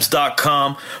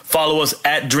drinkchamps.com. Follow us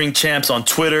at drinkchamps on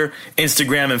Twitter,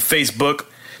 Instagram, and Facebook.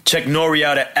 Check Nori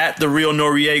out at The Real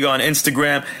Noriega on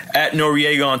Instagram, at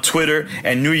Noriega on Twitter,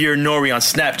 and New Year Nori on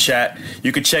Snapchat.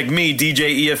 You can check me,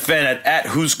 DJ EFN, at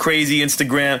Who's Crazy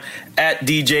Instagram, at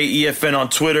DJ EFN on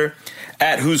Twitter,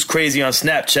 at Who's Crazy on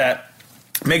Snapchat.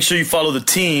 Make sure you follow the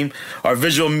team, our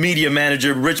visual media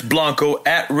manager, Rich Blanco,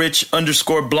 at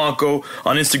Rich_Blanco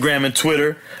on Instagram and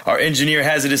Twitter. Our engineer,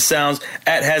 Hazardous Sounds,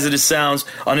 at Hazardous Sounds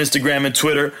on Instagram and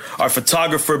Twitter. Our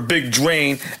photographer, Big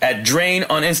Drain, at Drain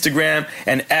on Instagram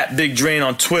and at Big Drain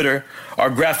on Twitter. our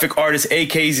graphic artist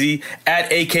AKZ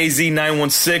at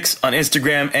AKZ916 on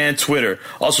Instagram and Twitter.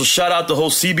 Also, shout out the whole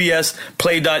CBS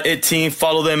Play.it team.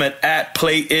 Follow them at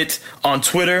PlayIt on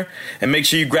Twitter. And make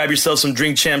sure you grab yourself some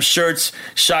Drink Champs shirts,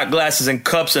 shot glasses, and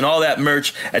cups, and all that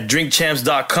merch at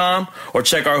drinkchamps.com, or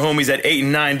check our homies at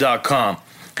 8and9.com.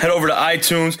 Head over to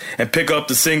iTunes and pick up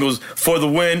the singles For the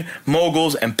Win,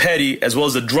 Moguls, and Petty, as well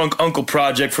as the Drunk Uncle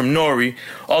project from Nori.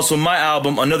 Also, my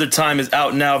album, Another Time, is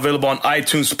out now, available on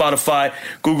iTunes, Spotify,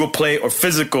 Google Play, or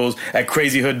physicals at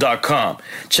crazyhood.com.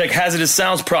 Check Hazardous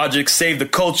Sounds project, Save the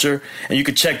Culture, and you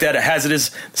can check that at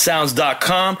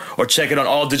hazardoussounds.com or check it on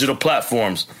all digital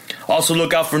platforms. Also,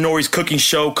 look out for Nori's cooking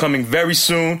show coming very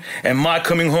soon, and my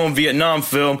Coming Home Vietnam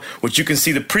film, which you can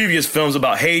see the previous films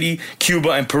about Haiti,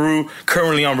 Cuba, and Peru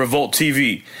currently on Revolt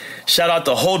TV. Shout out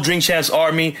the whole Drink Champs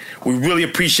Army. We really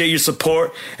appreciate your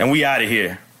support, and we out of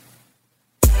here.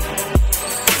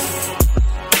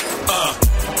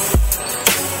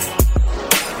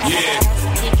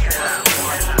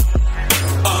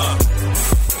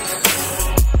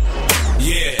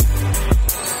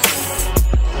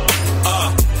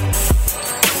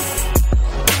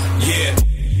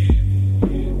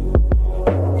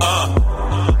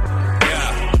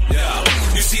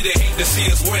 See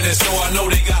us winning, so I know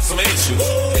they got some issues.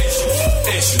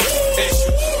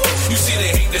 You see they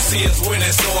hate to see us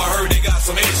winning, so I heard they got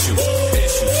some issues.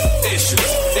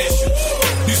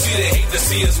 You see they hate to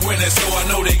see us winning, so I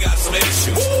know they got some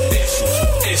issues.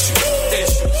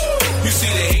 You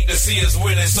see they hate to see us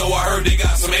winning, so I heard they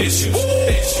got some issues.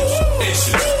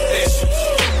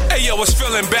 Hey yo, it's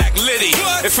feeling back litty.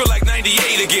 What? It feel like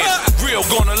 98 again. Real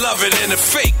gonna love it and the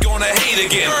fake gonna hate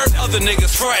again. Other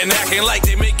niggas frontin', acting like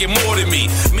they making more than me.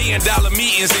 $1 million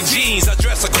meetings and jeans, I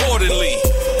dress accordingly.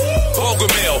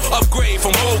 Bogomil, upgrade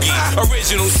from Hoagie.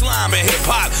 Original slime and hip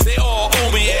hop, they all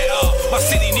owe me. My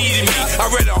city needed me. I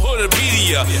read a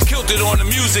Hoodapedia, killed it on the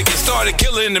music and started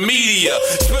killing the media.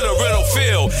 Spit a riddle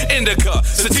fill, indica,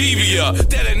 sativia.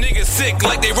 That a nigga sick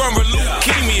like they run with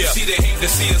leukemia. See they hate to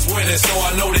see us winning, so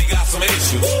I know they got some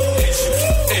issues.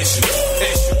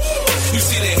 You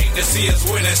see they hate to see us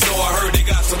winning, so I heard they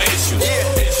got some issues. You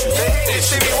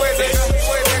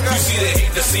see they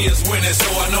hate to see us winning,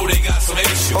 so I know they got some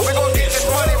issues. But we gon' get this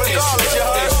money regardless, you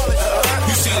heard?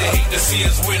 You see they hate to see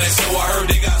us winning, so I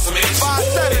heard they got some issues.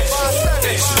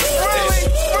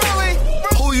 Really?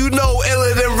 Who you know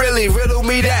iller than really? Riddle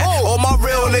me that. All my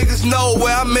real niggas know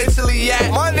where I'm mentally at.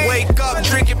 Wake up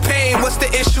drinking pain, what's the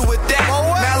issue with that?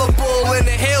 Malibu in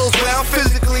the hills where I'm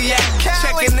physically at.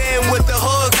 Checking in with the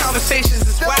hood, conversations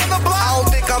is whack. I don't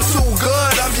think I'm too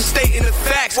good, I'm just stating the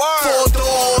facts.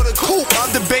 4-door or the coupe,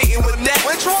 I'm debating with that.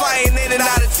 Flying in and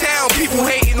out of town, people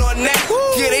hating on that.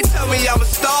 Yeah, they tell me I'm a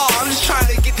star, I'm just trying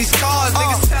to get these cars.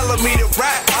 Niggas telling me to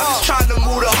rap, I'm just trying to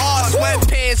move the heart.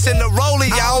 Sweatpants and the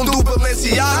rollie, I don't do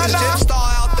Balenciagas. Just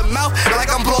star out the mouth like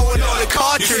I'm blowing on the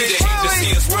cartridge. You see they hate to see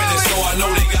us winning, so I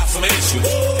know they got some issues.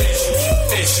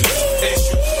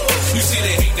 You see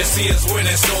they hate to see us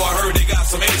winning, so I heard they got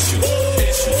some issues.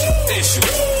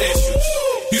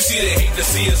 You see they hate to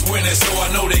see us winning, so I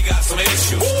know they got some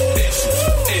issues.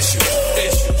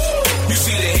 You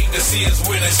see they hate to see us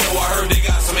winning, so I heard they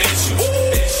got some issues.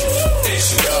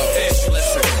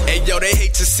 Listen, hey yo, they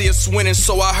hate to see us winning,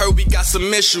 so I heard we got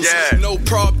some issues. No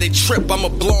prob, they trip, I'ma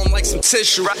blow them like some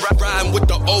tissue. Riding with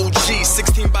the OG,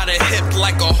 16 by the hip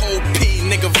like a whole P.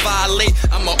 Nigga violate,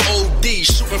 I'm a OD.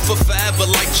 Shooting for forever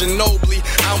like Ginobili.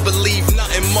 I don't believe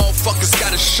nothing, motherfuckers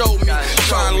gotta show me.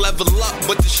 Try and level up,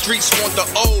 but the streets want to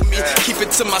owe me. Keep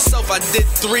it to myself, I did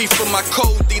 3 for my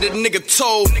Cody, the nigga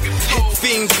told. Hit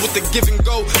fiends with the give and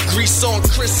go. Grease on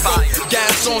Crisco,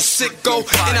 gas on Sicko.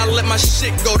 And I let my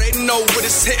shit go, they know what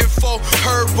it's hitting for.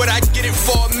 Heard what I get it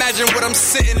for, imagine what I'm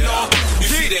sitting on. You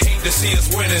see they hate to see us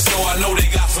winning, so I know they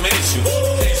got some issues.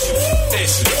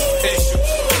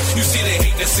 You see they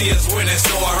hate to see us winning,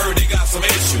 so I heard they got some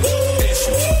issues.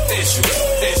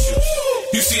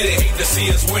 You see they hate to see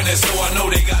us winning, so I know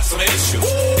they got some issues.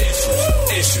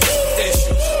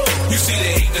 You see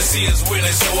they hate to see us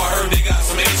winning, so I heard they got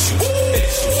some issues.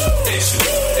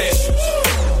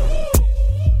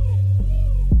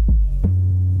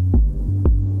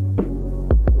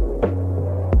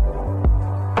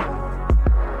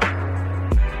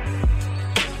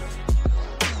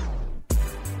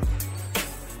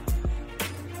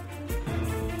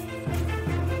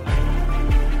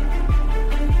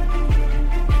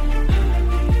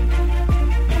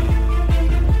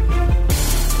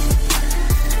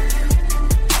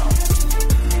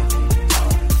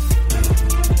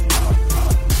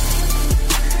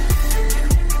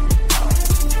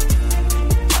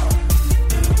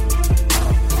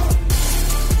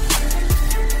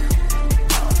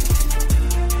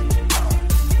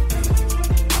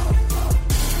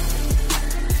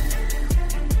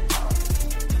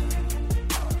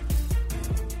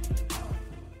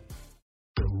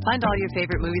 Find all your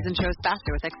favorite movies and shows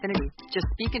faster with Xfinity. Just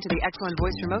speak into the X1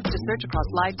 voice remote to search across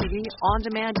live TV,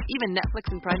 on-demand, even Netflix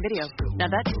and Prime Video. Now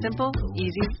that's simple,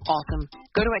 easy, awesome.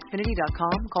 Go to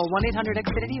Xfinity.com, call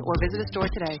 1-800-XFINITY, or visit a store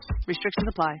today. Restrictions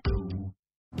apply.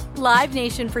 Live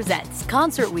Nation presents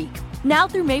Concert Week. Now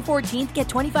through May 14th, get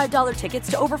 $25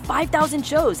 tickets to over 5,000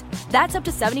 shows. That's up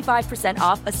to 75%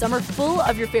 off a summer full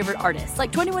of your favorite artists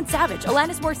like 21 Savage,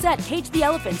 Alanis Morissette, Cage the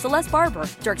Elephant, Celeste Barber,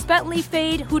 Dierks Bentley,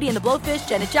 Fade, Hootie and the Blowfish,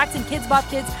 Janet Jackson, Kids Bop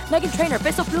Kids, Meghan Trainor,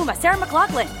 Peso Pluma, Sarah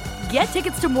McLachlan. Get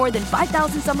tickets to more than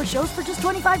 5,000 summer shows for just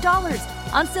 $25.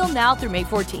 Until now through May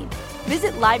 14th.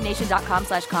 Visit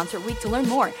LiveNation.com/Concert Week to learn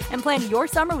more and plan your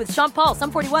summer with Sean Paul,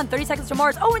 Sum 41, 30 Seconds to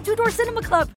Mars, and Two Door Cinema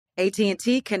Club.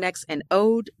 AT&T connects an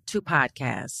ode to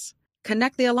podcasts.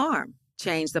 Connect the alarm.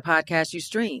 Change the podcast you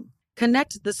stream.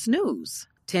 Connect the snooze.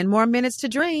 10 more minutes to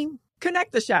dream.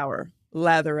 Connect the shower.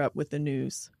 Lather up with the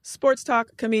news, sports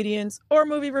talk, comedians, or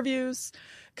movie reviews.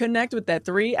 Connect with that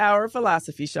 3-hour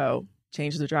philosophy show.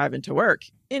 Change the drive into work.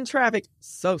 In traffic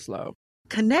so slow.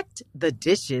 Connect the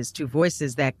dishes to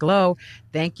voices that glow.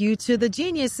 Thank you to the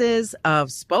geniuses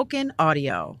of spoken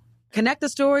audio. Connect the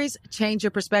stories, change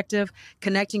your perspective.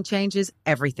 Connecting changes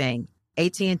everything.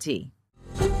 AT&T.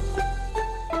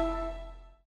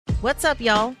 What's up,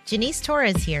 y'all? Janice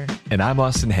Torres here. And I'm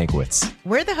Austin Hankwitz.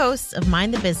 We're the hosts of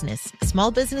Mind the Business,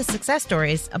 Small Business Success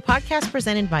Stories, a podcast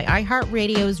presented by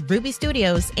iHeartRadio's Ruby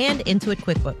Studios and Intuit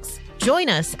QuickBooks. Join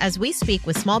us as we speak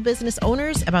with small business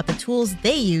owners about the tools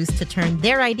they use to turn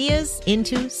their ideas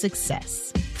into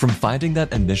success. From finding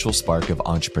that initial spark of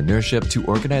entrepreneurship to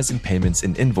organizing payments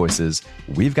and invoices,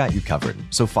 we've got you covered.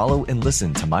 So follow and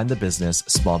listen to Mind the Business,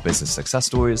 Small Business Success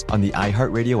Stories on the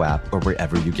iHeartRadio app or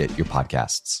wherever you get your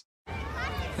podcasts.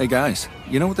 Hey guys,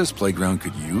 you know what this playground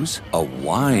could use? A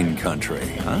wine country,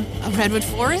 huh? A redwood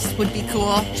forest would be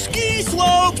cool. Ski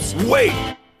slopes! Wait!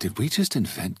 Did we just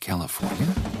invent California?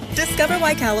 Discover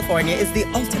why California is the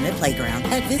ultimate playground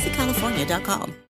at visitcalifornia.com.